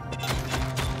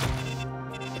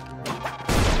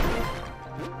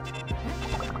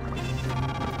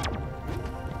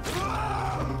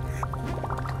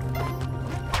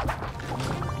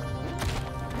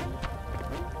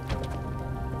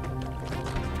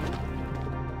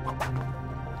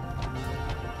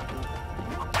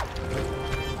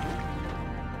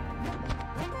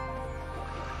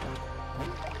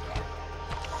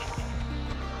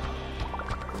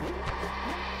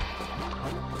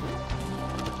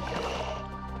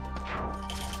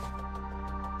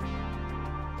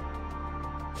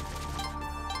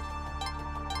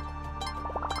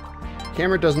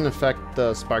 Camera doesn't affect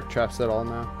the spark traps at all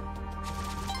now.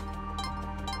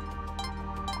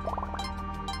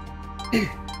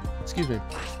 Excuse me.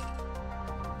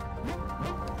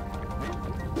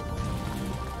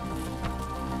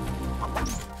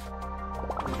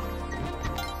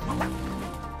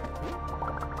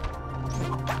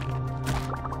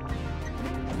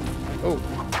 Oh.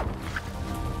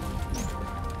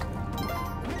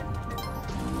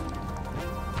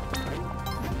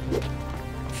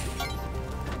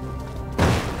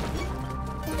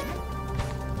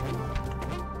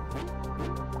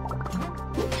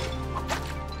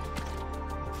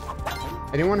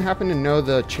 Anyone happen to know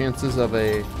the chances of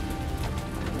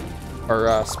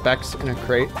specs in a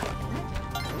crate?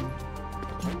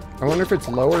 I wonder if it's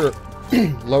lower,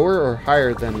 lower or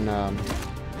higher than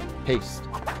paste.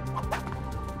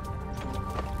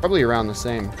 Probably around the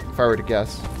same, if I were to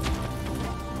guess.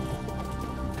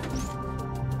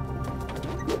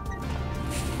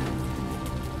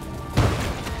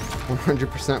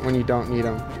 %, when you don't need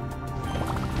them.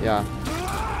 Yeah.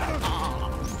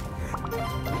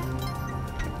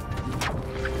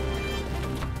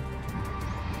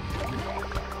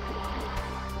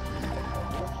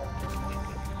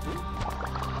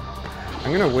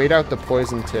 I'm gonna wait out the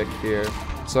poison tick here,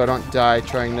 so I don't die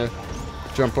trying to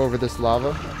jump over this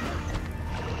lava.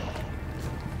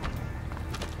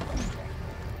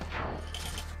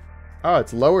 Oh,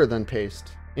 it's lower than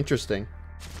paste. Interesting.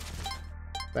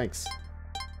 Thanks.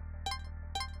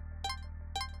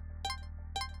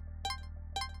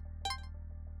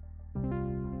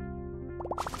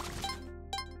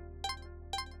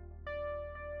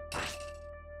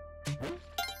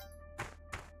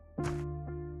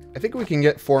 I think we can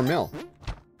get 4 mil.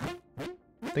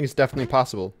 I think it's definitely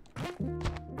possible.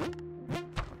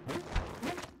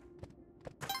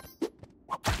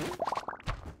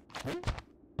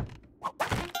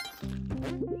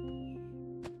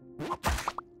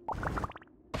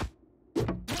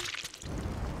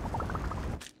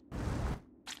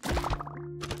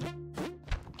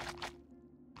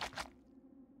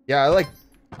 Yeah,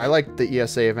 I like the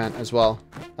ESA event as well.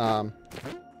 But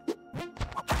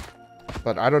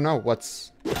I don't know what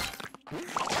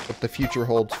the future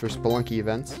holds for Spelunky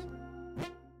events.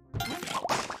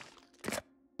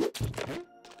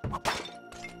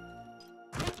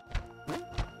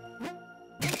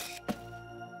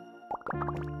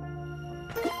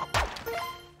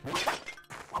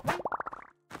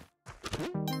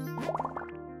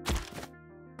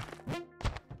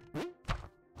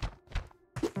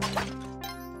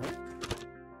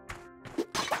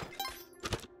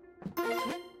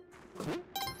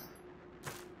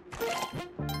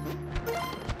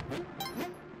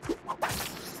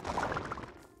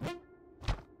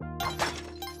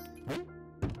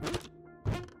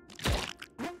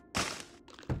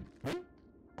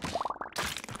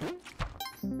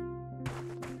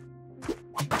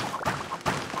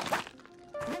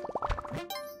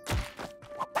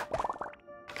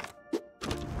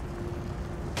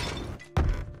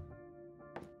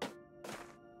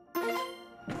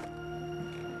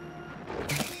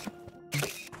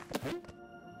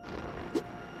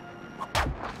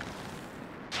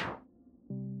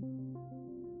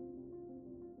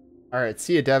 Alright,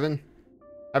 see you, Devin.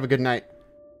 Have a good night.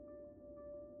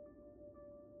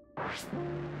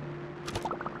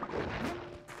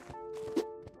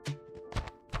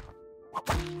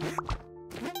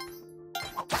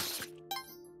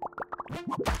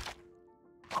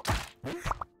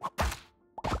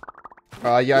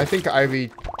 Yeah, I think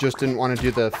Ivy just didn't want to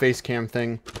do the face cam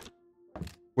thing,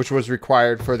 which was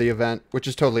required for the event, which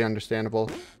is totally understandable.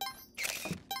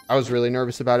 I was really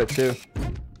nervous about it too.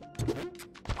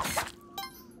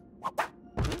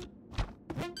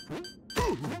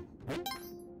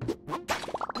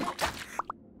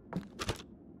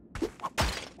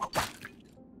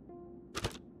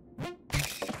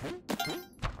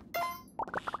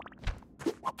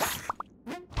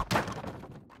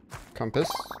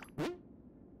 Compass.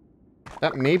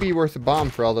 That may be worth a bomb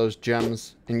for all those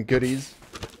gems and goodies.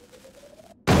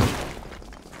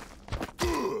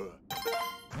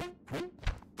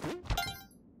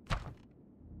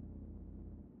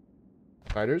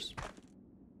 Spiders.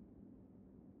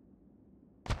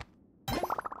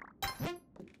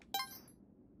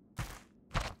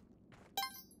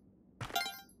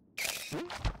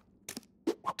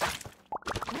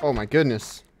 Oh my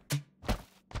goodness.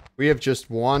 We have just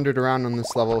wandered around on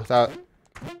this level without...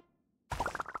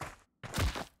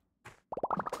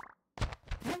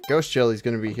 Ghost Jelly's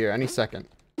gonna be here any second.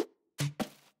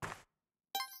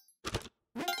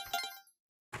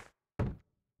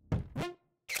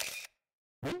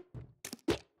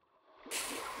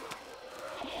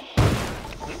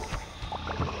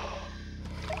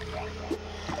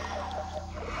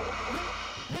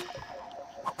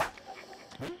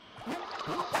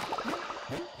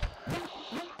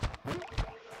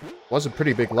 Was a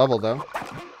pretty big level, though.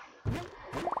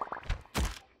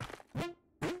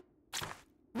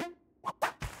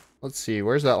 Let's see,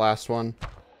 where's that last one?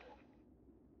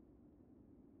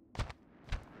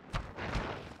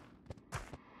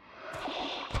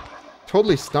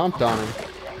 Totally stomped on him.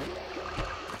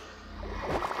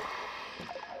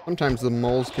 Sometimes the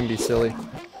moles can be silly.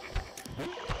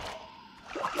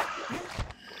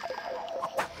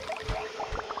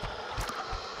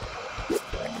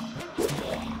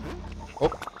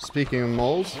 Oh, speaking of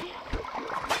moles.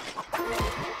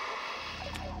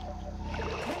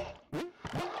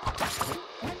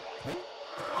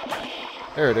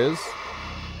 There it is.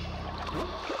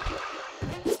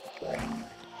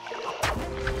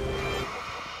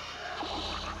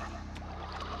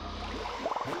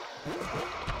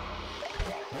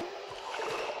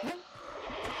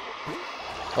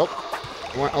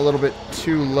 Oh, went a little bit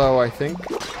too low, I think.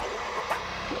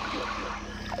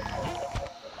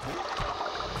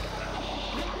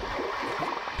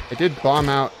 I did bomb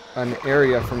out an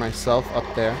area for myself up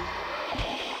there.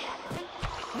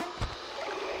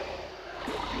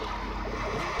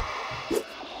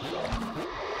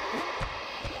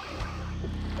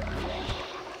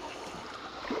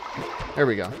 There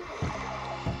we go.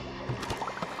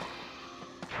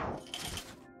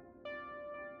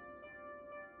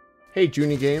 Hey,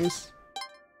 Junie Games.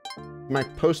 My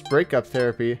post-breakup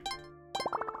therapy.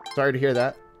 Sorry to hear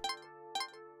that.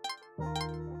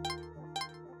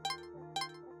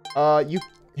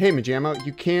 Hey, Majamo,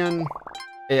 you can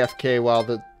AFK while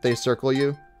they circle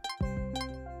you.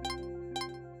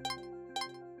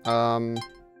 Trying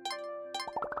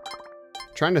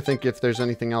to think if there's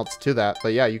anything else to that,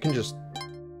 but yeah, you can just...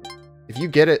 If you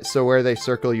get it so where they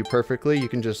circle you perfectly, you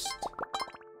can just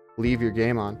leave your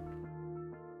game on.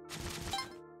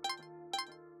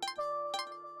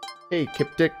 Hey,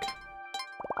 Kiptic.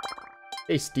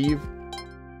 Hey, Steve.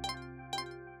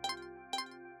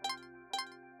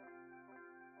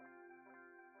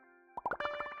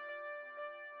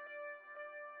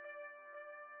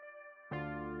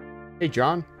 Hey,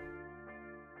 John.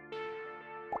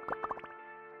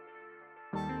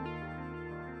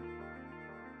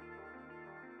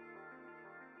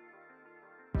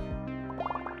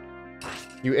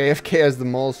 You AFK as the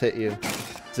moles hit you.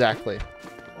 Exactly.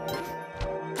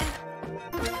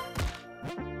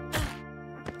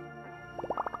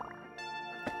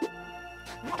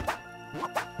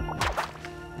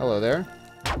 Hello there.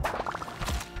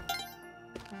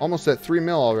 Almost at 3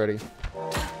 mil already.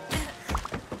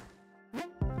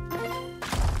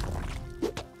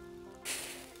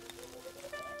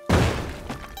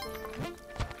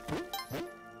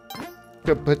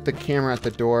 Could put the camera at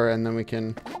the door and then we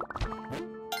can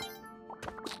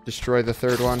destroy the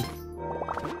third one.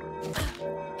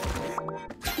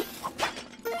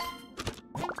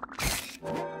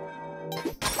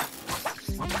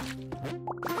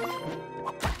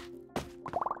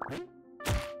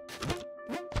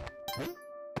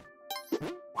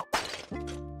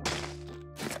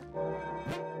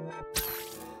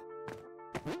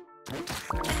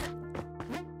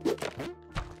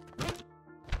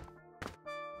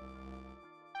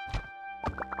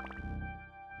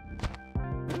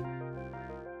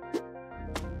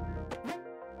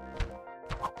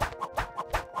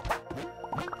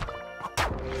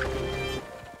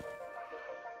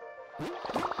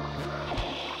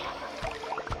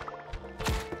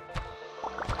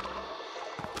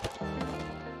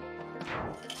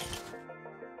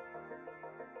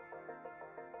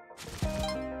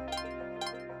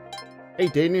 Hey,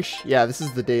 Danish. Yeah, this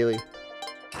is the daily.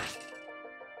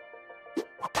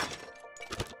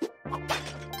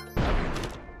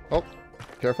 Oh,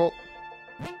 careful.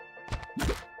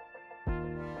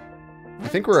 I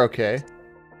think we're okay.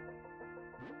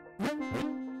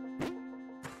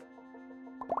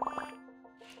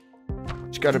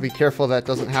 Just gotta be careful that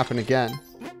doesn't happen again.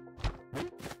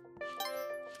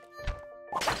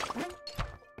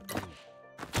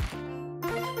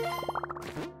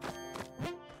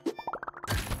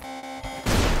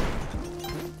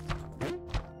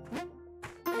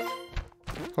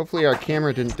 Hopefully our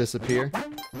camera didn't disappear.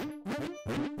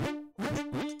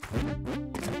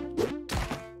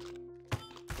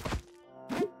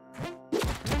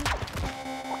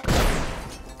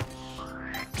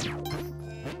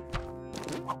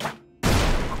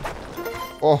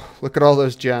 Oh, look at all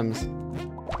those gems.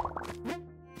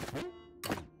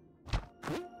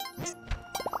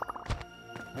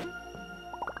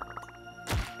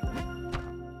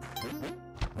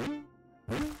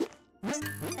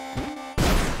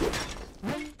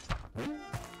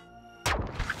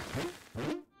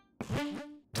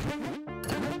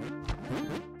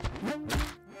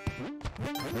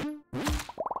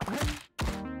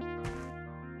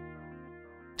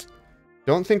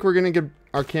 Don't think we're gonna get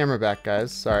our camera back,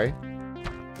 guys. Sorry.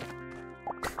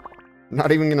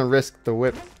 Not even gonna risk the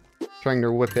whip, trying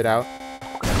to whip it out.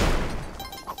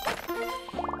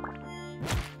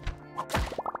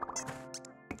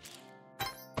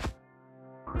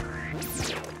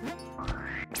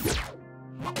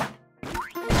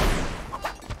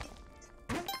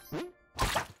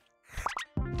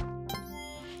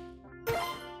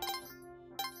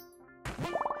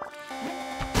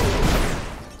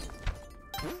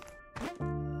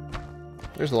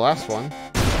 There's the last one.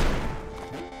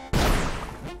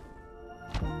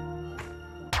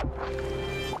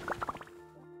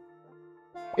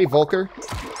 Hey, Volker.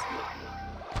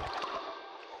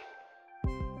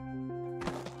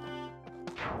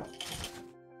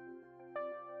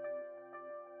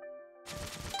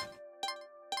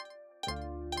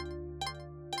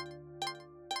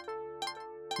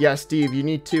 Yeah, Steve, you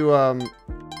need to,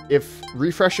 if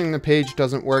refreshing the page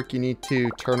doesn't work, you need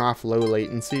to turn off low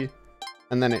latency.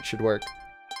 And then it should work.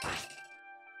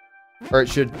 Or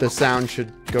the sound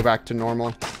should go back to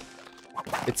normal.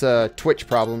 It's a Twitch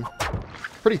problem.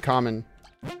 Pretty common.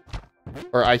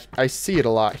 Or I see it a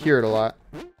lot, hear it a lot.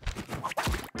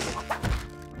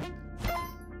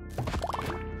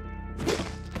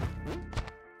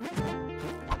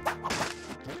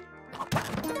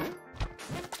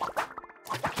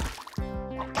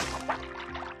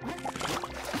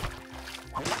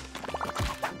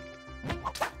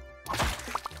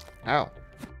 Ow.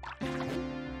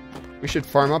 We should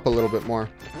farm up a little bit more.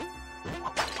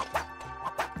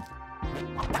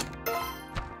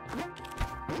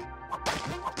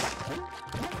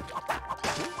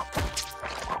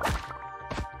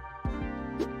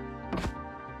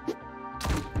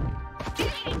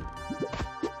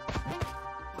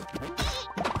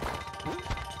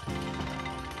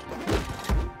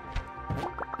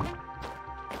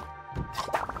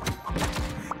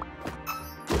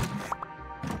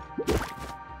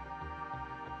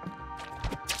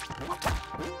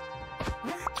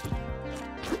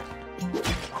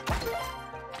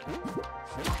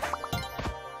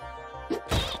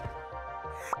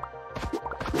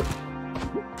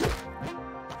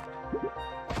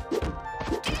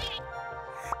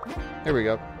 There we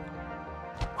go.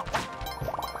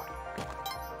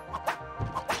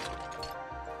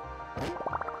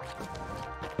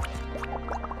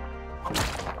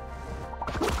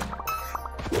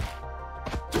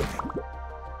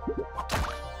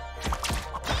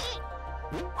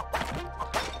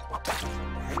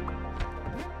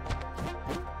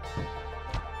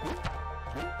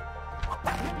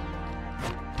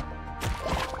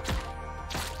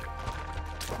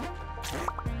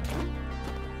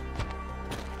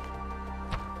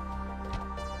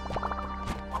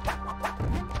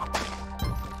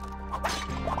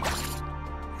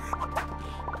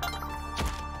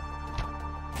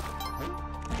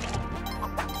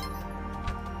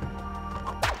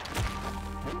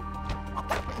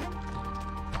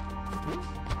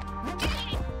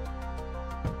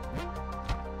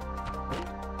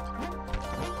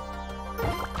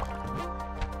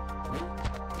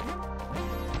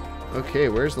 Okay,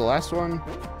 where's the last one?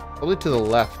 Probably to the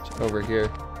left over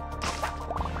here.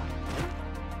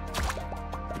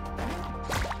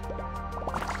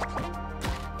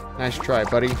 Nice try,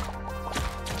 buddy.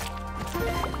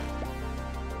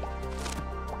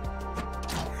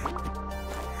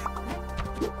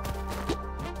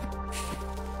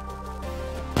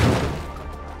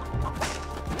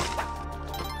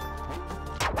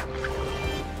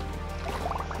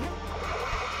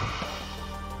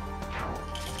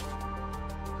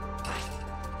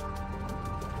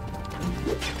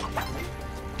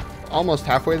 Almost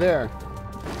halfway there.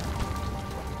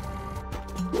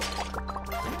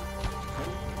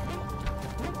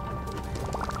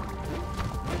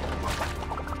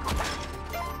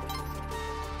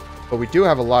 But we do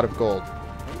have a lot of gold.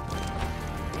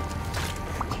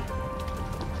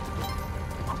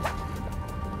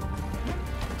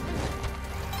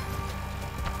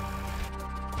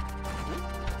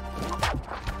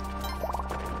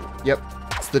 Yep,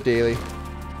 it's the daily.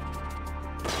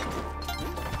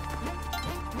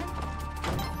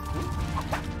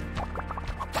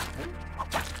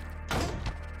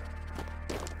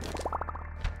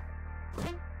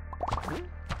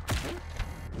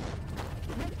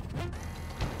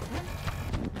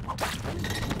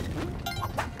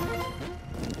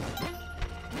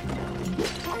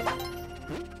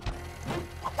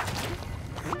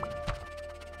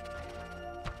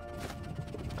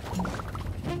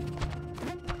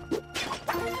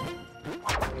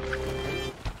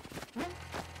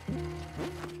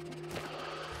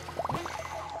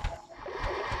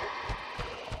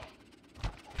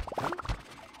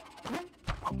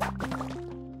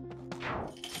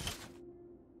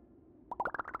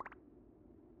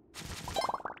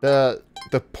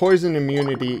 The poison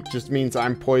immunity just means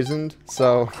I'm poisoned,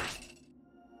 so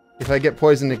if I get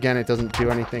poisoned again, it doesn't do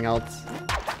anything else.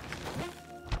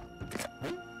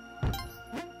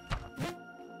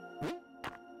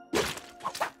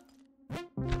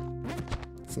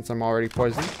 Since I'm already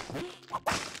poisoned.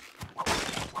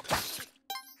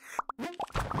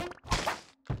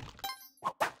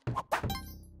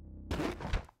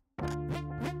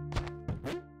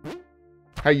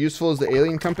 How useful is the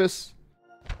alien compass?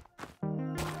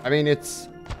 I mean, it's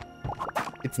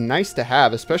nice to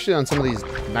have, especially on some of these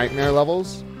nightmare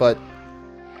levels, but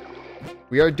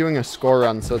we are doing a score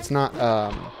run, so it's not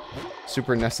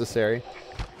super necessary.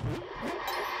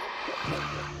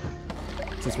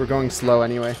 Since we're going slow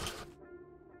anyway.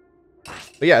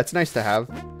 But yeah, it's nice to have.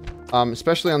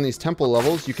 Especially on these temple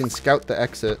levels, you can scout the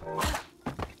exit.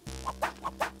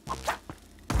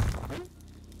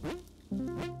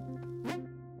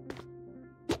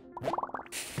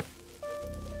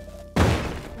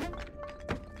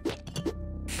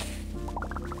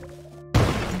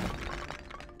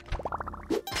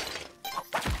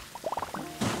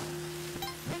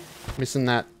 Missing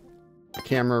that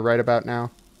camera right about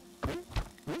now.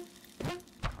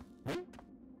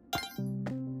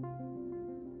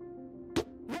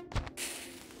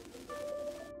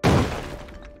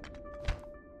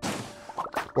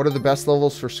 What are the best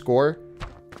levels for score?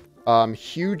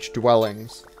 Huge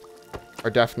dwellings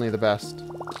are definitely the best.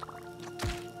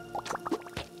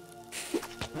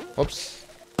 Oops.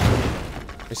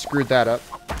 I screwed that up.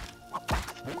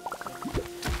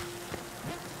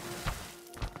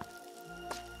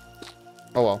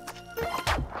 Oh well.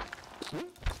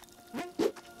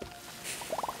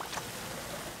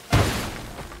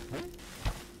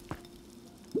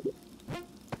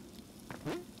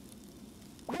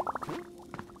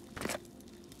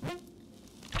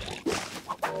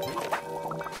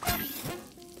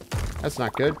 That's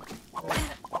not good.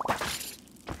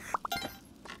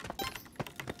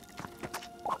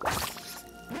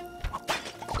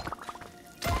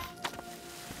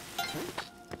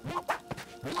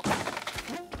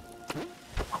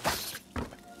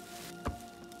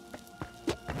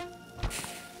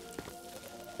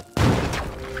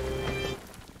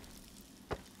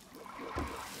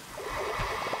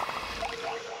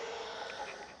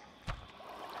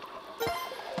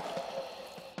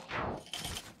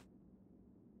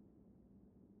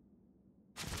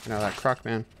 Now that croc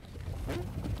man.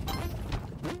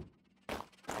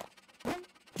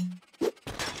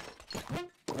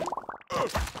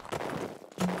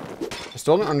 I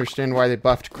still don't understand why they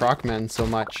buffed crocmen so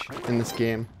much in this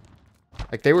game.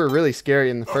 Like, they were really scary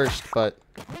in the first, but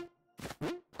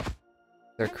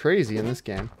they're crazy in this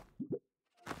game.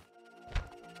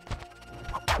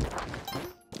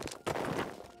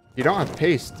 You don't have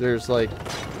paste. There's like,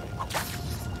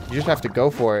 you just have to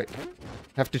go for it.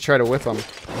 You have to try to whip them,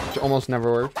 which almost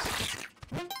never works.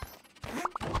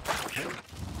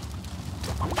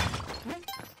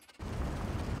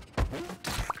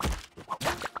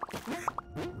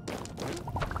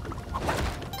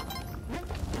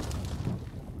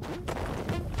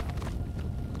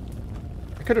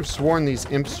 I could have sworn these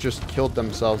imps just killed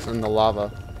themselves in the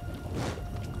lava.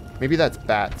 Maybe that's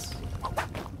bats.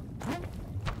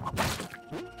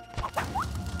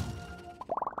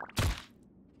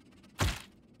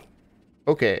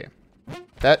 Okay.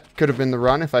 That could have been the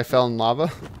run if I fell in lava.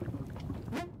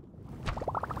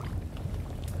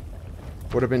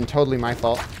 Would have been totally my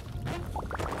fault.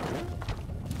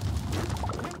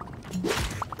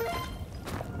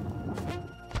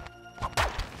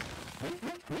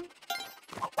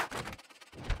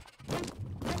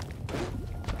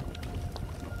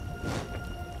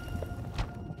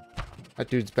 That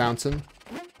dude's bouncing.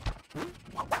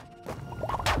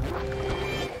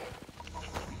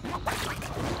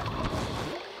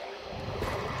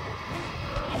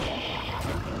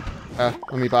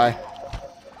 Let me buy.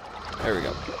 There we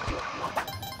go.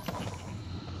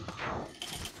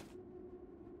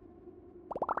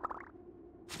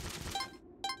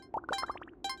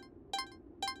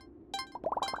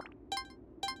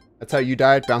 That's how you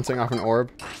died, bouncing off an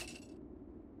orb?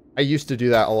 I used to do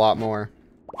that a lot more.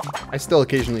 I still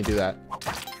occasionally do that.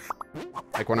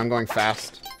 Like when I'm going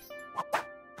fast.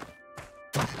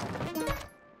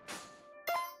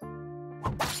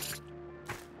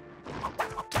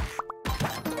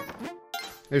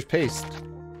 There's paste.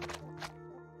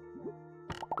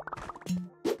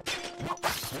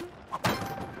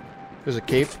 There's a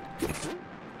cape.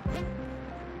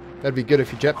 That'd be good if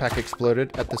your jetpack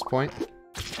exploded at this point.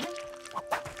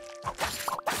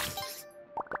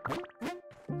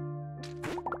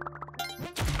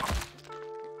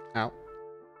 Ow.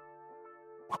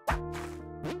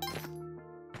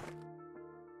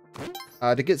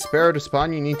 To get Sparrow to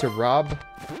spawn, you need to rob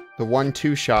the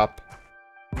 1-2 shop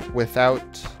without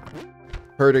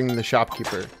hurting the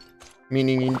shopkeeper.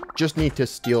 Meaning you just need to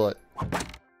steal it.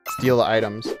 Steal the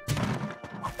items.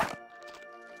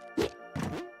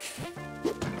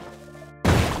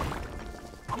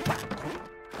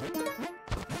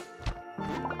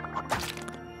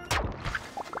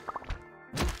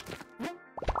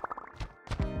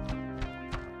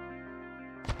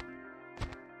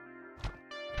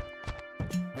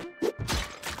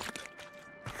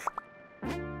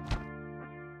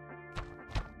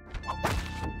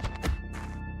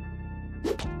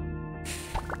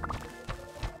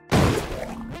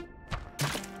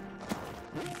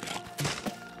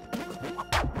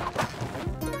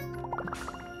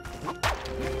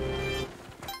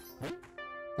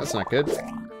 That's not good.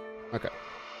 Okay.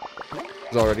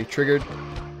 It's already triggered.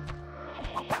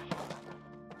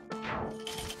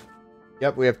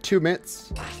 Yep, we have 2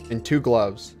 mitts and 2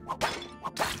 gloves.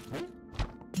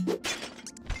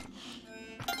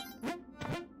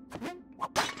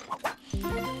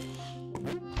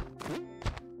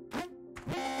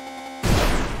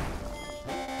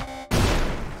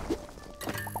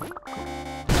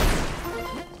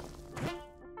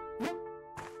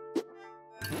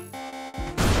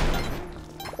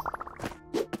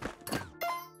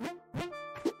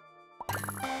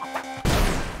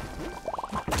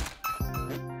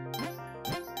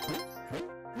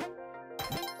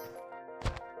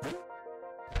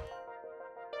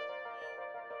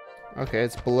 Okay,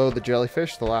 it's below the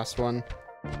jellyfish, the last one.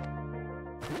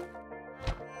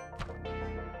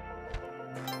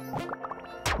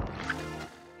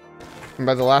 And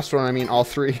by the last one, I mean all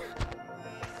 3.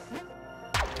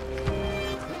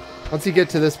 Once you get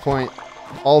to this point,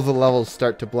 all the levels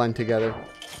start to blend together.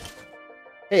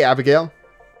 Hey, Abigail.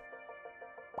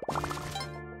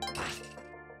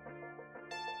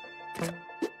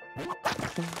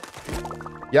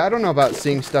 Yeah, I don't know about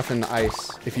seeing stuff in the ice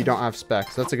if you don't have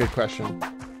specs. That's a good question.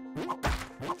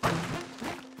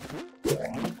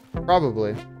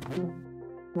 Probably.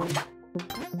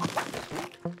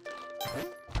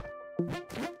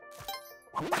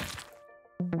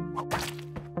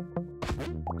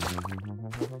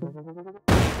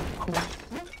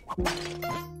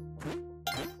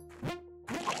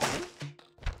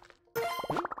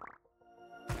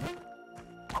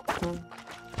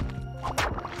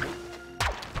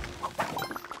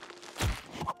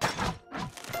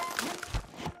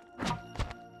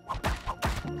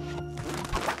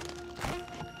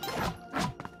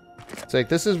 So like,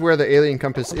 this is where the alien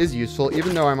compass is useful,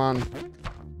 even though I'm on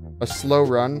a slow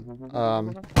run.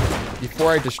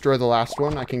 Before I destroy the last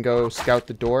one, I can go scout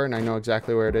the door, and I know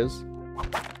exactly where it is.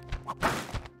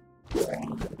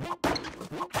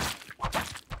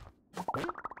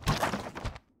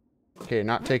 Okay,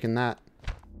 not taking that.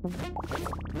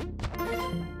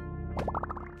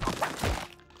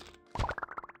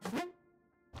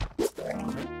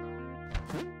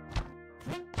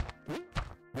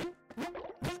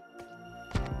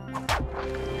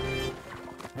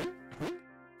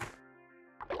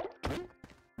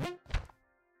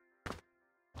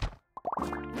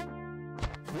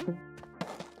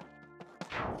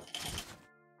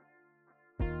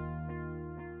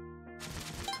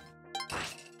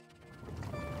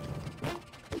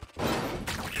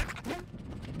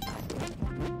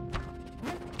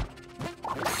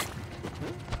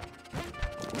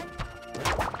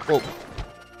 Oh.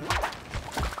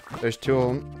 There's two of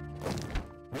them.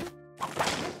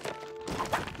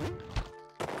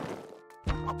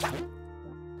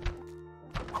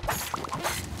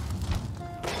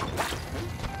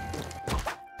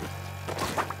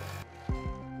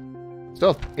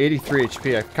 Still 83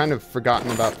 HP. I've kind of forgotten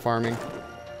about farming.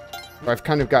 Or I've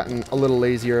kind of gotten a little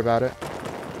lazier about it.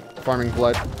 Farming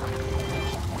blood.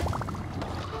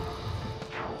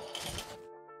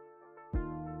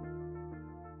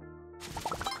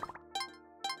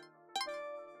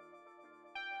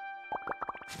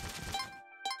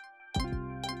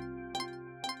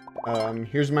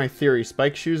 Here's my theory.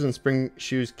 Spike shoes and spring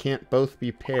shoes can't both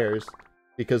be pairs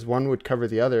because one would cover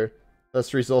the other,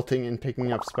 thus resulting in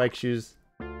picking up spike shoes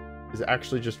is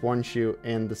actually just one shoe,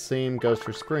 and the same goes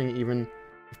for spring even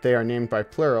if they are named by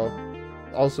plural.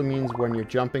 It also means when you're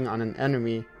jumping on an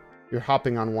enemy, you're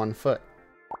hopping on one foot.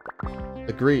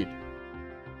 Agreed.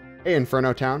 Hey,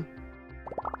 Inferno Town.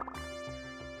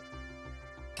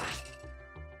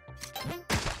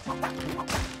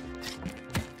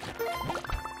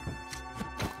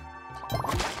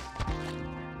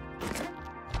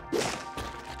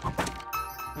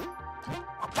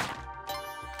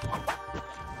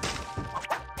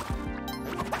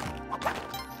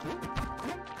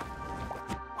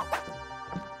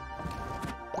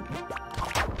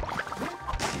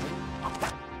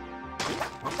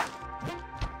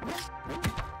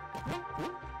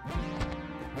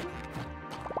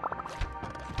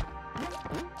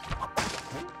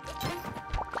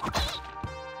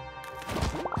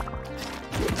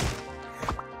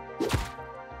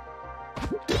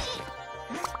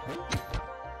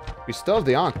 We still have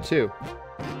the Ankh, too.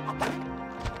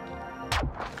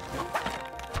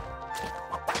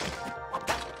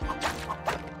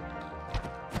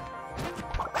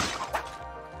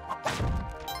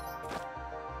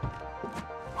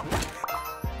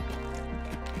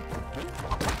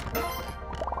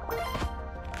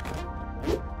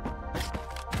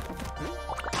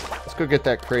 Let's go get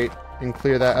that crate and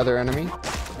clear that other enemy.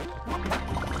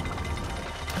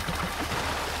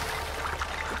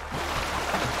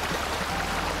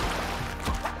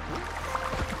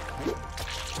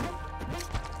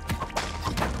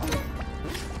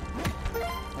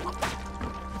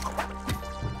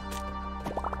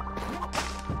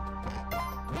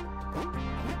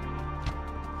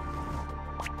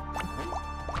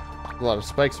 A lot of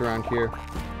spikes around here.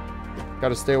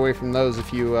 Gotta stay away from those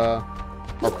if you are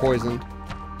poisoned,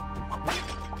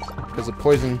 because a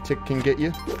poison tick can get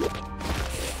you.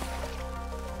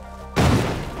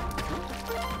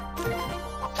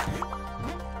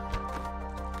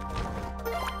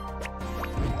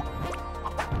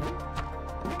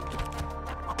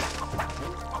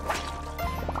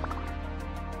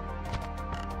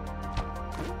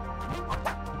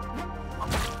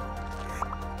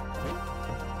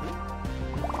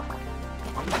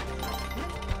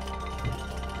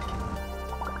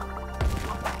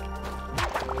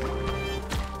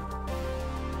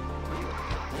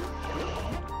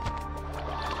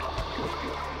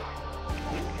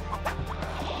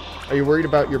 Are you worried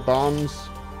about your bombs,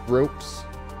 ropes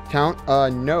count?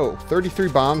 No. 33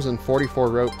 bombs and 44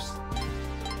 ropes.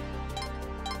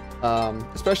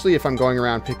 Especially if I'm going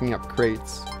around picking up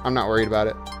crates. I'm not worried about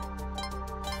it.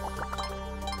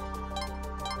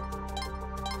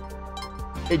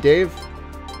 Hey, Dave.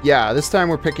 Yeah, this time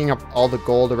we're picking up all the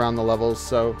gold around the levels,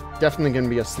 so definitely going to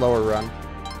be a slower run.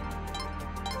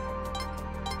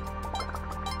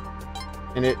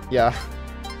 And yeah.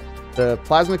 The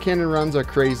plasma cannon runs are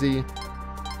crazy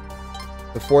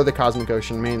before the Cosmic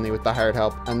Ocean, mainly with the hired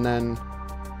help, and then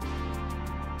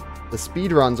the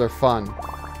speed runs are fun,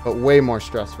 but way more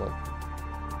stressful.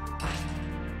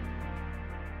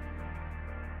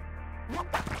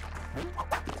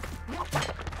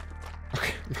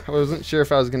 wasn't sure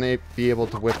if I was going to be able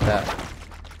to whip that.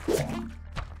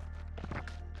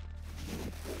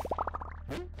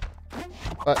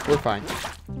 But we're fine.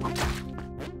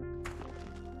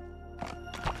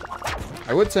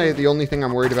 I would say the only thing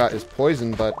I'm worried about is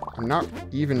poison, but I'm not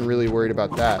even really worried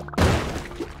about that.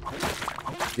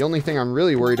 The only thing I'm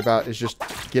really worried about is just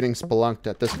getting spelunked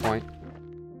at this point.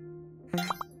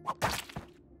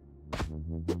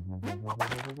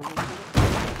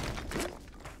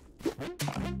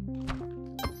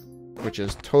 Which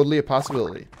is totally a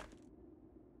possibility.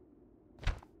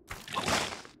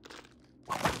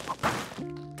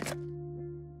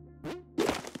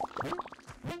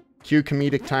 Cue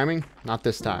comedic timing, not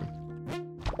this time.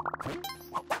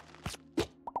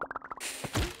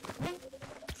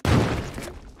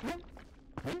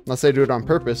 Unless I do it on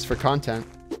purpose for content.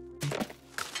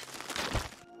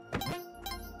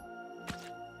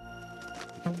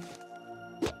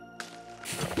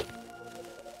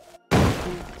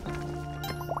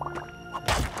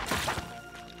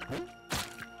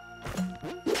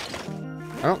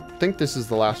 I don't think this is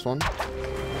the last one.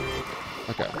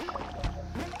 Okay.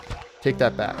 Take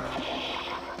that back.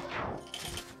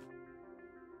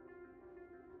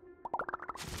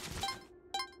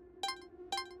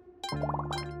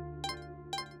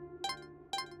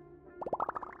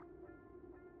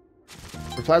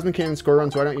 For plasma cannon score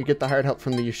runs, why don't you get the hired help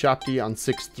from the Ushapti on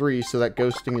 6-3 so that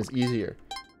ghosting is easier?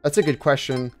 That's a good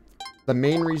question. The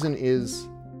main reason is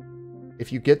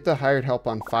if you get the hired help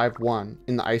on 5-1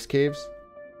 in the ice caves,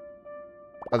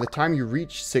 by the time you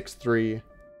reach 6-3,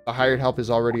 the hired help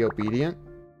is already obedient.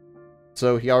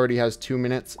 So he already has 2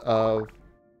 minutes of...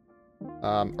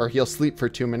 or he'll sleep for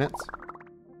 2 minutes.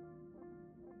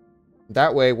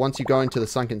 That way, once you go into the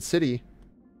sunken city,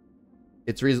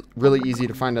 it's really easy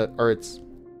to find a... or it's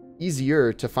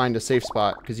easier to find a safe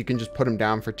spot, because you can just put him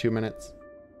down for 2 minutes.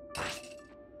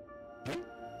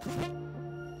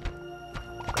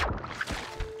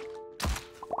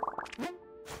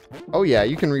 Oh yeah,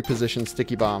 you can reposition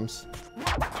sticky bombs.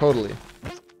 Totally.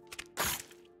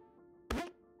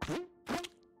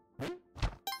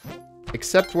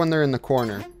 Except when they're in the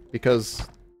corner, because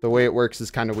the way it works is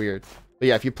kind of weird. But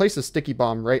yeah, if you place a sticky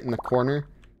bomb right in the corner,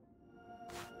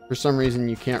 for some reason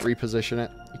you can't reposition it.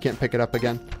 You can't pick it up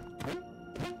again.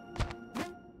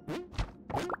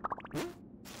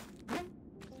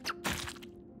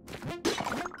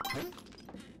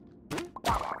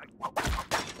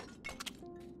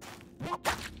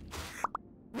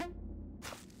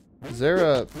 Is there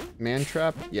a man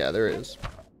trap? Yeah, there is.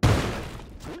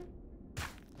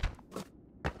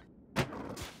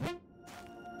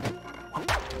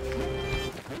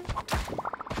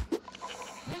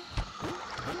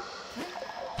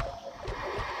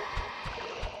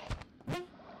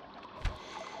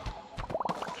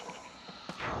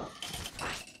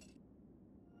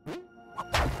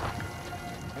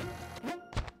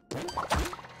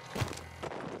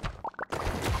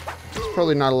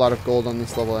 Probably not a lot of gold on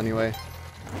this level anyway.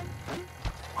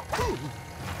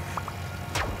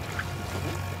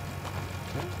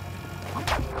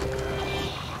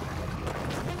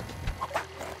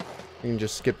 We can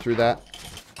just skip through that.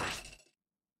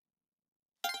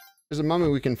 There's a mummy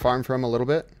we can farm from a little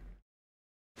bit.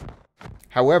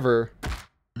 However,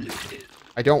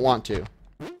 I don't want to,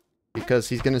 because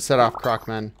he's going to set off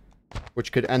Crocman,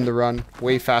 which could end the run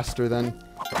way faster than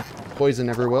poison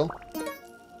ever will.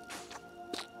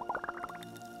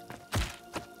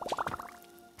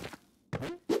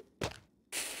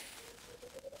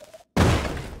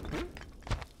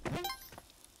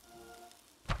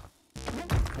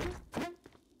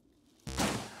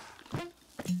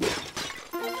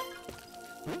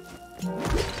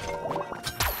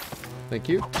 Thank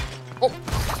you.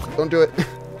 Oh, don't do it.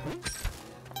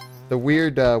 The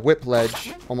weird whip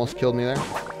ledge almost killed me there.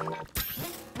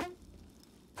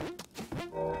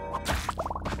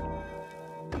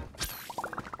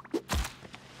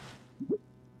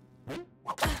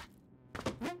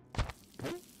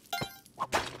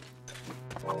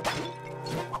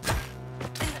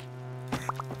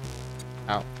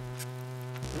 Ow.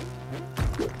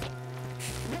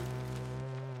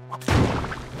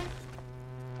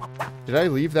 Did I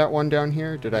leave that one down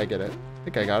here? Did I get it? I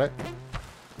think I got it.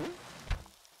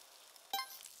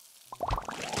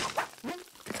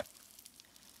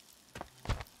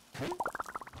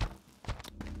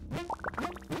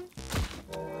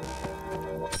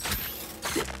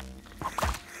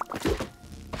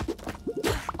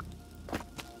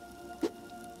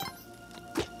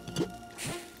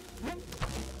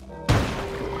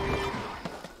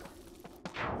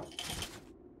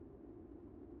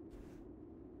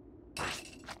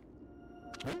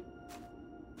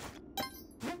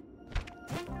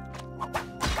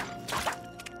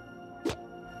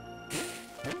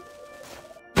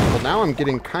 Well, now I'm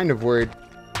getting kind of worried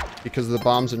because of the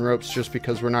bombs and ropes, just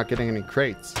because we're not getting any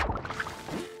crates.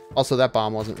 Also, that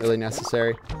bomb wasn't really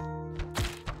necessary.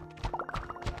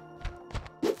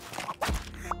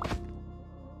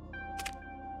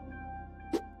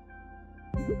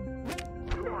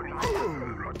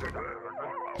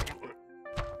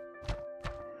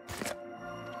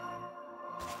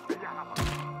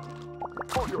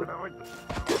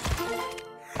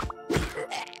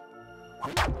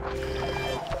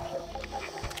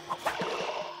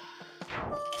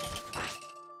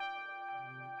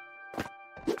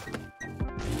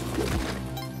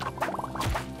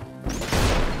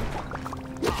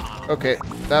 Okay,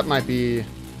 that might be a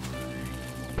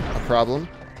problem.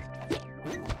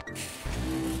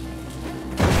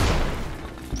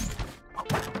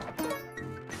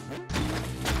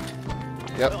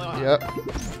 Yep, yep.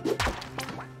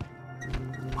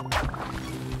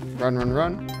 Run, run,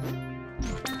 run.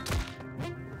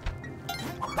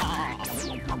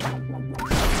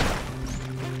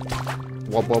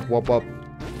 Wub, wub, wub, wub.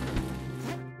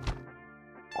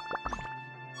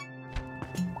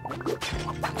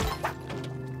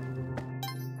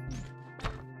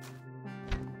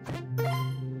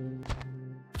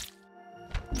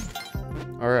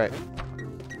 Alright.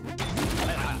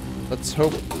 Let's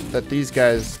hope that these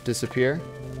guys disappear.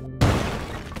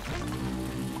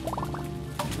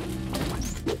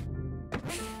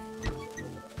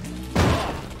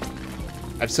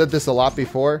 I've said this a lot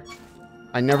before.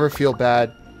 I never feel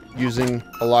bad using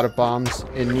a lot of bombs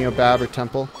in Neobab or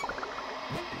Temple.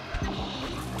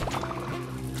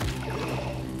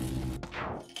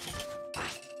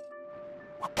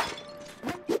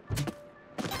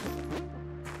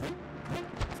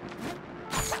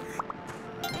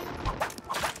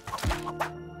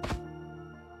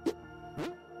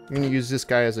 I'm going to use this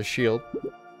guy as a shield.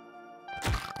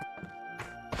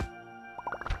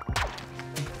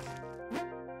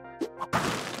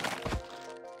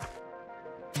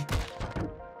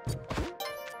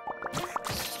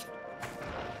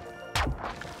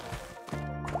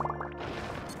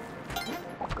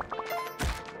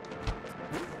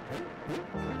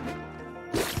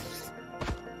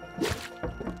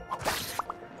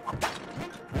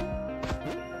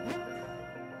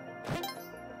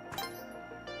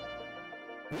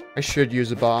 I should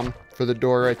use a bomb for the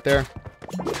door right there.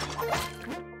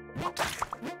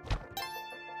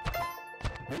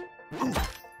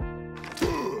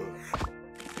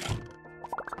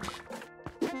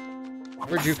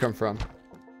 Where'd you come from?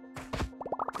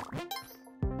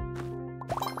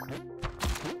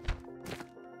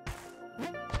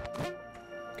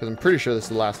 Because I'm pretty sure this is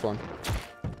the last one.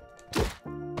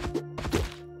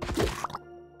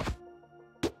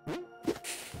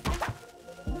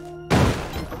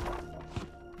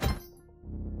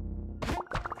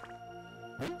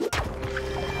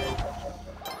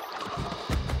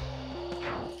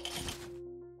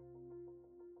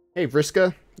 Hey,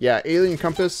 Vriska. Yeah, alien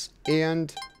compass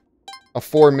and a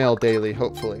 4 mil daily,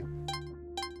 hopefully.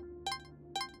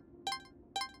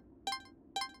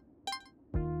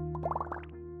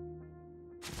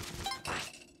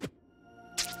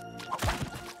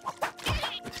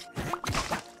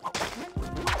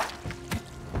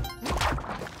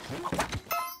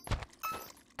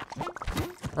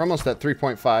 We're almost at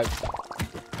 3.5.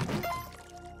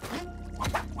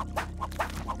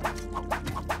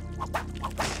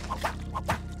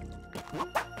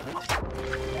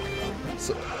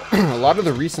 So, a lot of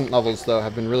the recent levels, though,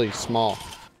 have been really small.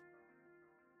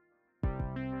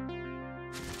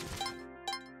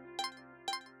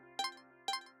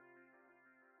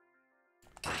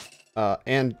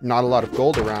 And not a lot of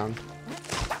gold around.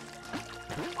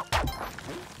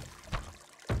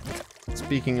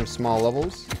 Speaking of small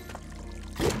levels.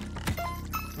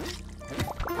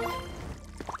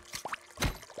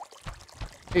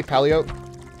 Hey, Paleo.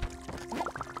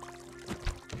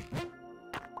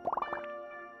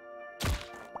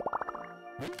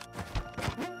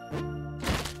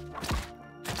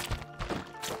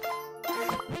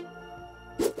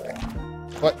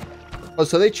 What? Oh,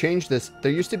 so they changed this.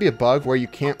 There used to be a bug where you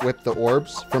can't whip the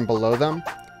orbs from below them,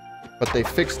 but they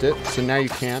fixed it, so now you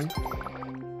can.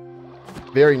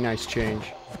 Very nice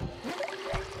change.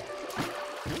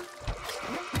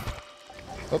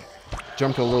 Oh,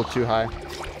 jumped a little too high.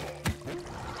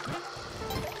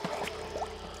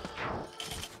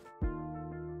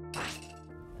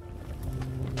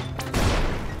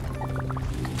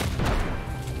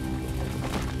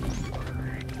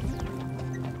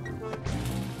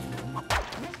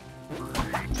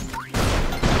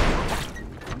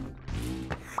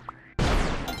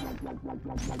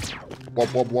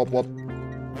 Whoop, whoop, whoop, whoop.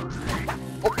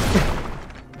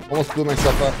 Oh. Almost blew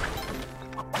myself up.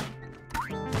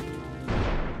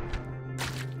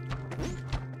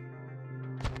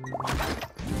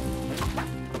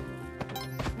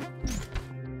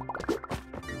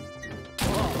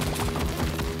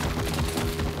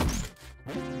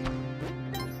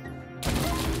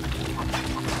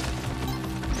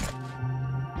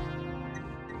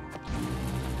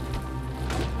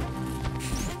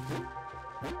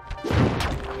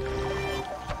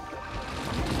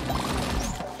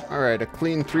 Alright, a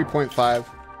clean 3.5.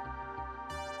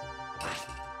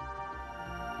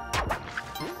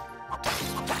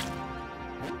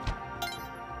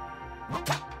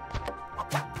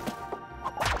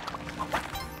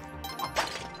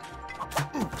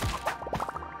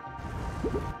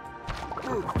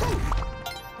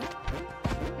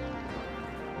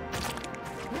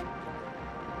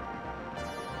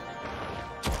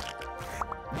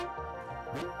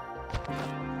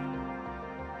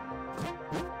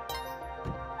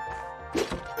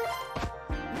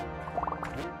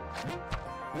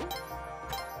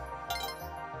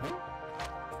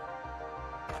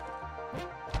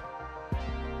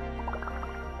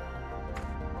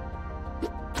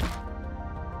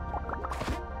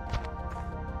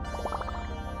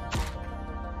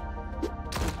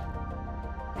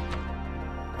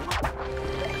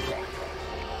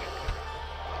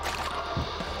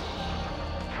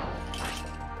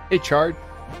 Hey, Chard.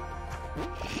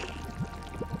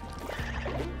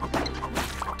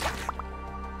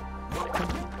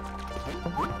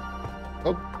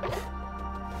 Oh.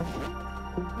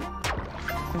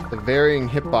 The varying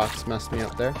hitbox messed me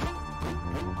up there.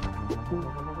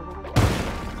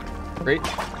 Great.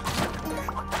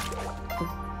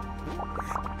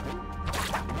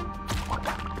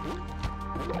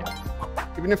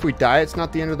 Even if we die, it's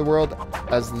not the end of the world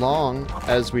as long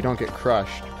as we don't get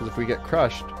crushed. Because if we get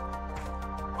crushed,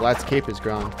 Vlad's cape is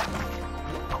gone.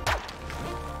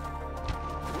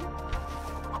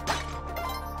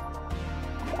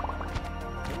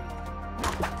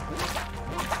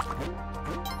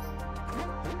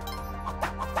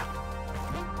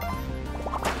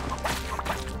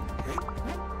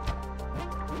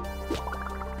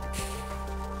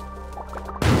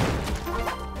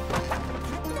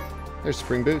 There's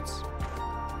spring boots.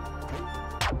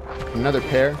 Another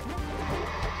pair.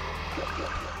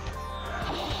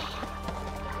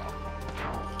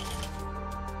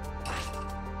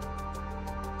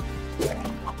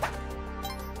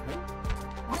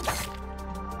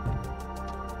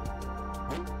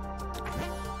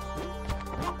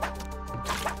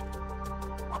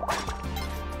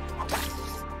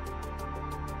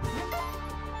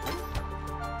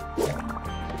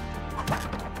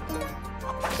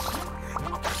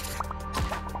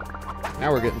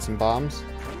 Now we're getting some bombs.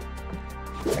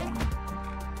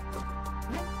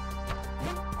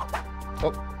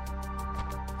 Oh.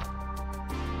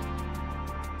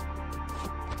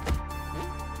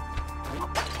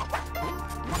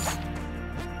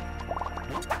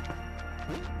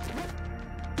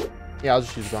 Yeah, I'll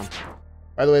just use a bomb.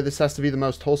 By the way, this has to be the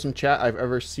most wholesome chat I've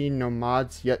ever seen. No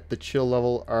mods, yet the chill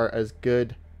level are as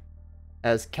good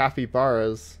as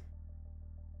capybaras.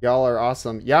 Y'all are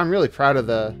awesome. Yeah, I'm really proud of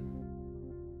the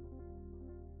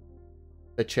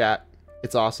chat.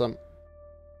 It's awesome.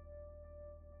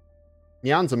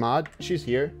 Neon's a mod. She's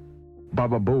here.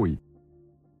 Baba Bowie.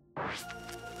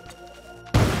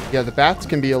 Yeah, the bats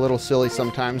can be a little silly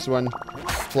sometimes when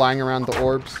flying around the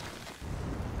orbs.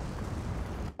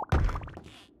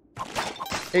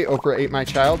 Hey, Oprah ate my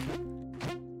child.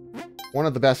 One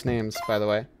of the best names, by the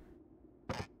way.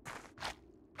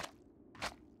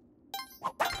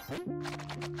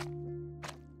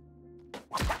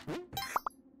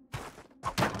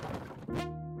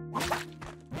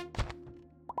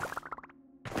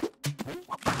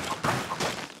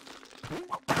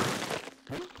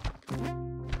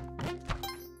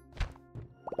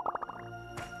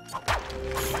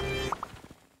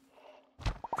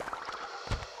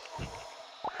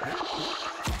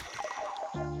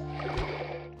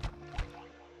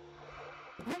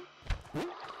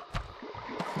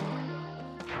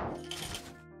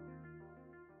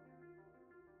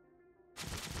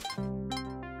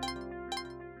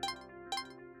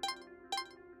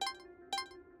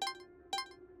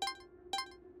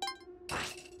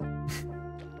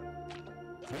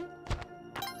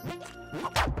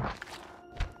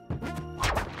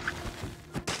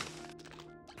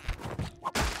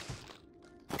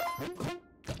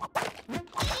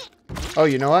 Oh,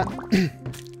 you know what?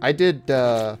 I did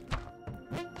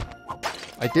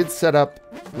set up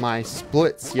my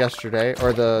splits yesterday,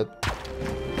 or the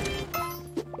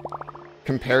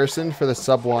comparison for the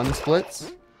sub 1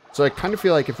 splits. So I kind of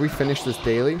feel like if we finish this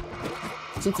daily,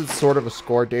 since it's sort of a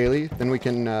score daily, then we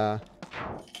can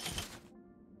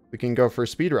go for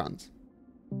speed runs.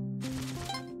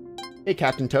 Hey,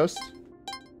 Captain Toast.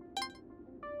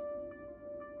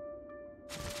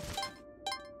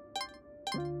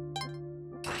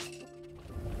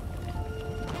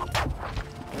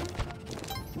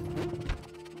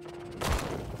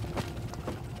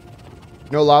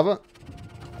 No lava?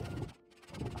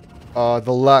 Oh,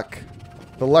 the luck.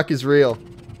 The luck is real.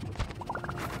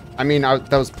 I mean,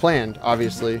 that was planned,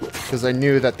 obviously, because I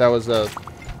knew that was a...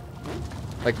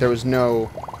 Like, there was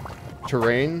no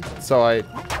terrain, so I...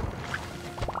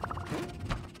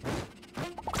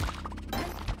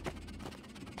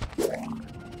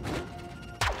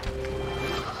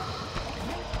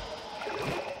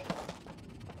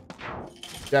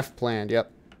 Def planned,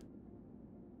 yep.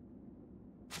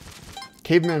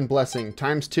 Caveman blessing,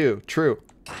 ×2. True.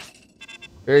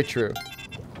 Very true.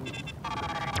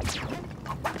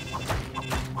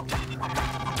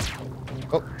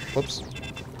 Oh, whoops.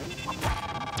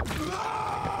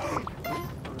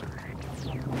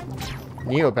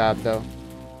 Neobab, though.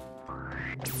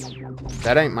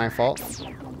 That ain't my fault.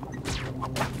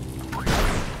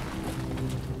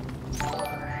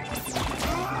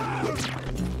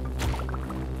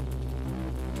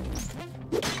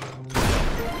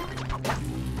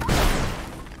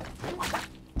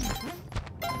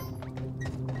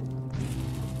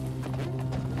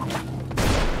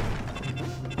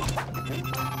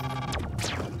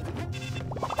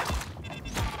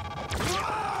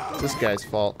 This guy's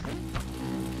fault.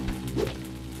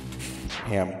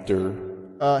 Hamster.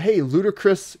 Hey,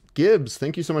 Ludicrous Gibbs,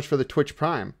 thank you so much for the Twitch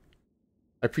Prime.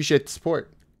 I appreciate the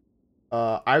support.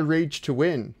 I Rage to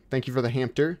Win, thank you for the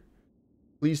hamster.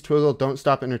 Please, Twiggle, don't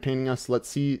stop entertaining us. Let's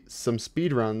see some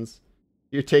speed runs.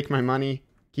 You take my money.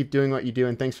 Keep doing what you do,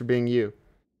 and thanks for being you.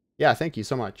 Yeah, thank you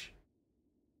so much.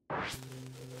 I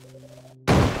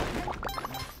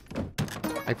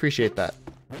appreciate that.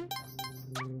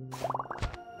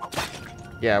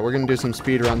 Yeah, we're gonna do some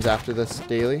speed runs after this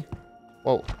daily.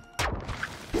 Whoa.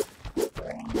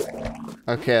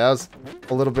 Okay, that was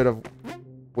a little bit of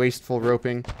wasteful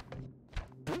roping.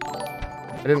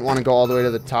 I didn't want to go all the way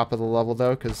to the top of the level,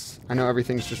 though, because I know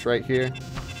everything's just right here.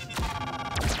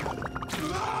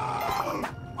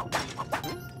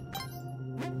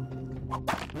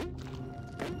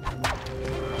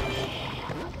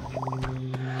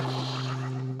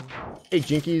 Hey,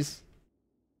 Jinkies.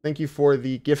 Thank you for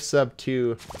the gift sub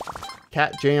to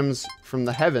Cat Jams from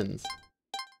the Heavens.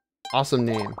 Awesome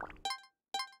name.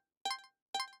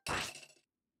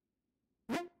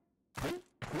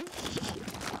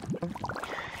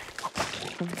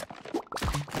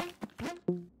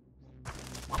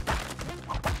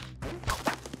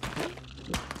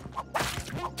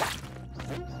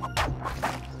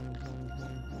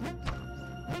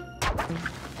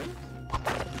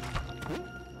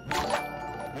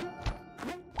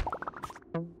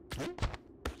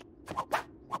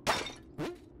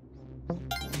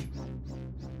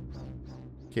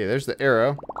 Okay, there's the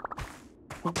arrow.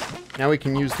 Now we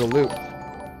can use the loop.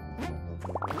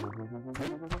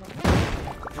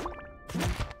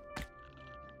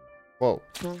 Whoa.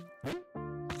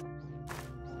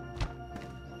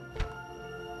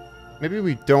 Maybe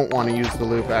we don't want to use the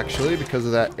loop, actually, because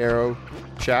of that arrow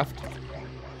shaft.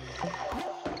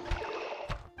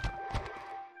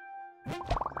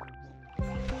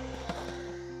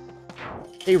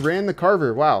 Hey, Ran the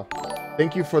Carver, wow.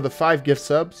 Thank you for the 5 gift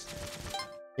subs.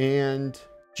 And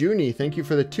Junie, thank you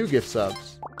for the 2 gift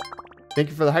subs. Thank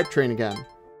you for the hype train again.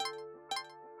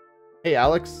 Hey,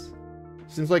 Alex.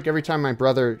 Seems like every time my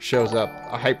brother shows up,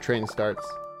 a hype train starts.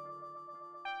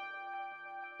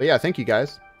 But yeah, thank you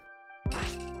guys.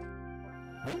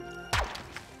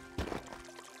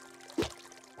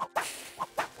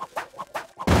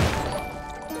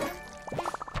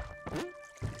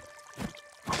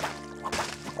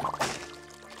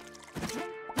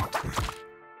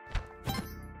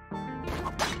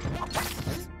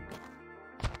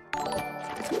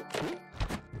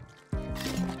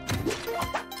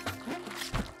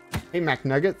 Hey,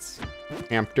 McNuggets.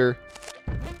 Hamster.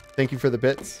 Thank you for the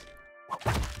bits.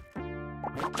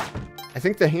 I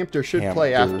think the hamster should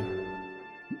play after.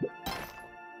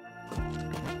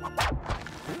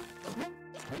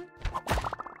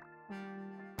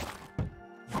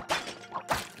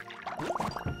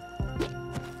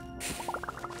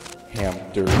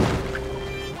 Hamster.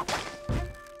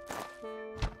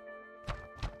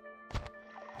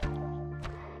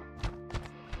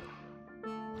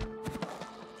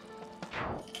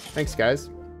 Thanks, guys.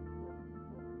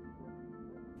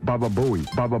 Baba Bowie,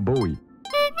 Baba Bowie.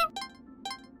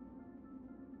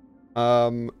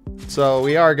 So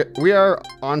we are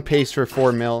on pace for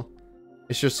 4 mil.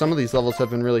 It's just some of these levels have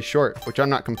been really short, which I'm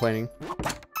not complaining.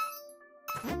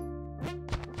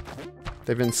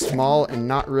 They've been small and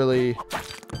not really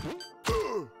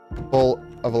full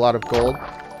of a lot of gold.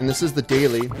 And this is the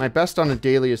daily. My best on a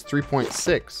daily is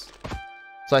 3.6.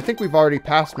 So I think we've already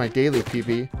passed my daily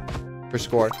PB for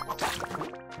score.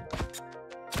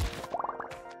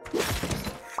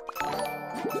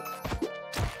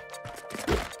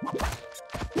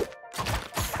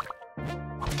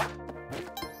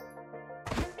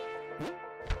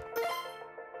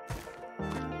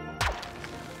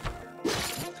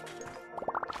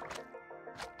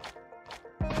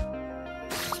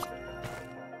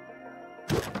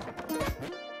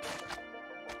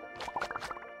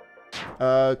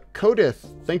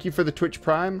 Codith, thank you for the Twitch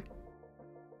Prime.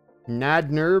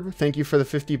 Nadnerb, thank you for the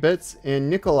 50 bits. And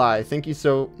Nikolai, thank you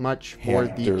so much for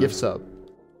the gift sub.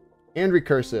 And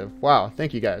Recursive, wow,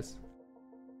 thank you guys.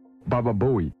 Baba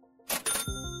Booey.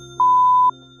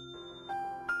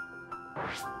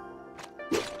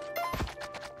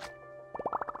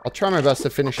 I'll try my best to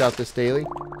finish out this daily.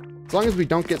 As long as we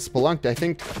don't get spelunked, I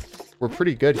think we're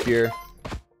pretty good here.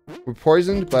 We're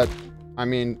poisoned, but I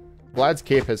mean, Vlad's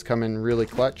cape has come in really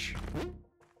clutch.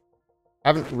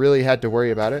 Haven't really had to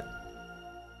worry about it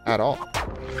at all.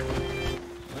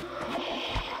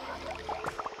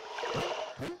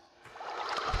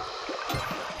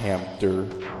 Hamster.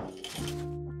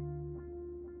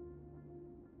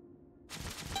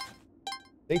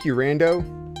 Thank you,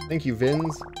 Rando. Thank you,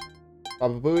 Vins.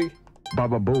 Baba Booey.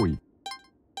 Baba Booey.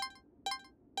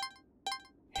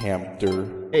 Hamster.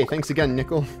 Hey, thanks again,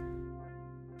 Nickel.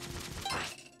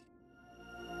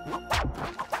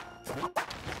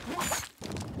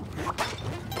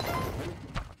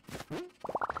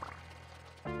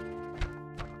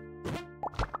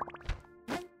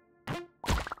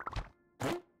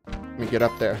 Let me get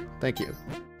up there. Thank you.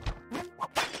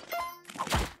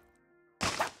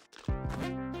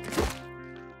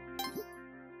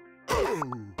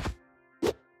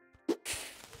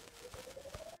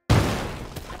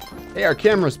 Hey, our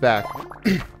camera's back.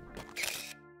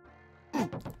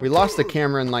 We lost the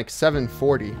camera in like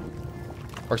 740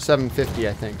 or 750,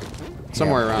 I think.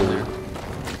 Somewhere around there.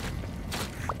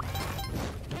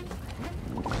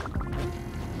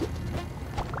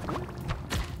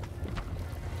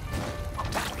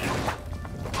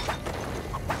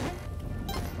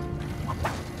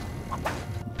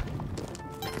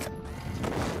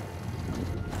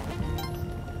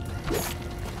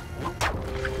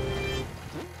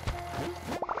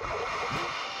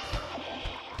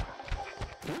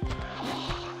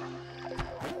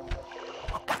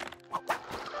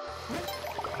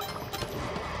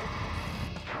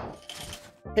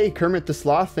 Hey, Kermit the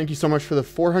Sloth, thank you so much for the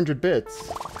 400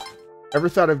 bits. Ever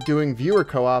thought of doing viewer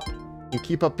co-op and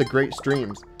keep up the great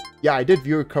streams? Yeah, I did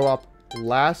viewer co-op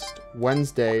last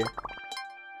Wednesday,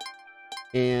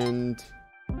 and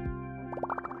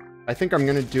I think I'm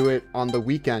gonna do it on the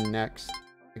weekend next.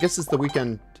 I guess it's the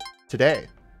weekend today.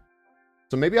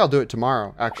 So maybe I'll do it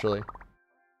tomorrow, actually.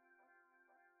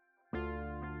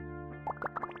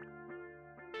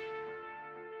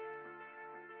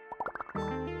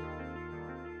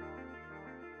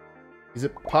 Is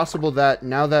it possible that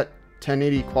now that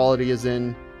 1080 quality is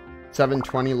in,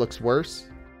 720 looks worse?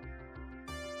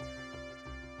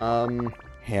 I'm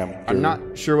not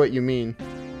sure what you mean.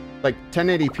 Like,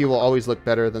 1080p will always look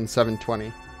better than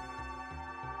 720.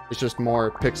 It's just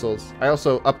more pixels. I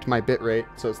also upped my bitrate,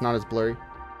 so it's not as blurry.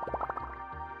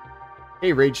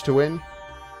 Hey, Rage to Win.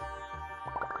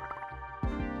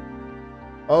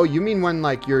 Oh, you mean when,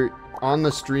 like, you're on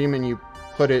the stream and you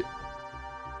put it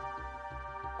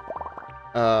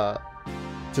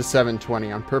to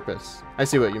 720 on purpose. I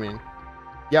see what you mean.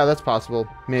 Yeah, that's possible.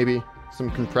 Maybe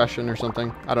some compression or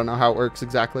something. I don't know how it works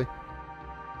exactly.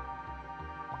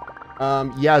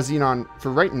 Yeah, Xenon,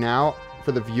 for right now,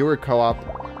 for the viewer co-op,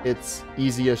 it's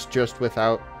easiest just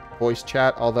without voice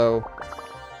chat, although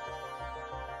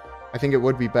I think it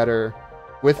would be better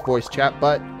with voice chat,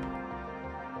 but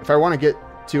if I want to get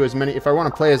to as many, if I want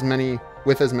to play as many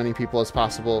with as many people as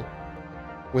possible,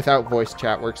 without voice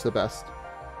chat works the best.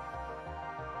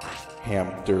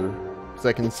 Hamster. Because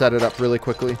I can set it up really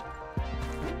quickly.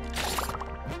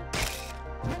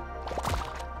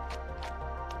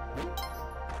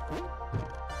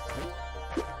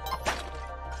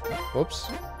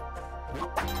 Whoops.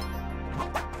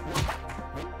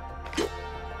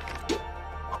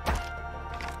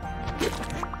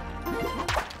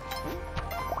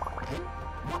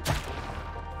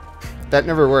 That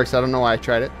never works. I don't know why I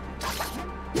tried it.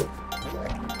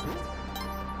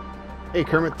 Hey,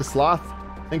 Kermit the Sloth.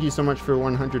 Thank you so much for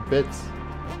 100 bits.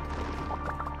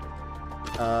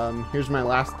 Here's my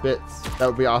last bits. That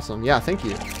would be awesome. Yeah, thank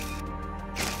you.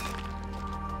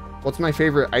 What's my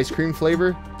favorite ice cream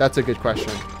flavor? That's a good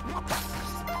question.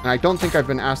 And I don't think I've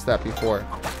been asked that before.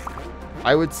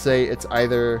 I would say it's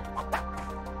either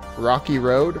Rocky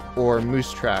Road or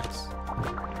Moose Tracks.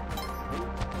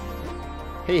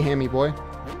 Hey, Hammy boy.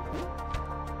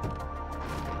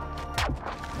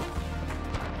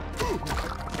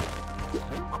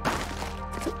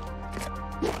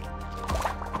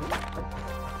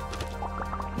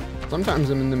 Sometimes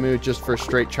I'm in the mood just for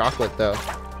straight chocolate, though.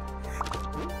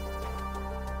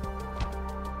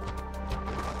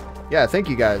 Yeah, thank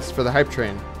you guys for the hype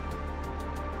train.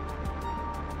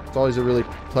 It's always a really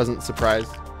pleasant surprise.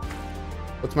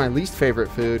 What's my least favorite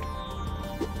food?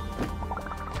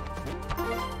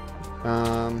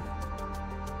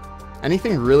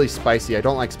 Anything really spicy. I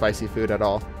don't like spicy food at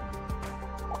all.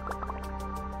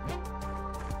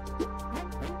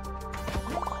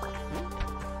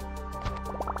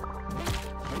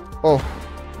 Oh,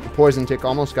 the poison tick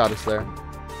almost got us there.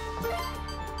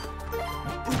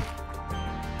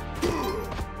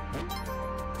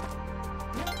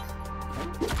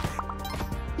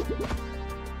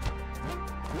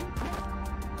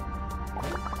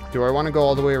 Do I want to go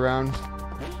all the way around?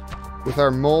 With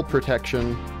our mole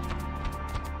protection,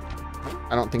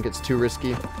 I don't think it's too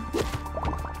risky.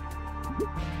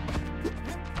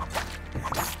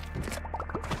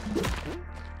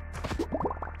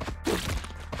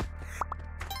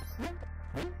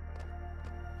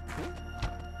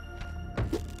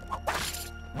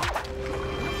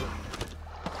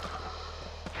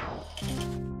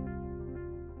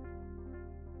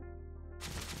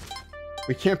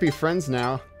 We can't be friends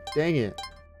now. Dang it.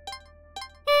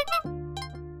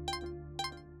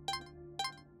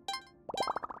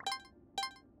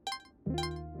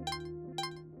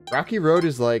 Rocky Road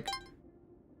is like,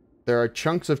 there are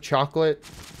chunks of chocolate,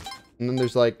 and then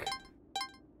there's like,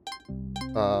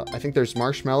 I think there's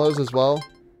marshmallows as well.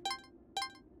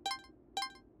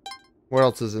 What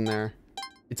else is in there?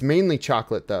 It's mainly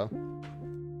chocolate though.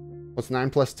 What's 9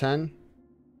 plus 10?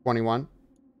 21.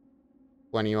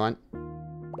 21.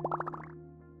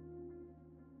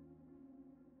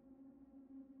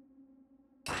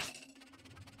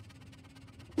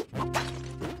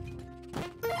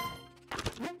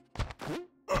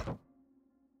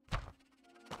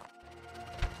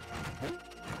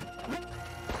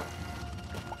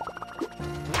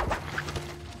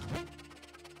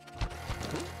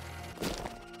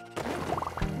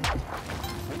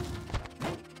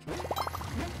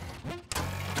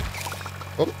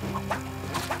 Oh.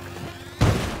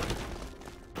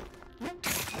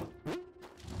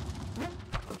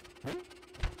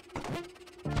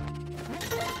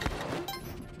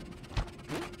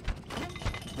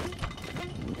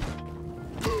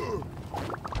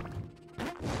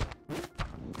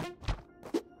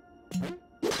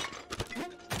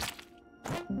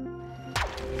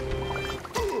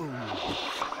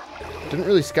 Didn't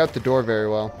really scout the door very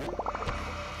well.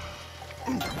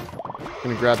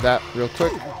 Gonna grab that real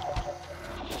quick.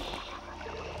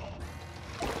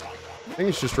 I think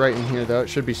it's just right in here though. It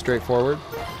should be straightforward.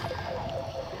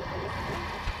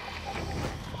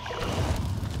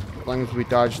 As long as we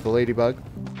dodge the ladybug.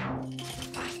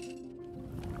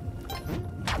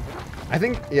 I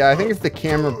think if the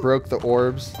camera broke the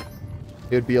orbs,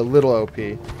 it would be a little OP.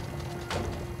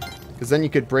 Because then you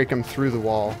could break them through the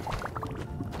wall.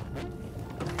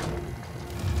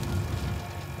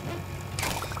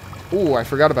 Ooh, I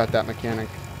forgot about that mechanic.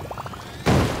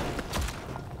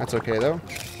 That's okay, though.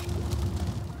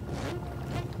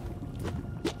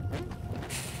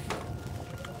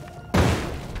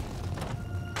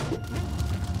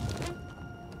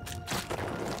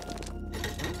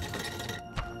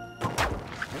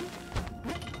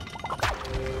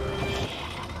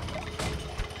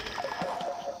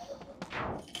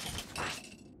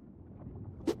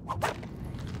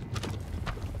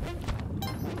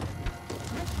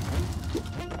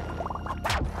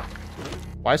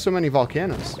 Why so many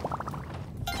volcanoes?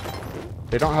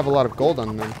 They don't have a lot of gold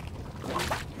on them.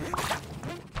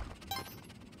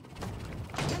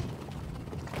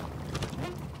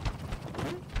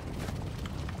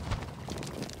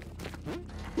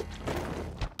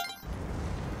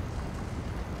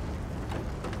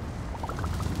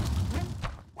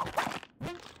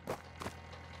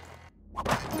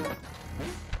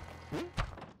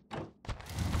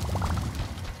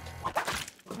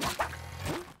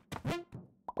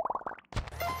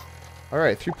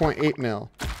 Alright, 3.8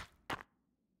 mil.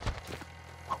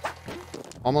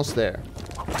 Almost there.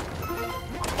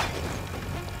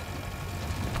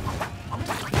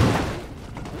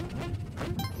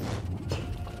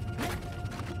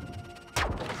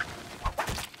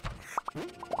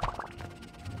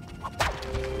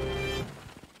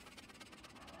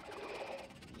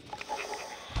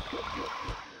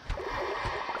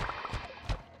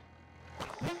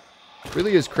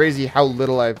 Really is crazy how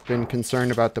little I've been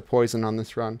concerned about the poison on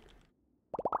this run.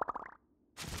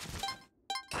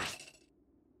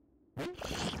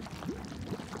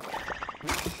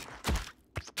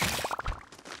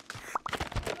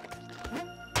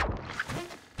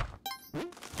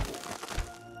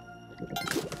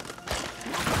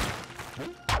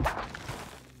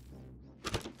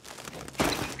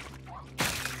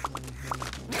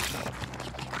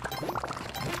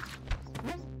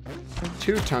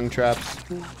 Two tongue traps.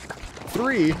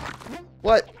 3?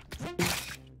 What?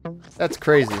 That's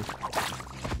crazy.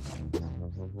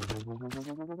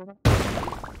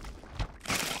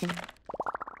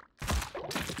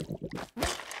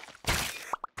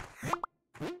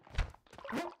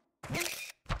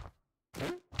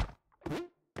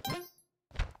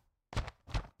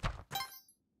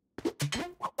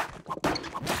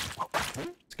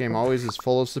 This game always is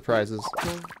full of surprises.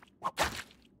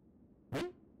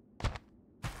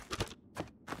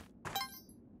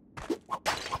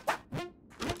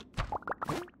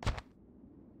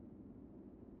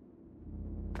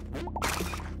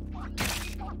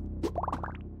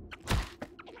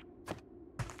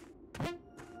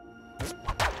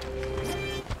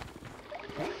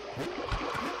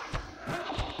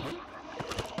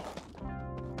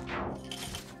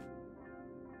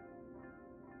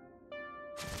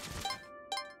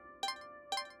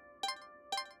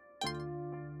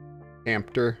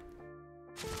 Hamster.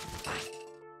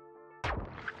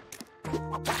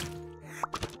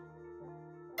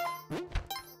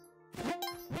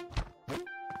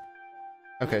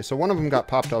 Okay, so one of them got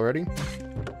popped already.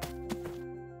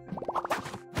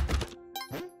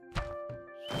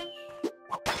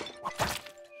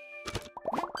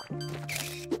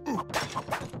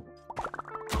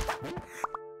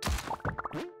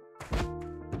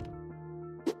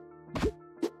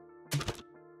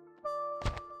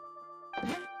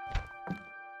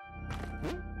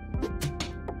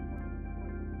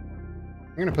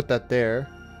 I'm gonna put that there.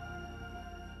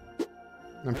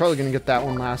 I'm probably gonna get that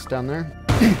one last down there.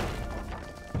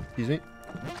 Excuse me.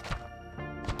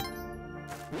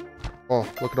 Oh,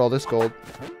 look at all this gold.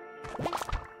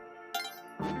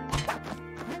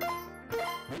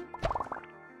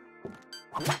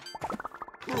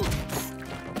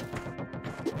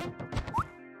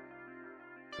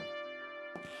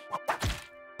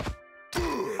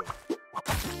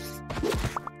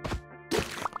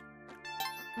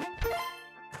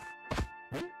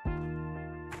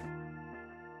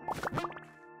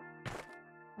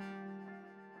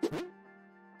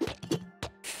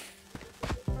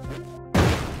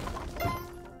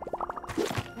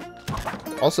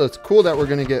 Also, it's cool that we're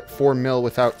going to get 4 mil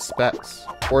without specs,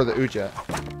 or the Ujet.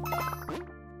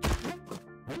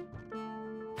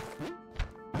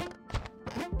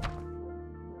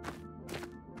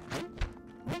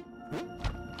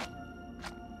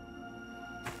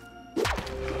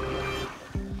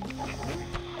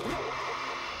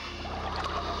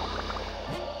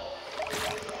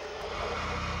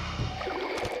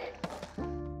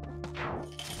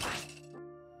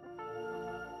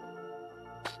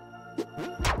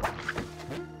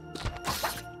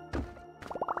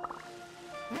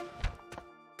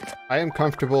 I am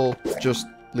comfortable just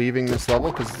leaving this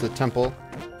level because it's a temple.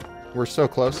 We're so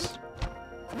close.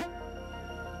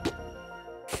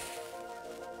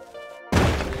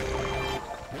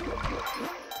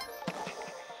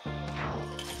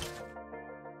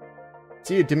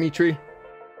 See you, Dimitri.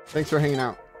 Thanks for hanging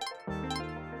out.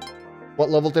 What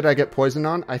level did I get poisoned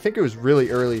on? I think it was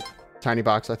really early, Tiny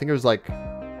Box. I think it was like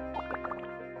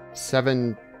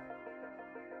 17?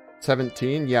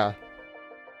 Yeah.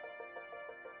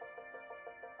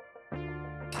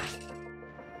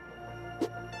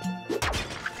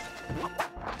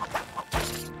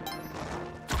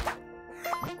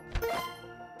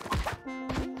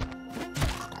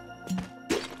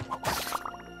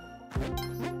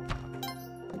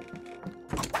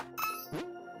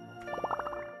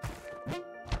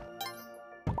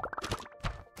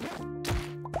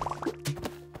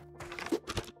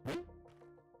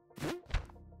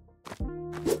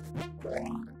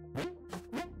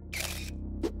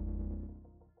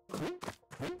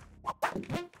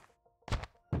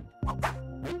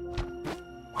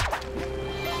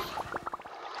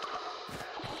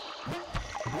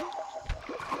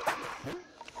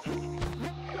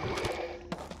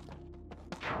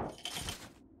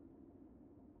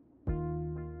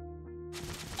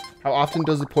 How often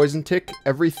does the poison tick?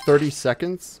 Every 30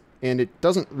 seconds, and it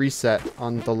doesn't reset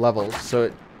on the levels,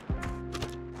 so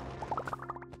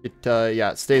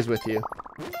yeah, it stays with you.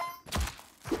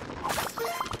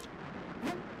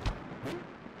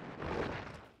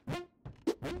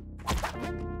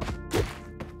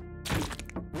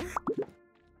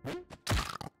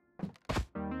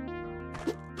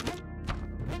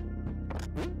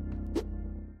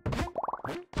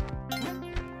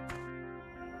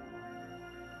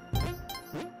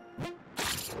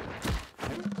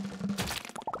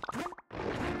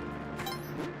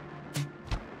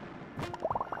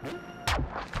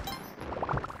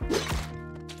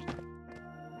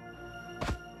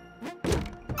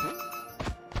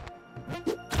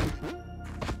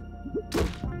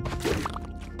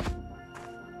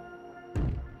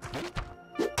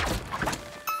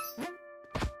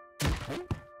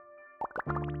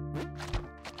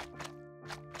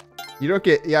 You don't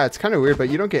get, yeah, it's kind of weird, but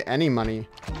you don't get any money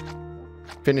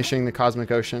finishing the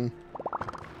Cosmic Ocean,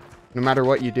 no matter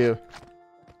what you do.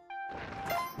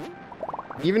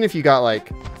 Even if you got like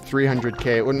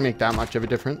 300k, it wouldn't make that much of a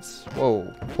difference.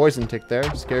 Whoa, poison tick there,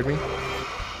 scared me.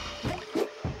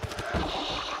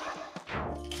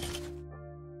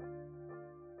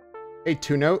 Hey,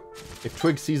 2Note, if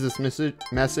Twig sees this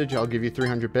message, I'll give you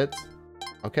 300 bits.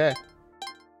 Okay.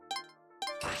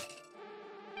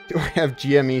 Do I have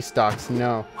GME stocks?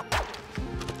 No.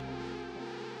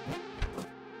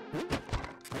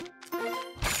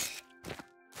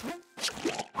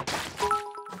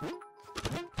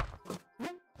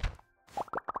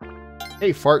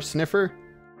 Hey, Fart Sniffer.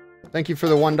 Thank you for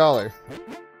the $1.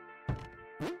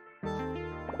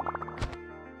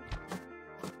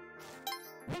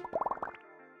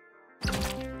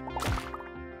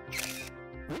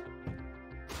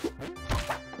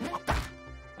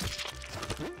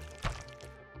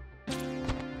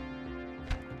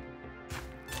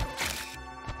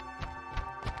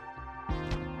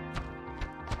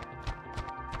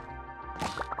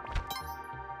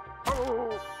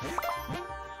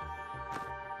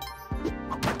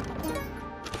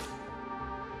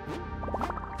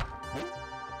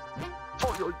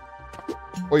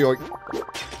 Oi, oi.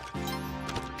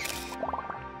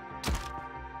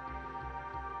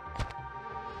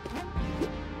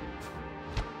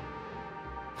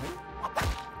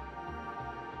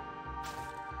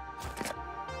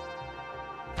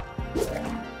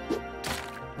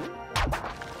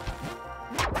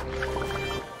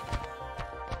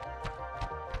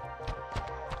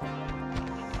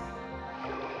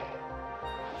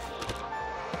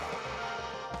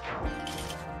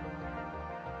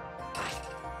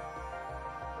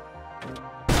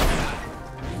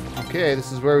 Okay,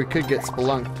 this is where we could get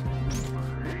spelunked.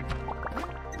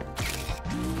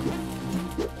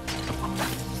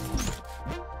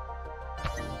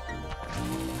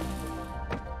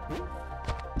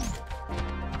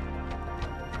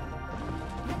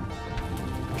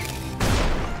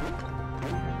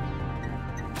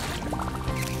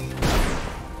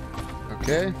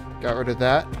 Okay, got rid of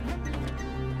that.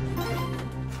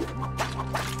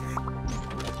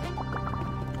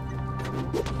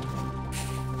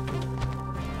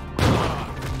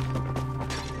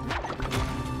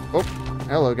 Oh,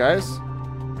 hello guys.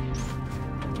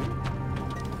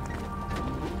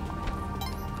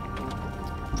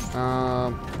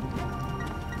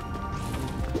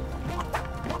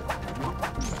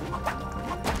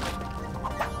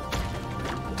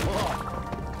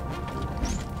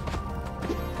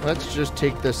 Let's just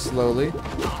take this slowly.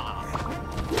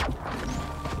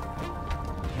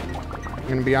 I'm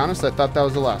gonna be honest, I thought that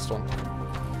was the last one.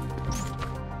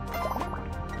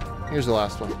 Here's the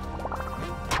last one.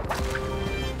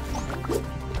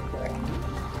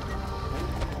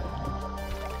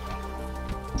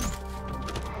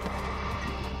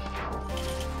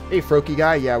 Hey, Froky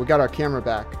guy. Yeah, we got our camera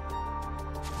back.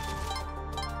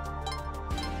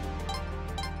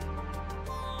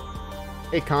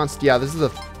 Hey, Const. Yeah, this is the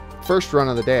first run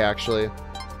of the day, actually.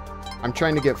 I'm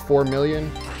trying to get 4 million.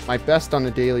 My best on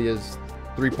the daily is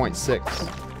 3.6.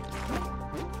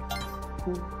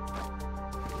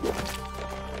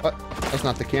 What? That's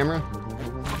not the camera?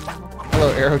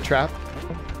 Hello, Arrow Trap.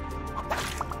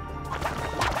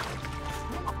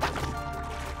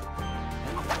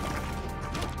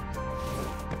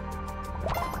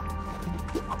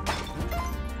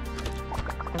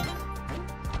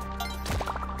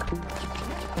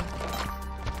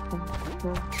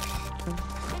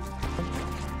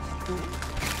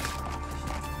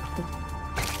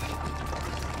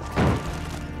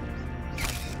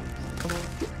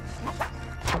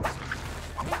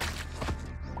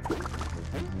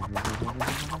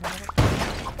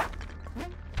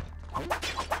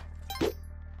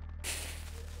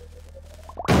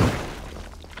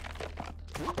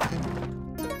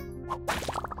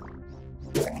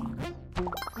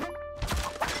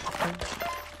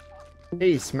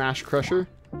 Hey, Smash Crusher.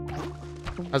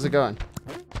 How's it going?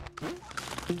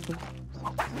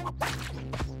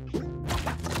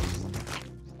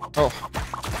 Oh,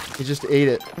 he just ate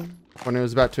it when it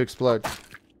was about to explode.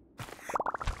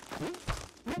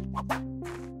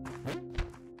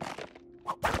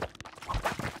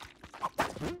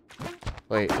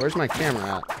 Wait, where's my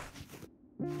camera at?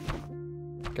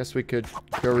 Guess we could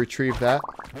go retrieve that.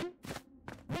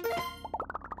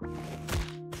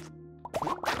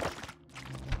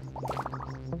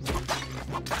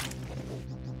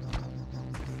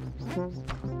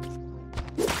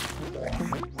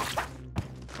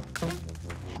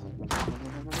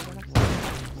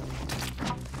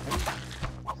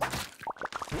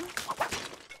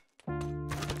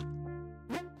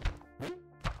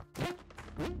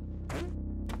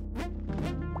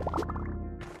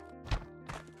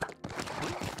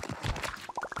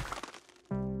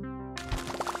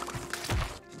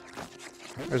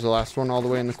 There's the last one all the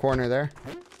way in the corner there.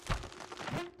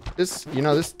 This, you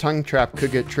know, this tongue trap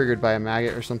could get triggered by a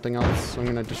maggot or something else, so I'm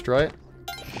gonna destroy it.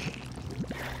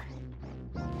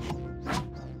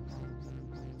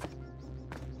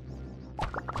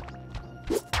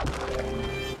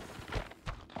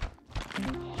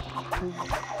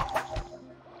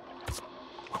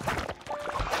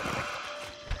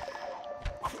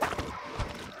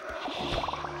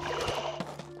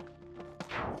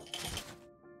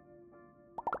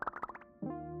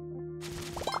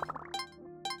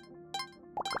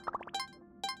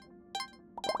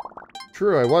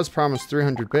 True, I was promised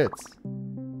 300 bits.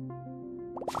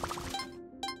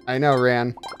 I know,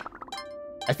 Ran.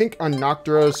 I think on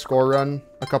Nocturo's score run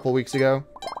a couple weeks ago,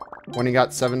 when he got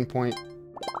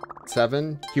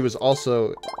 7.7, he was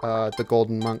also the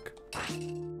Golden Monk.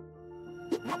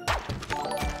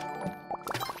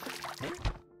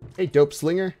 Hey, Dope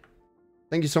Slinger.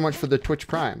 Thank you so much for the Twitch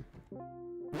Prime.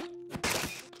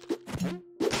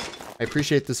 I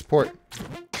appreciate the support.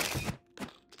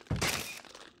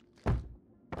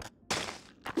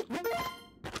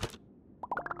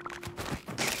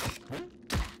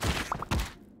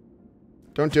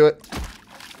 Don't do it.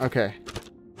 Okay.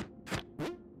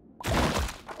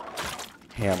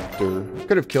 Hamster.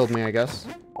 Could have killed me, I guess.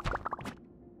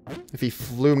 If he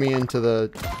flew me into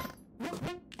the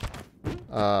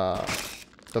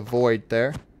void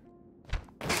there.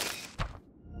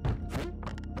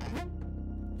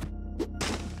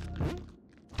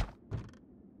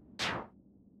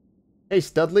 Hey,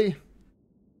 Studley.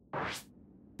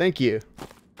 Thank you.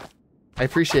 I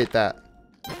appreciate that.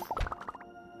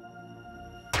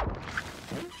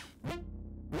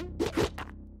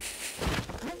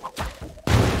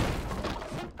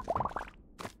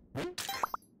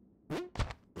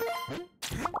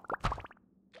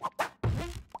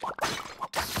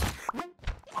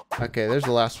 Okay, there's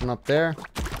the last one up there.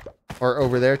 Or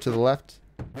over there to the left.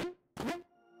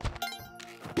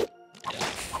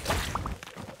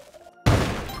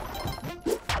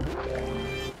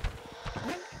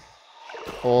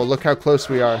 Oh, look how close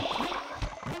we are.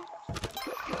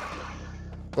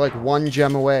 We're like one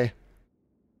gem away.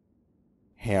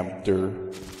 Hamster.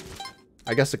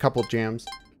 I guess a couple gems.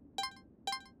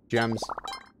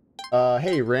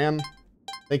 Hey, Ram.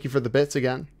 Thank you for the bits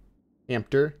again.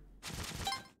 Hamster.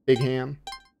 Big ham.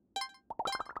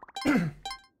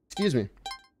 Excuse me.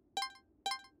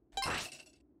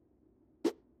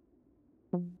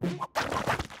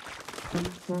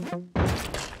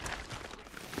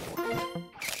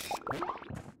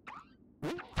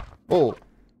 Oh.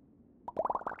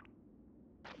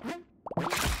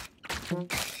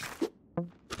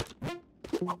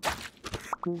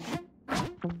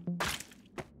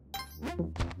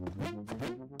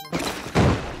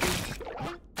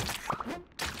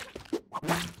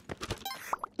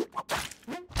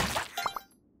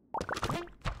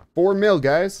 $4 mil,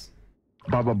 guys.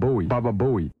 Baba Booey. Baba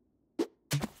Booey.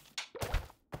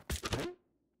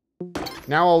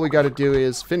 Now all we got to do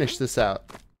is finish this out.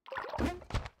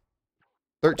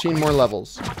 13 more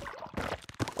levels.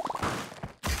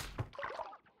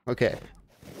 Okay.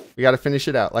 We got to finish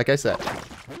it out, like I said.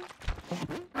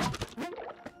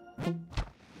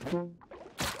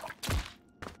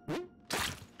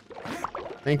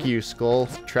 Thank you, Skull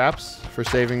Traps, for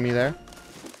saving me there.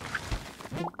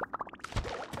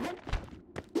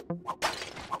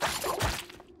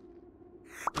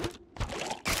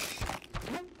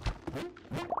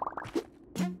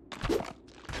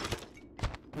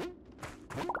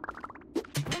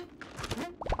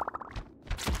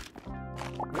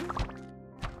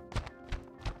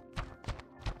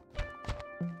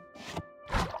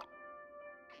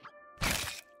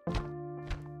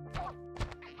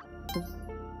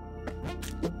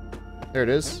 There it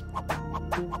is.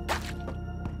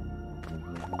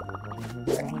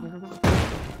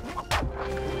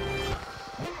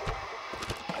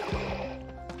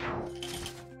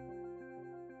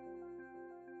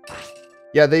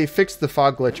 Yeah, they fixed the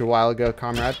fog glitch a while ago,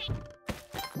 comrade.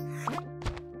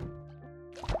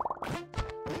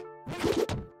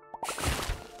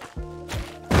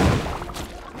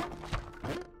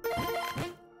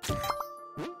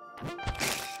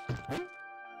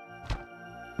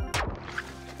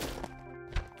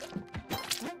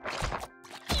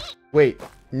 Wait,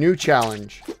 new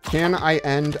challenge. Can I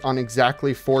end on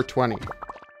exactly 420?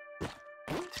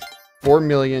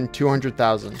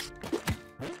 4,200,000.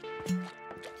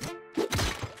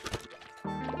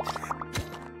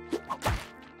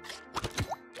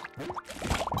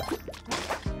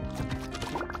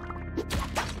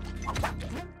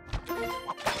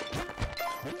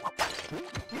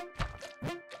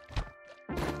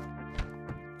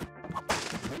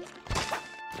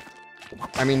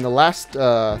 I mean, the last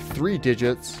 3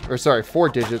 digits, or sorry, 4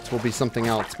 digits will be something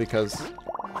else because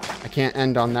I can't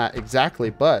end on that exactly,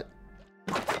 but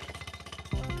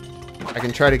I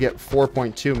can try to get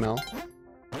 4.2 mil.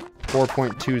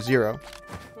 4.20.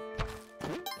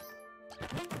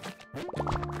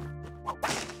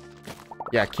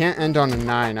 Yeah, can't end on a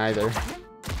 9 either.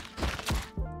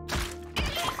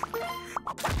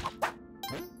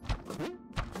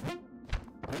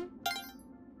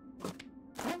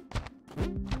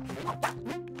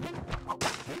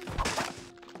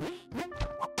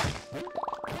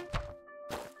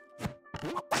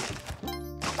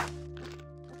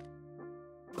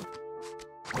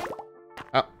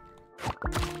 Oh.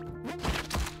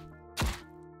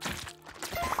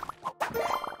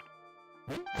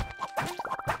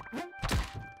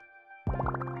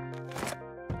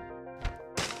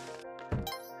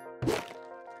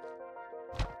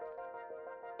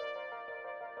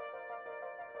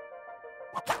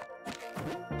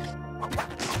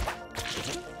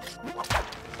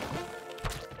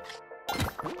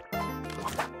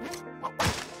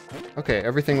 Okay,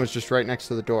 everything was just right next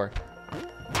to the door.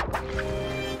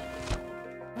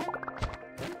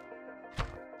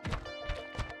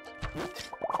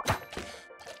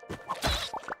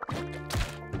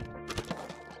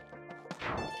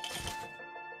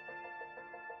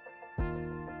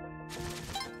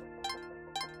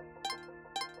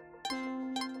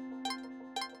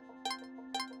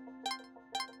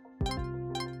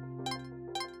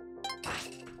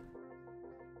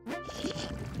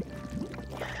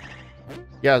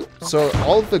 Yeah, so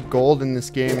all of the gold in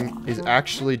this game is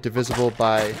actually divisible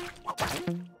by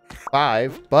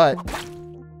 5, but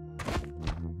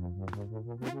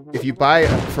if you buy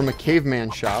from a caveman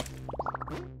shop,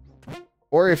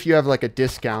 or if you have like a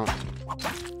discount,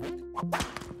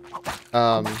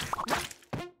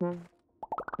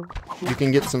 you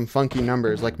can get some funky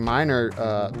numbers. Like mine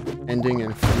are ending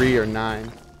in 3 or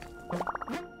 9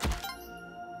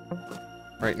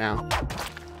 right now.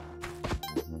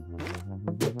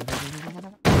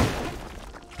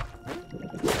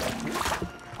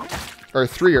 Or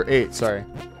 3 or 8, sorry.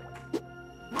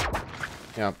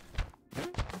 Yep.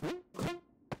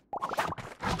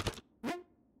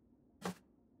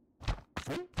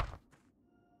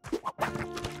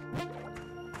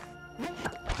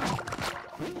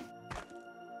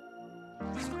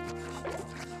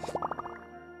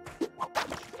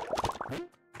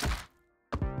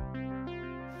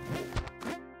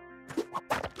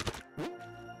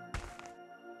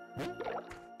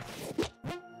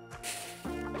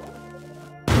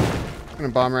 I'm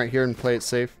gonna bomb right here and play it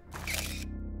safe.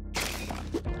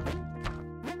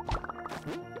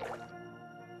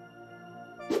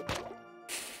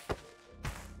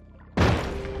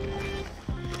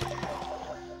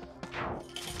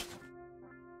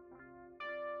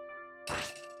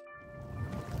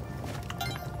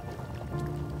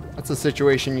 That's a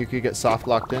situation you could get soft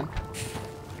locked in.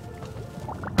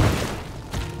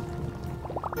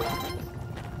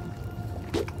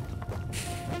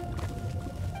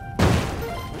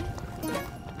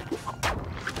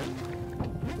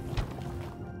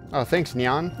 Oh, thanks,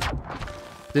 Neon.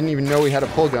 Didn't even know we had a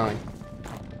pull going.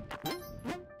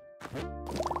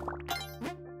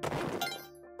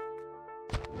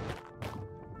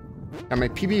 Now, my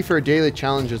PB for a daily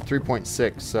challenge is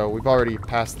 3.6, so we've already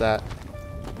passed that.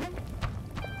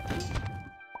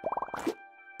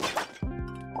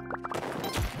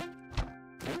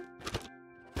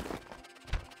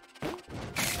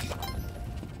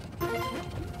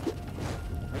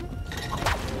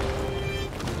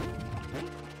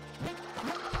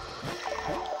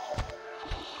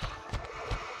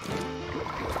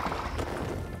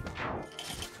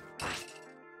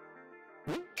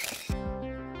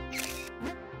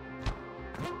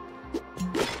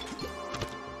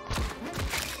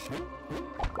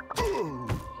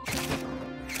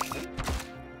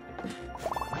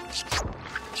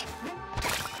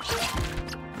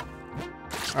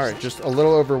 Alright, just a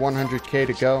little over 100k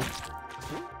to go.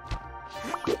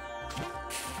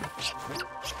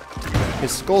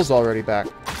 His skull's already back.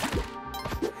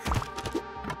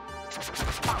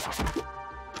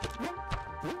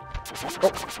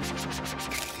 Oh!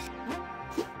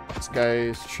 This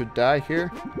guy should die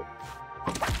here.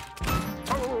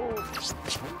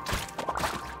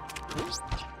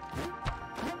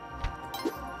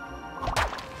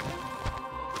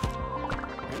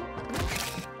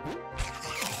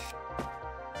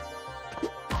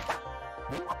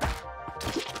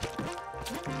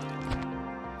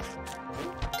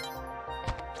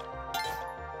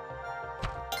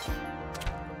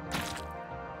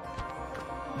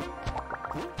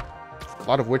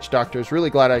 lot of witch doctors. Really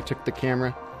glad I took the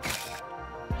camera.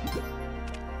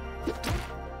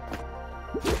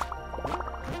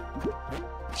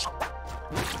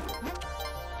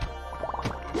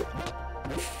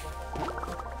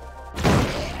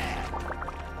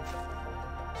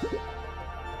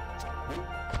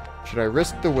 Should I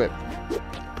risk the whip?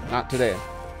 Not today.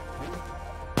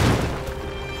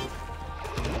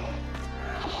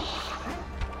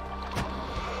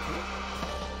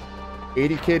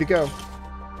 $80K to go.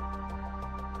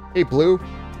 Hey, Blue.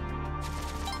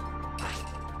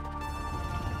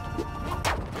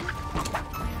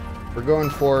 We're going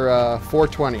for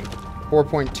 420.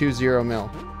 4.20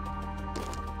 mil.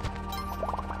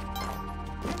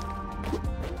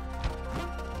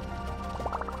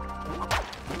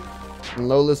 And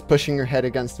Lola's pushing her head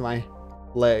against my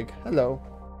leg. Hello.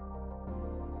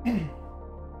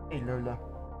 Hey, Lola.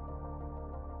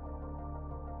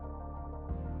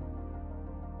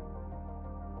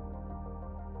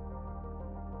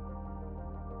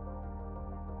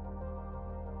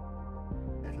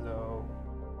 Hello.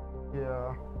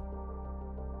 Yeah.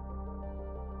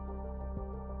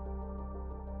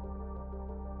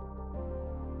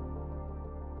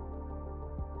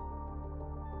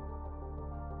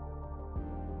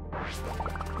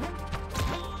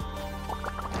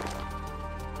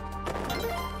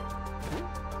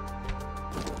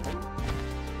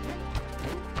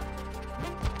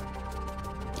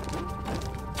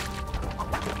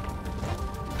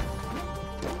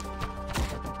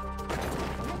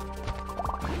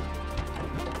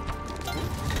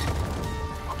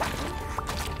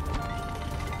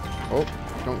 Oh,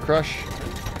 don't crush.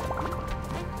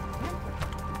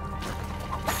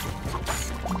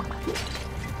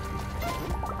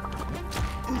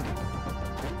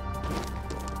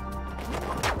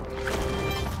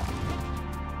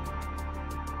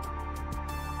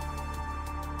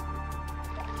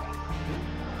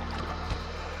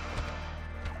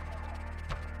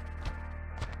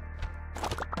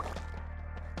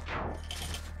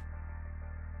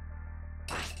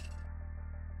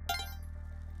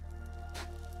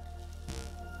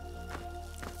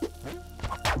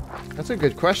 That's a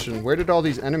good question. Where did all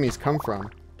these enemies come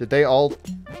from? Did they all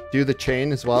do the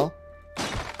chain as well?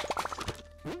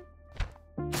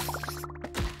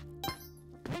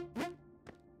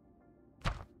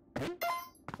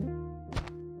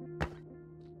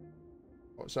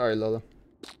 Oh, sorry, Lola.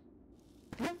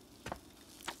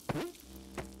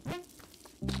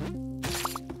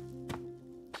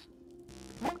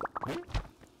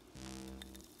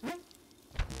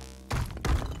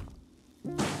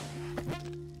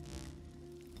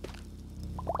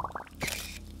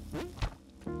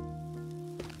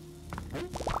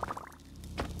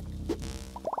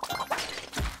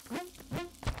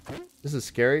 This is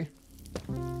scary.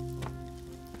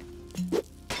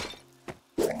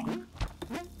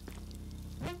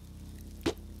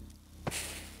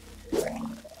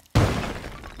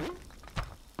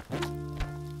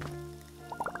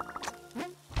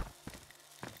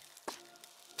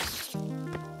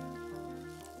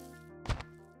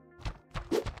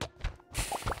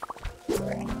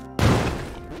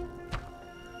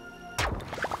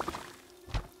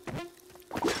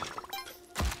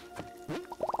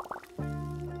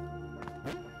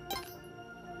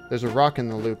 There's a rock in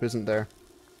the loop, isn't there?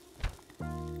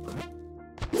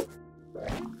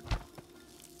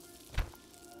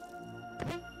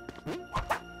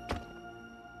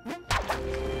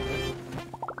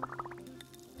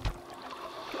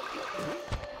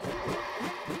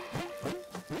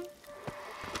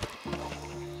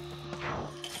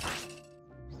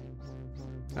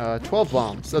 Uh, 12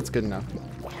 bombs. That's good enough.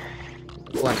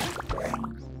 Plenty.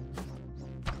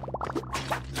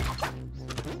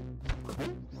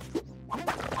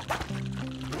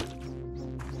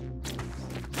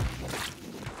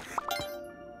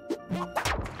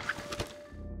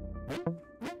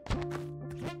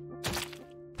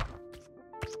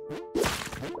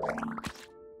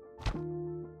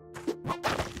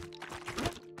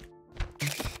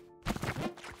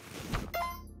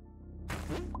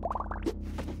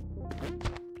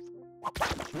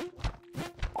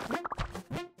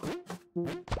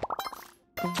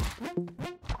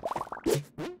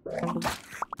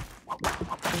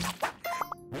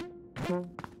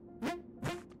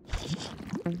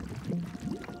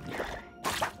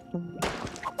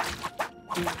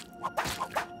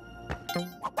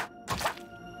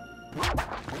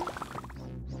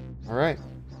 All right,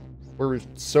 we're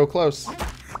so close.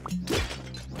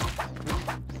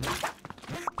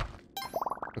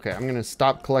 Okay, I'm gonna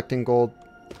stop collecting gold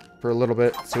for a little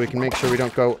bit so we can make sure we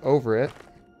don't go over it.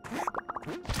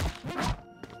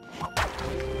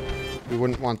 We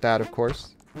wouldn't want that, of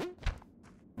course.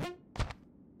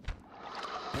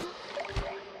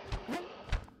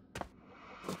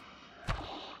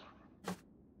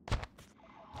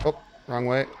 Oh, wrong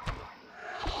way.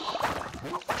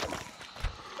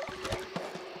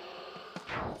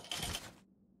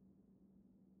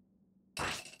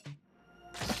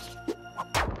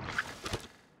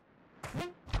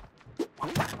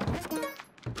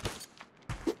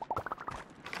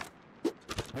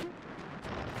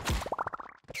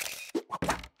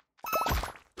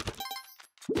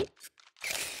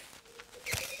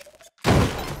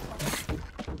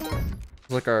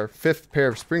 Like our 5th pair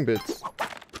of spring boots.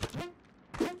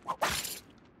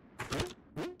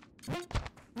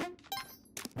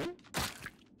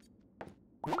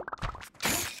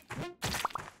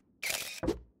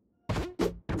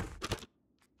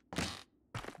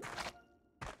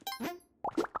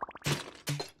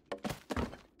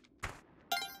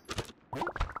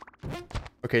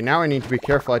 Okay, now I need to be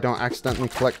careful I don't accidentally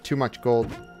collect too much gold.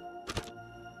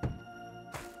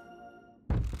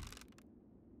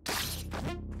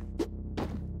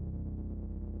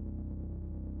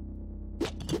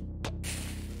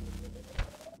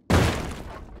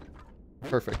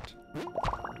 Perfect.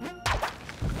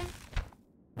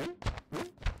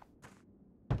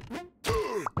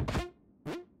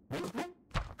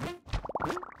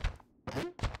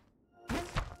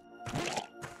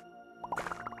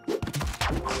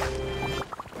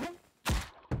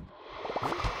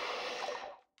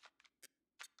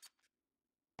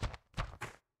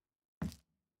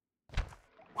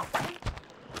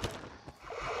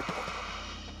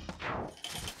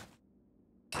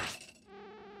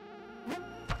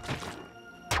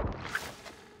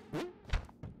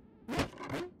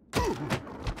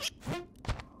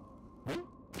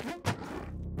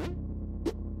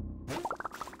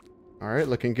 Alright,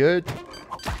 looking good.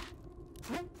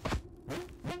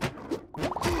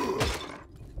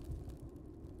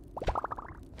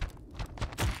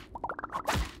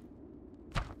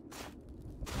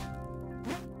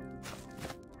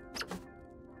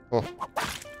 Oh,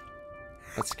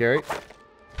 that's scary.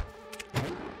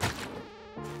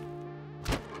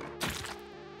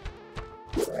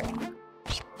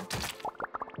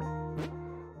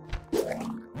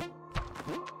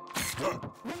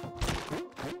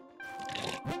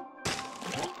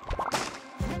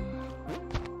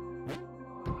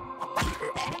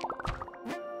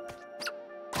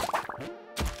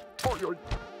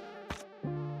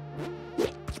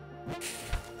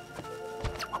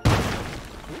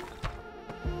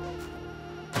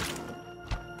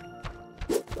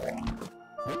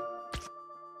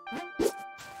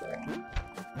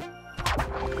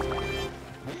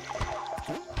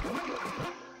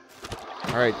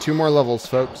 Alright, 2 more levels,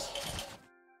 folks.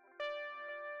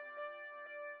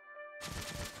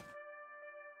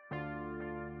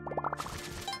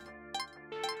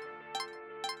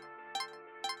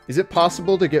 Is it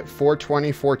possible to get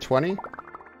 420, 420?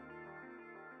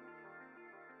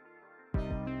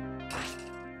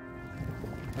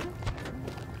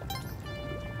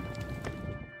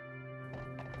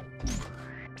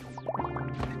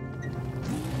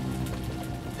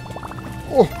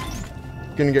 Oh!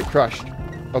 Gonna get crushed.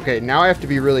 Okay, now I have to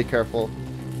be really careful.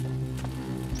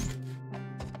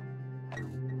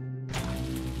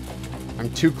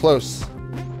 I'm too close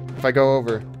if I go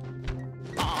over.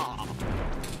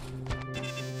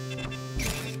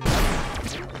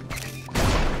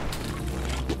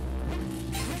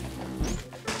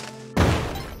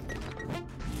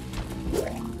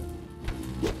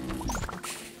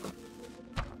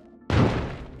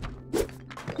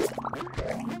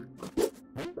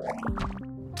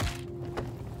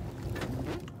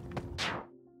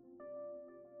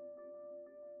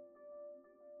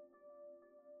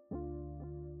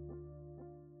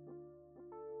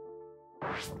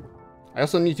 I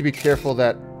also need to be careful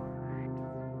that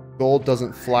gold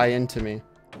doesn't fly into me.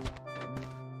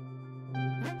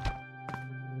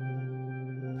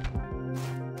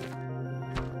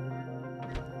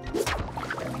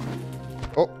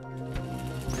 Oh,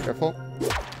 careful.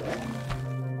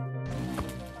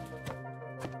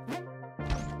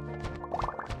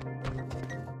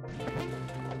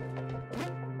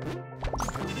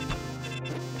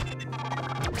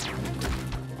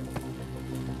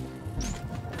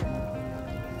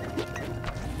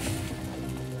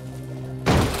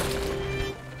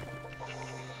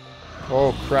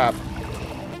 Oh, crap.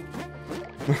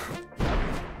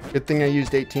 Good thing I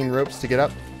used 18 ropes to get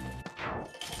up.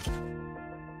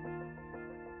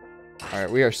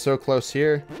 Alright, we are so close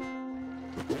here.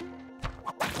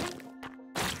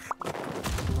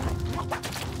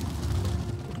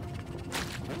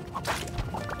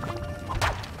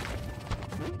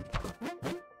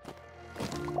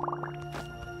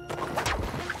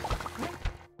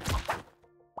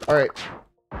 Alright.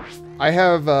 I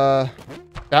have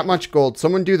that much gold.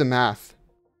 Someone do the math.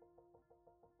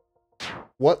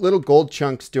 What little gold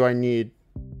chunks do I need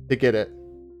to get it?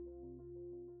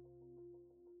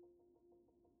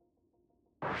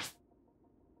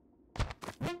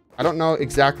 I don't know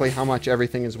exactly how much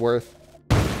everything is worth.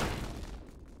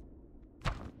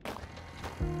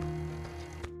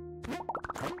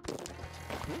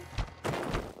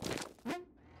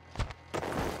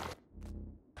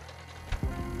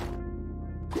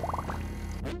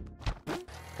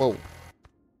 Whoa.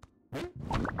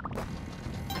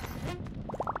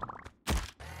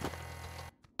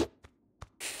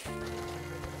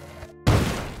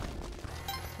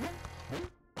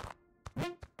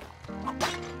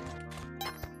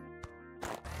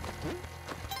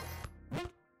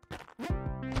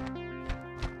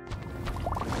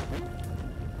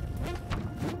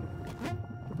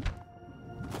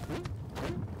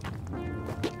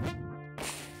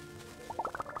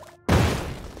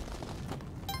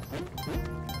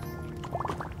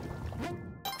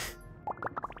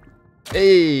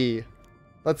 Hey,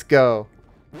 let's go.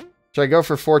 Should I go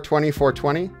for 420,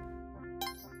 420?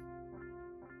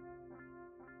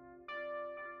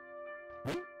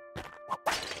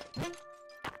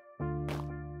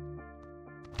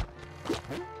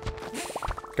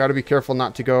 Gotta be careful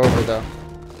not to go over though.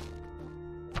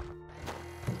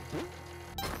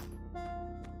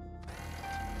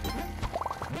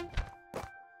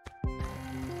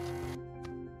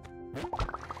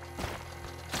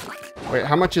 Wait,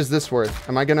 how much is this worth?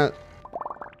 Am I gonna...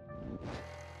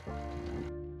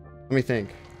 Let me think.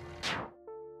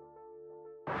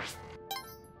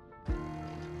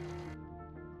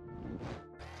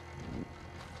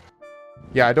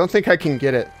 Yeah, I don't think I can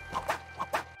get it.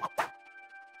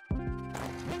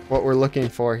 What we're looking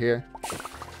for here.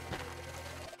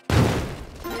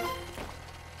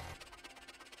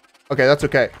 Okay, that's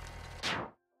okay.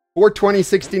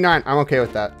 420.69. I'm okay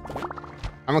with that.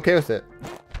 I'm okay with it.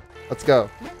 Let's go.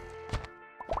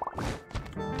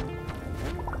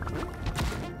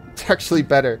 It's actually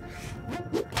better.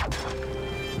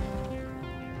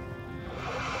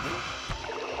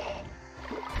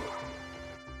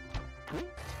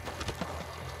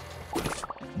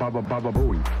 Baba Baba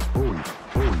Booey. Booey.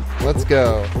 Booey. Let's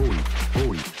go. Booey.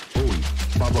 Booey.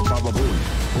 Booey. Baba Baba Booey.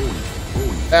 Booey.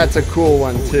 Booey. That's a cool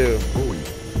one too.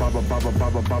 Booey. Baba Baba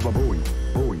Baba Baba Booey.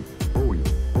 Booey. Booey.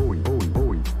 Booey. Booey. Booey.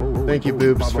 Booey. Thank you,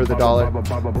 Boobs, for the dollar. Baba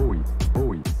Baba Booey.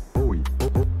 Booey. Booey.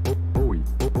 Booey.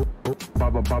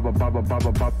 Baba Baba Baba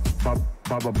Baba Baba Baba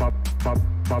Baba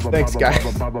Baba. Thanks, guys.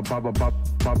 Baba Baba Baba Baba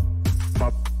Baba.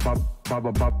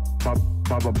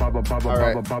 All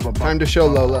right, time to show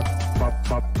Lola.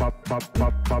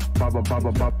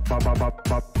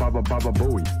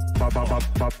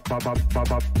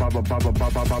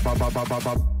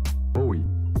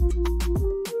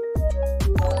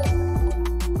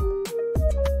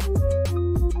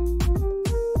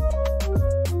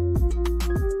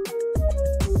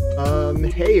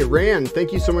 Hey, Ran,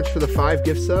 thank you so much for the 5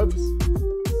 gift subs.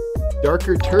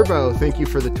 Darker Turbo, thank you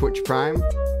for the Twitch Prime.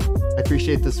 I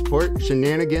appreciate the support.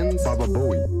 Shenanigans,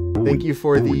 thank you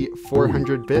for the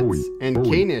 400 bits. And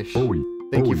Kanish,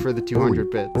 thank you for the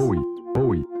 200 bits.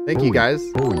 Thank you, guys.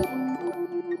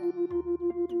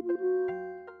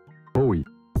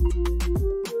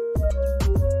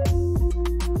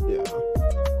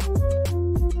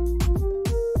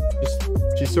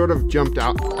 She sort of jumped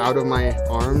out of my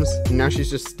arms, and now she's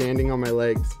just standing on my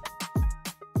legs.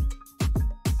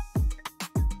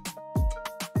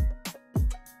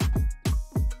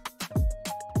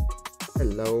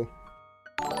 Hello.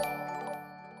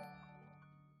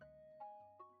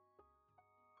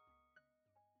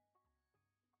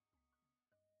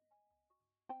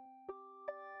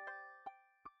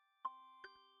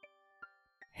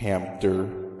 Hamster.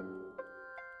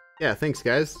 Yeah, thanks,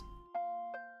 guys.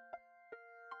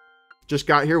 Just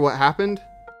got here. What happened?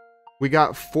 We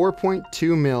got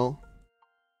 4.2 mil,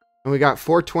 and we got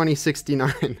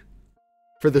 420.69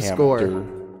 for the score.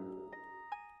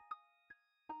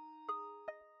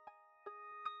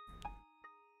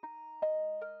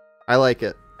 I like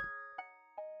it.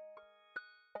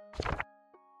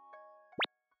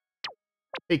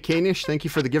 Hey, Kanish, thank you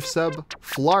for the gift sub.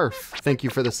 Flarf, thank you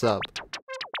for the sub.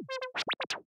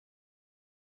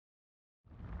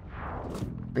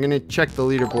 I'm gonna check the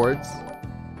leaderboards.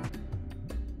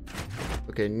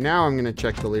 Okay, now I'm gonna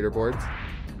check the leaderboards.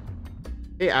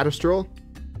 Hey, Adastroll.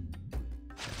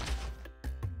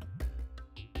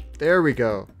 There we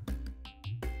go.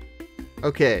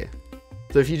 Okay,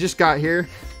 so if you just got here,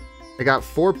 I got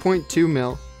 4.2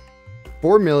 mil,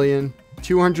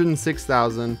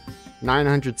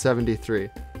 4,206,973.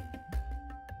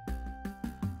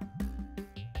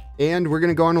 And we're going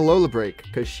to go on a Lola break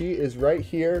because she is right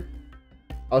here.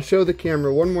 I'll show the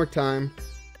camera one more time.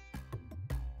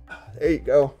 There you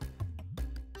go.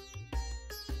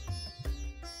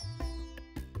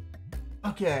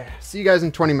 Okay, see you guys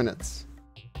in 20 minutes.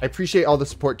 I appreciate all the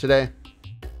support today.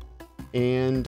 And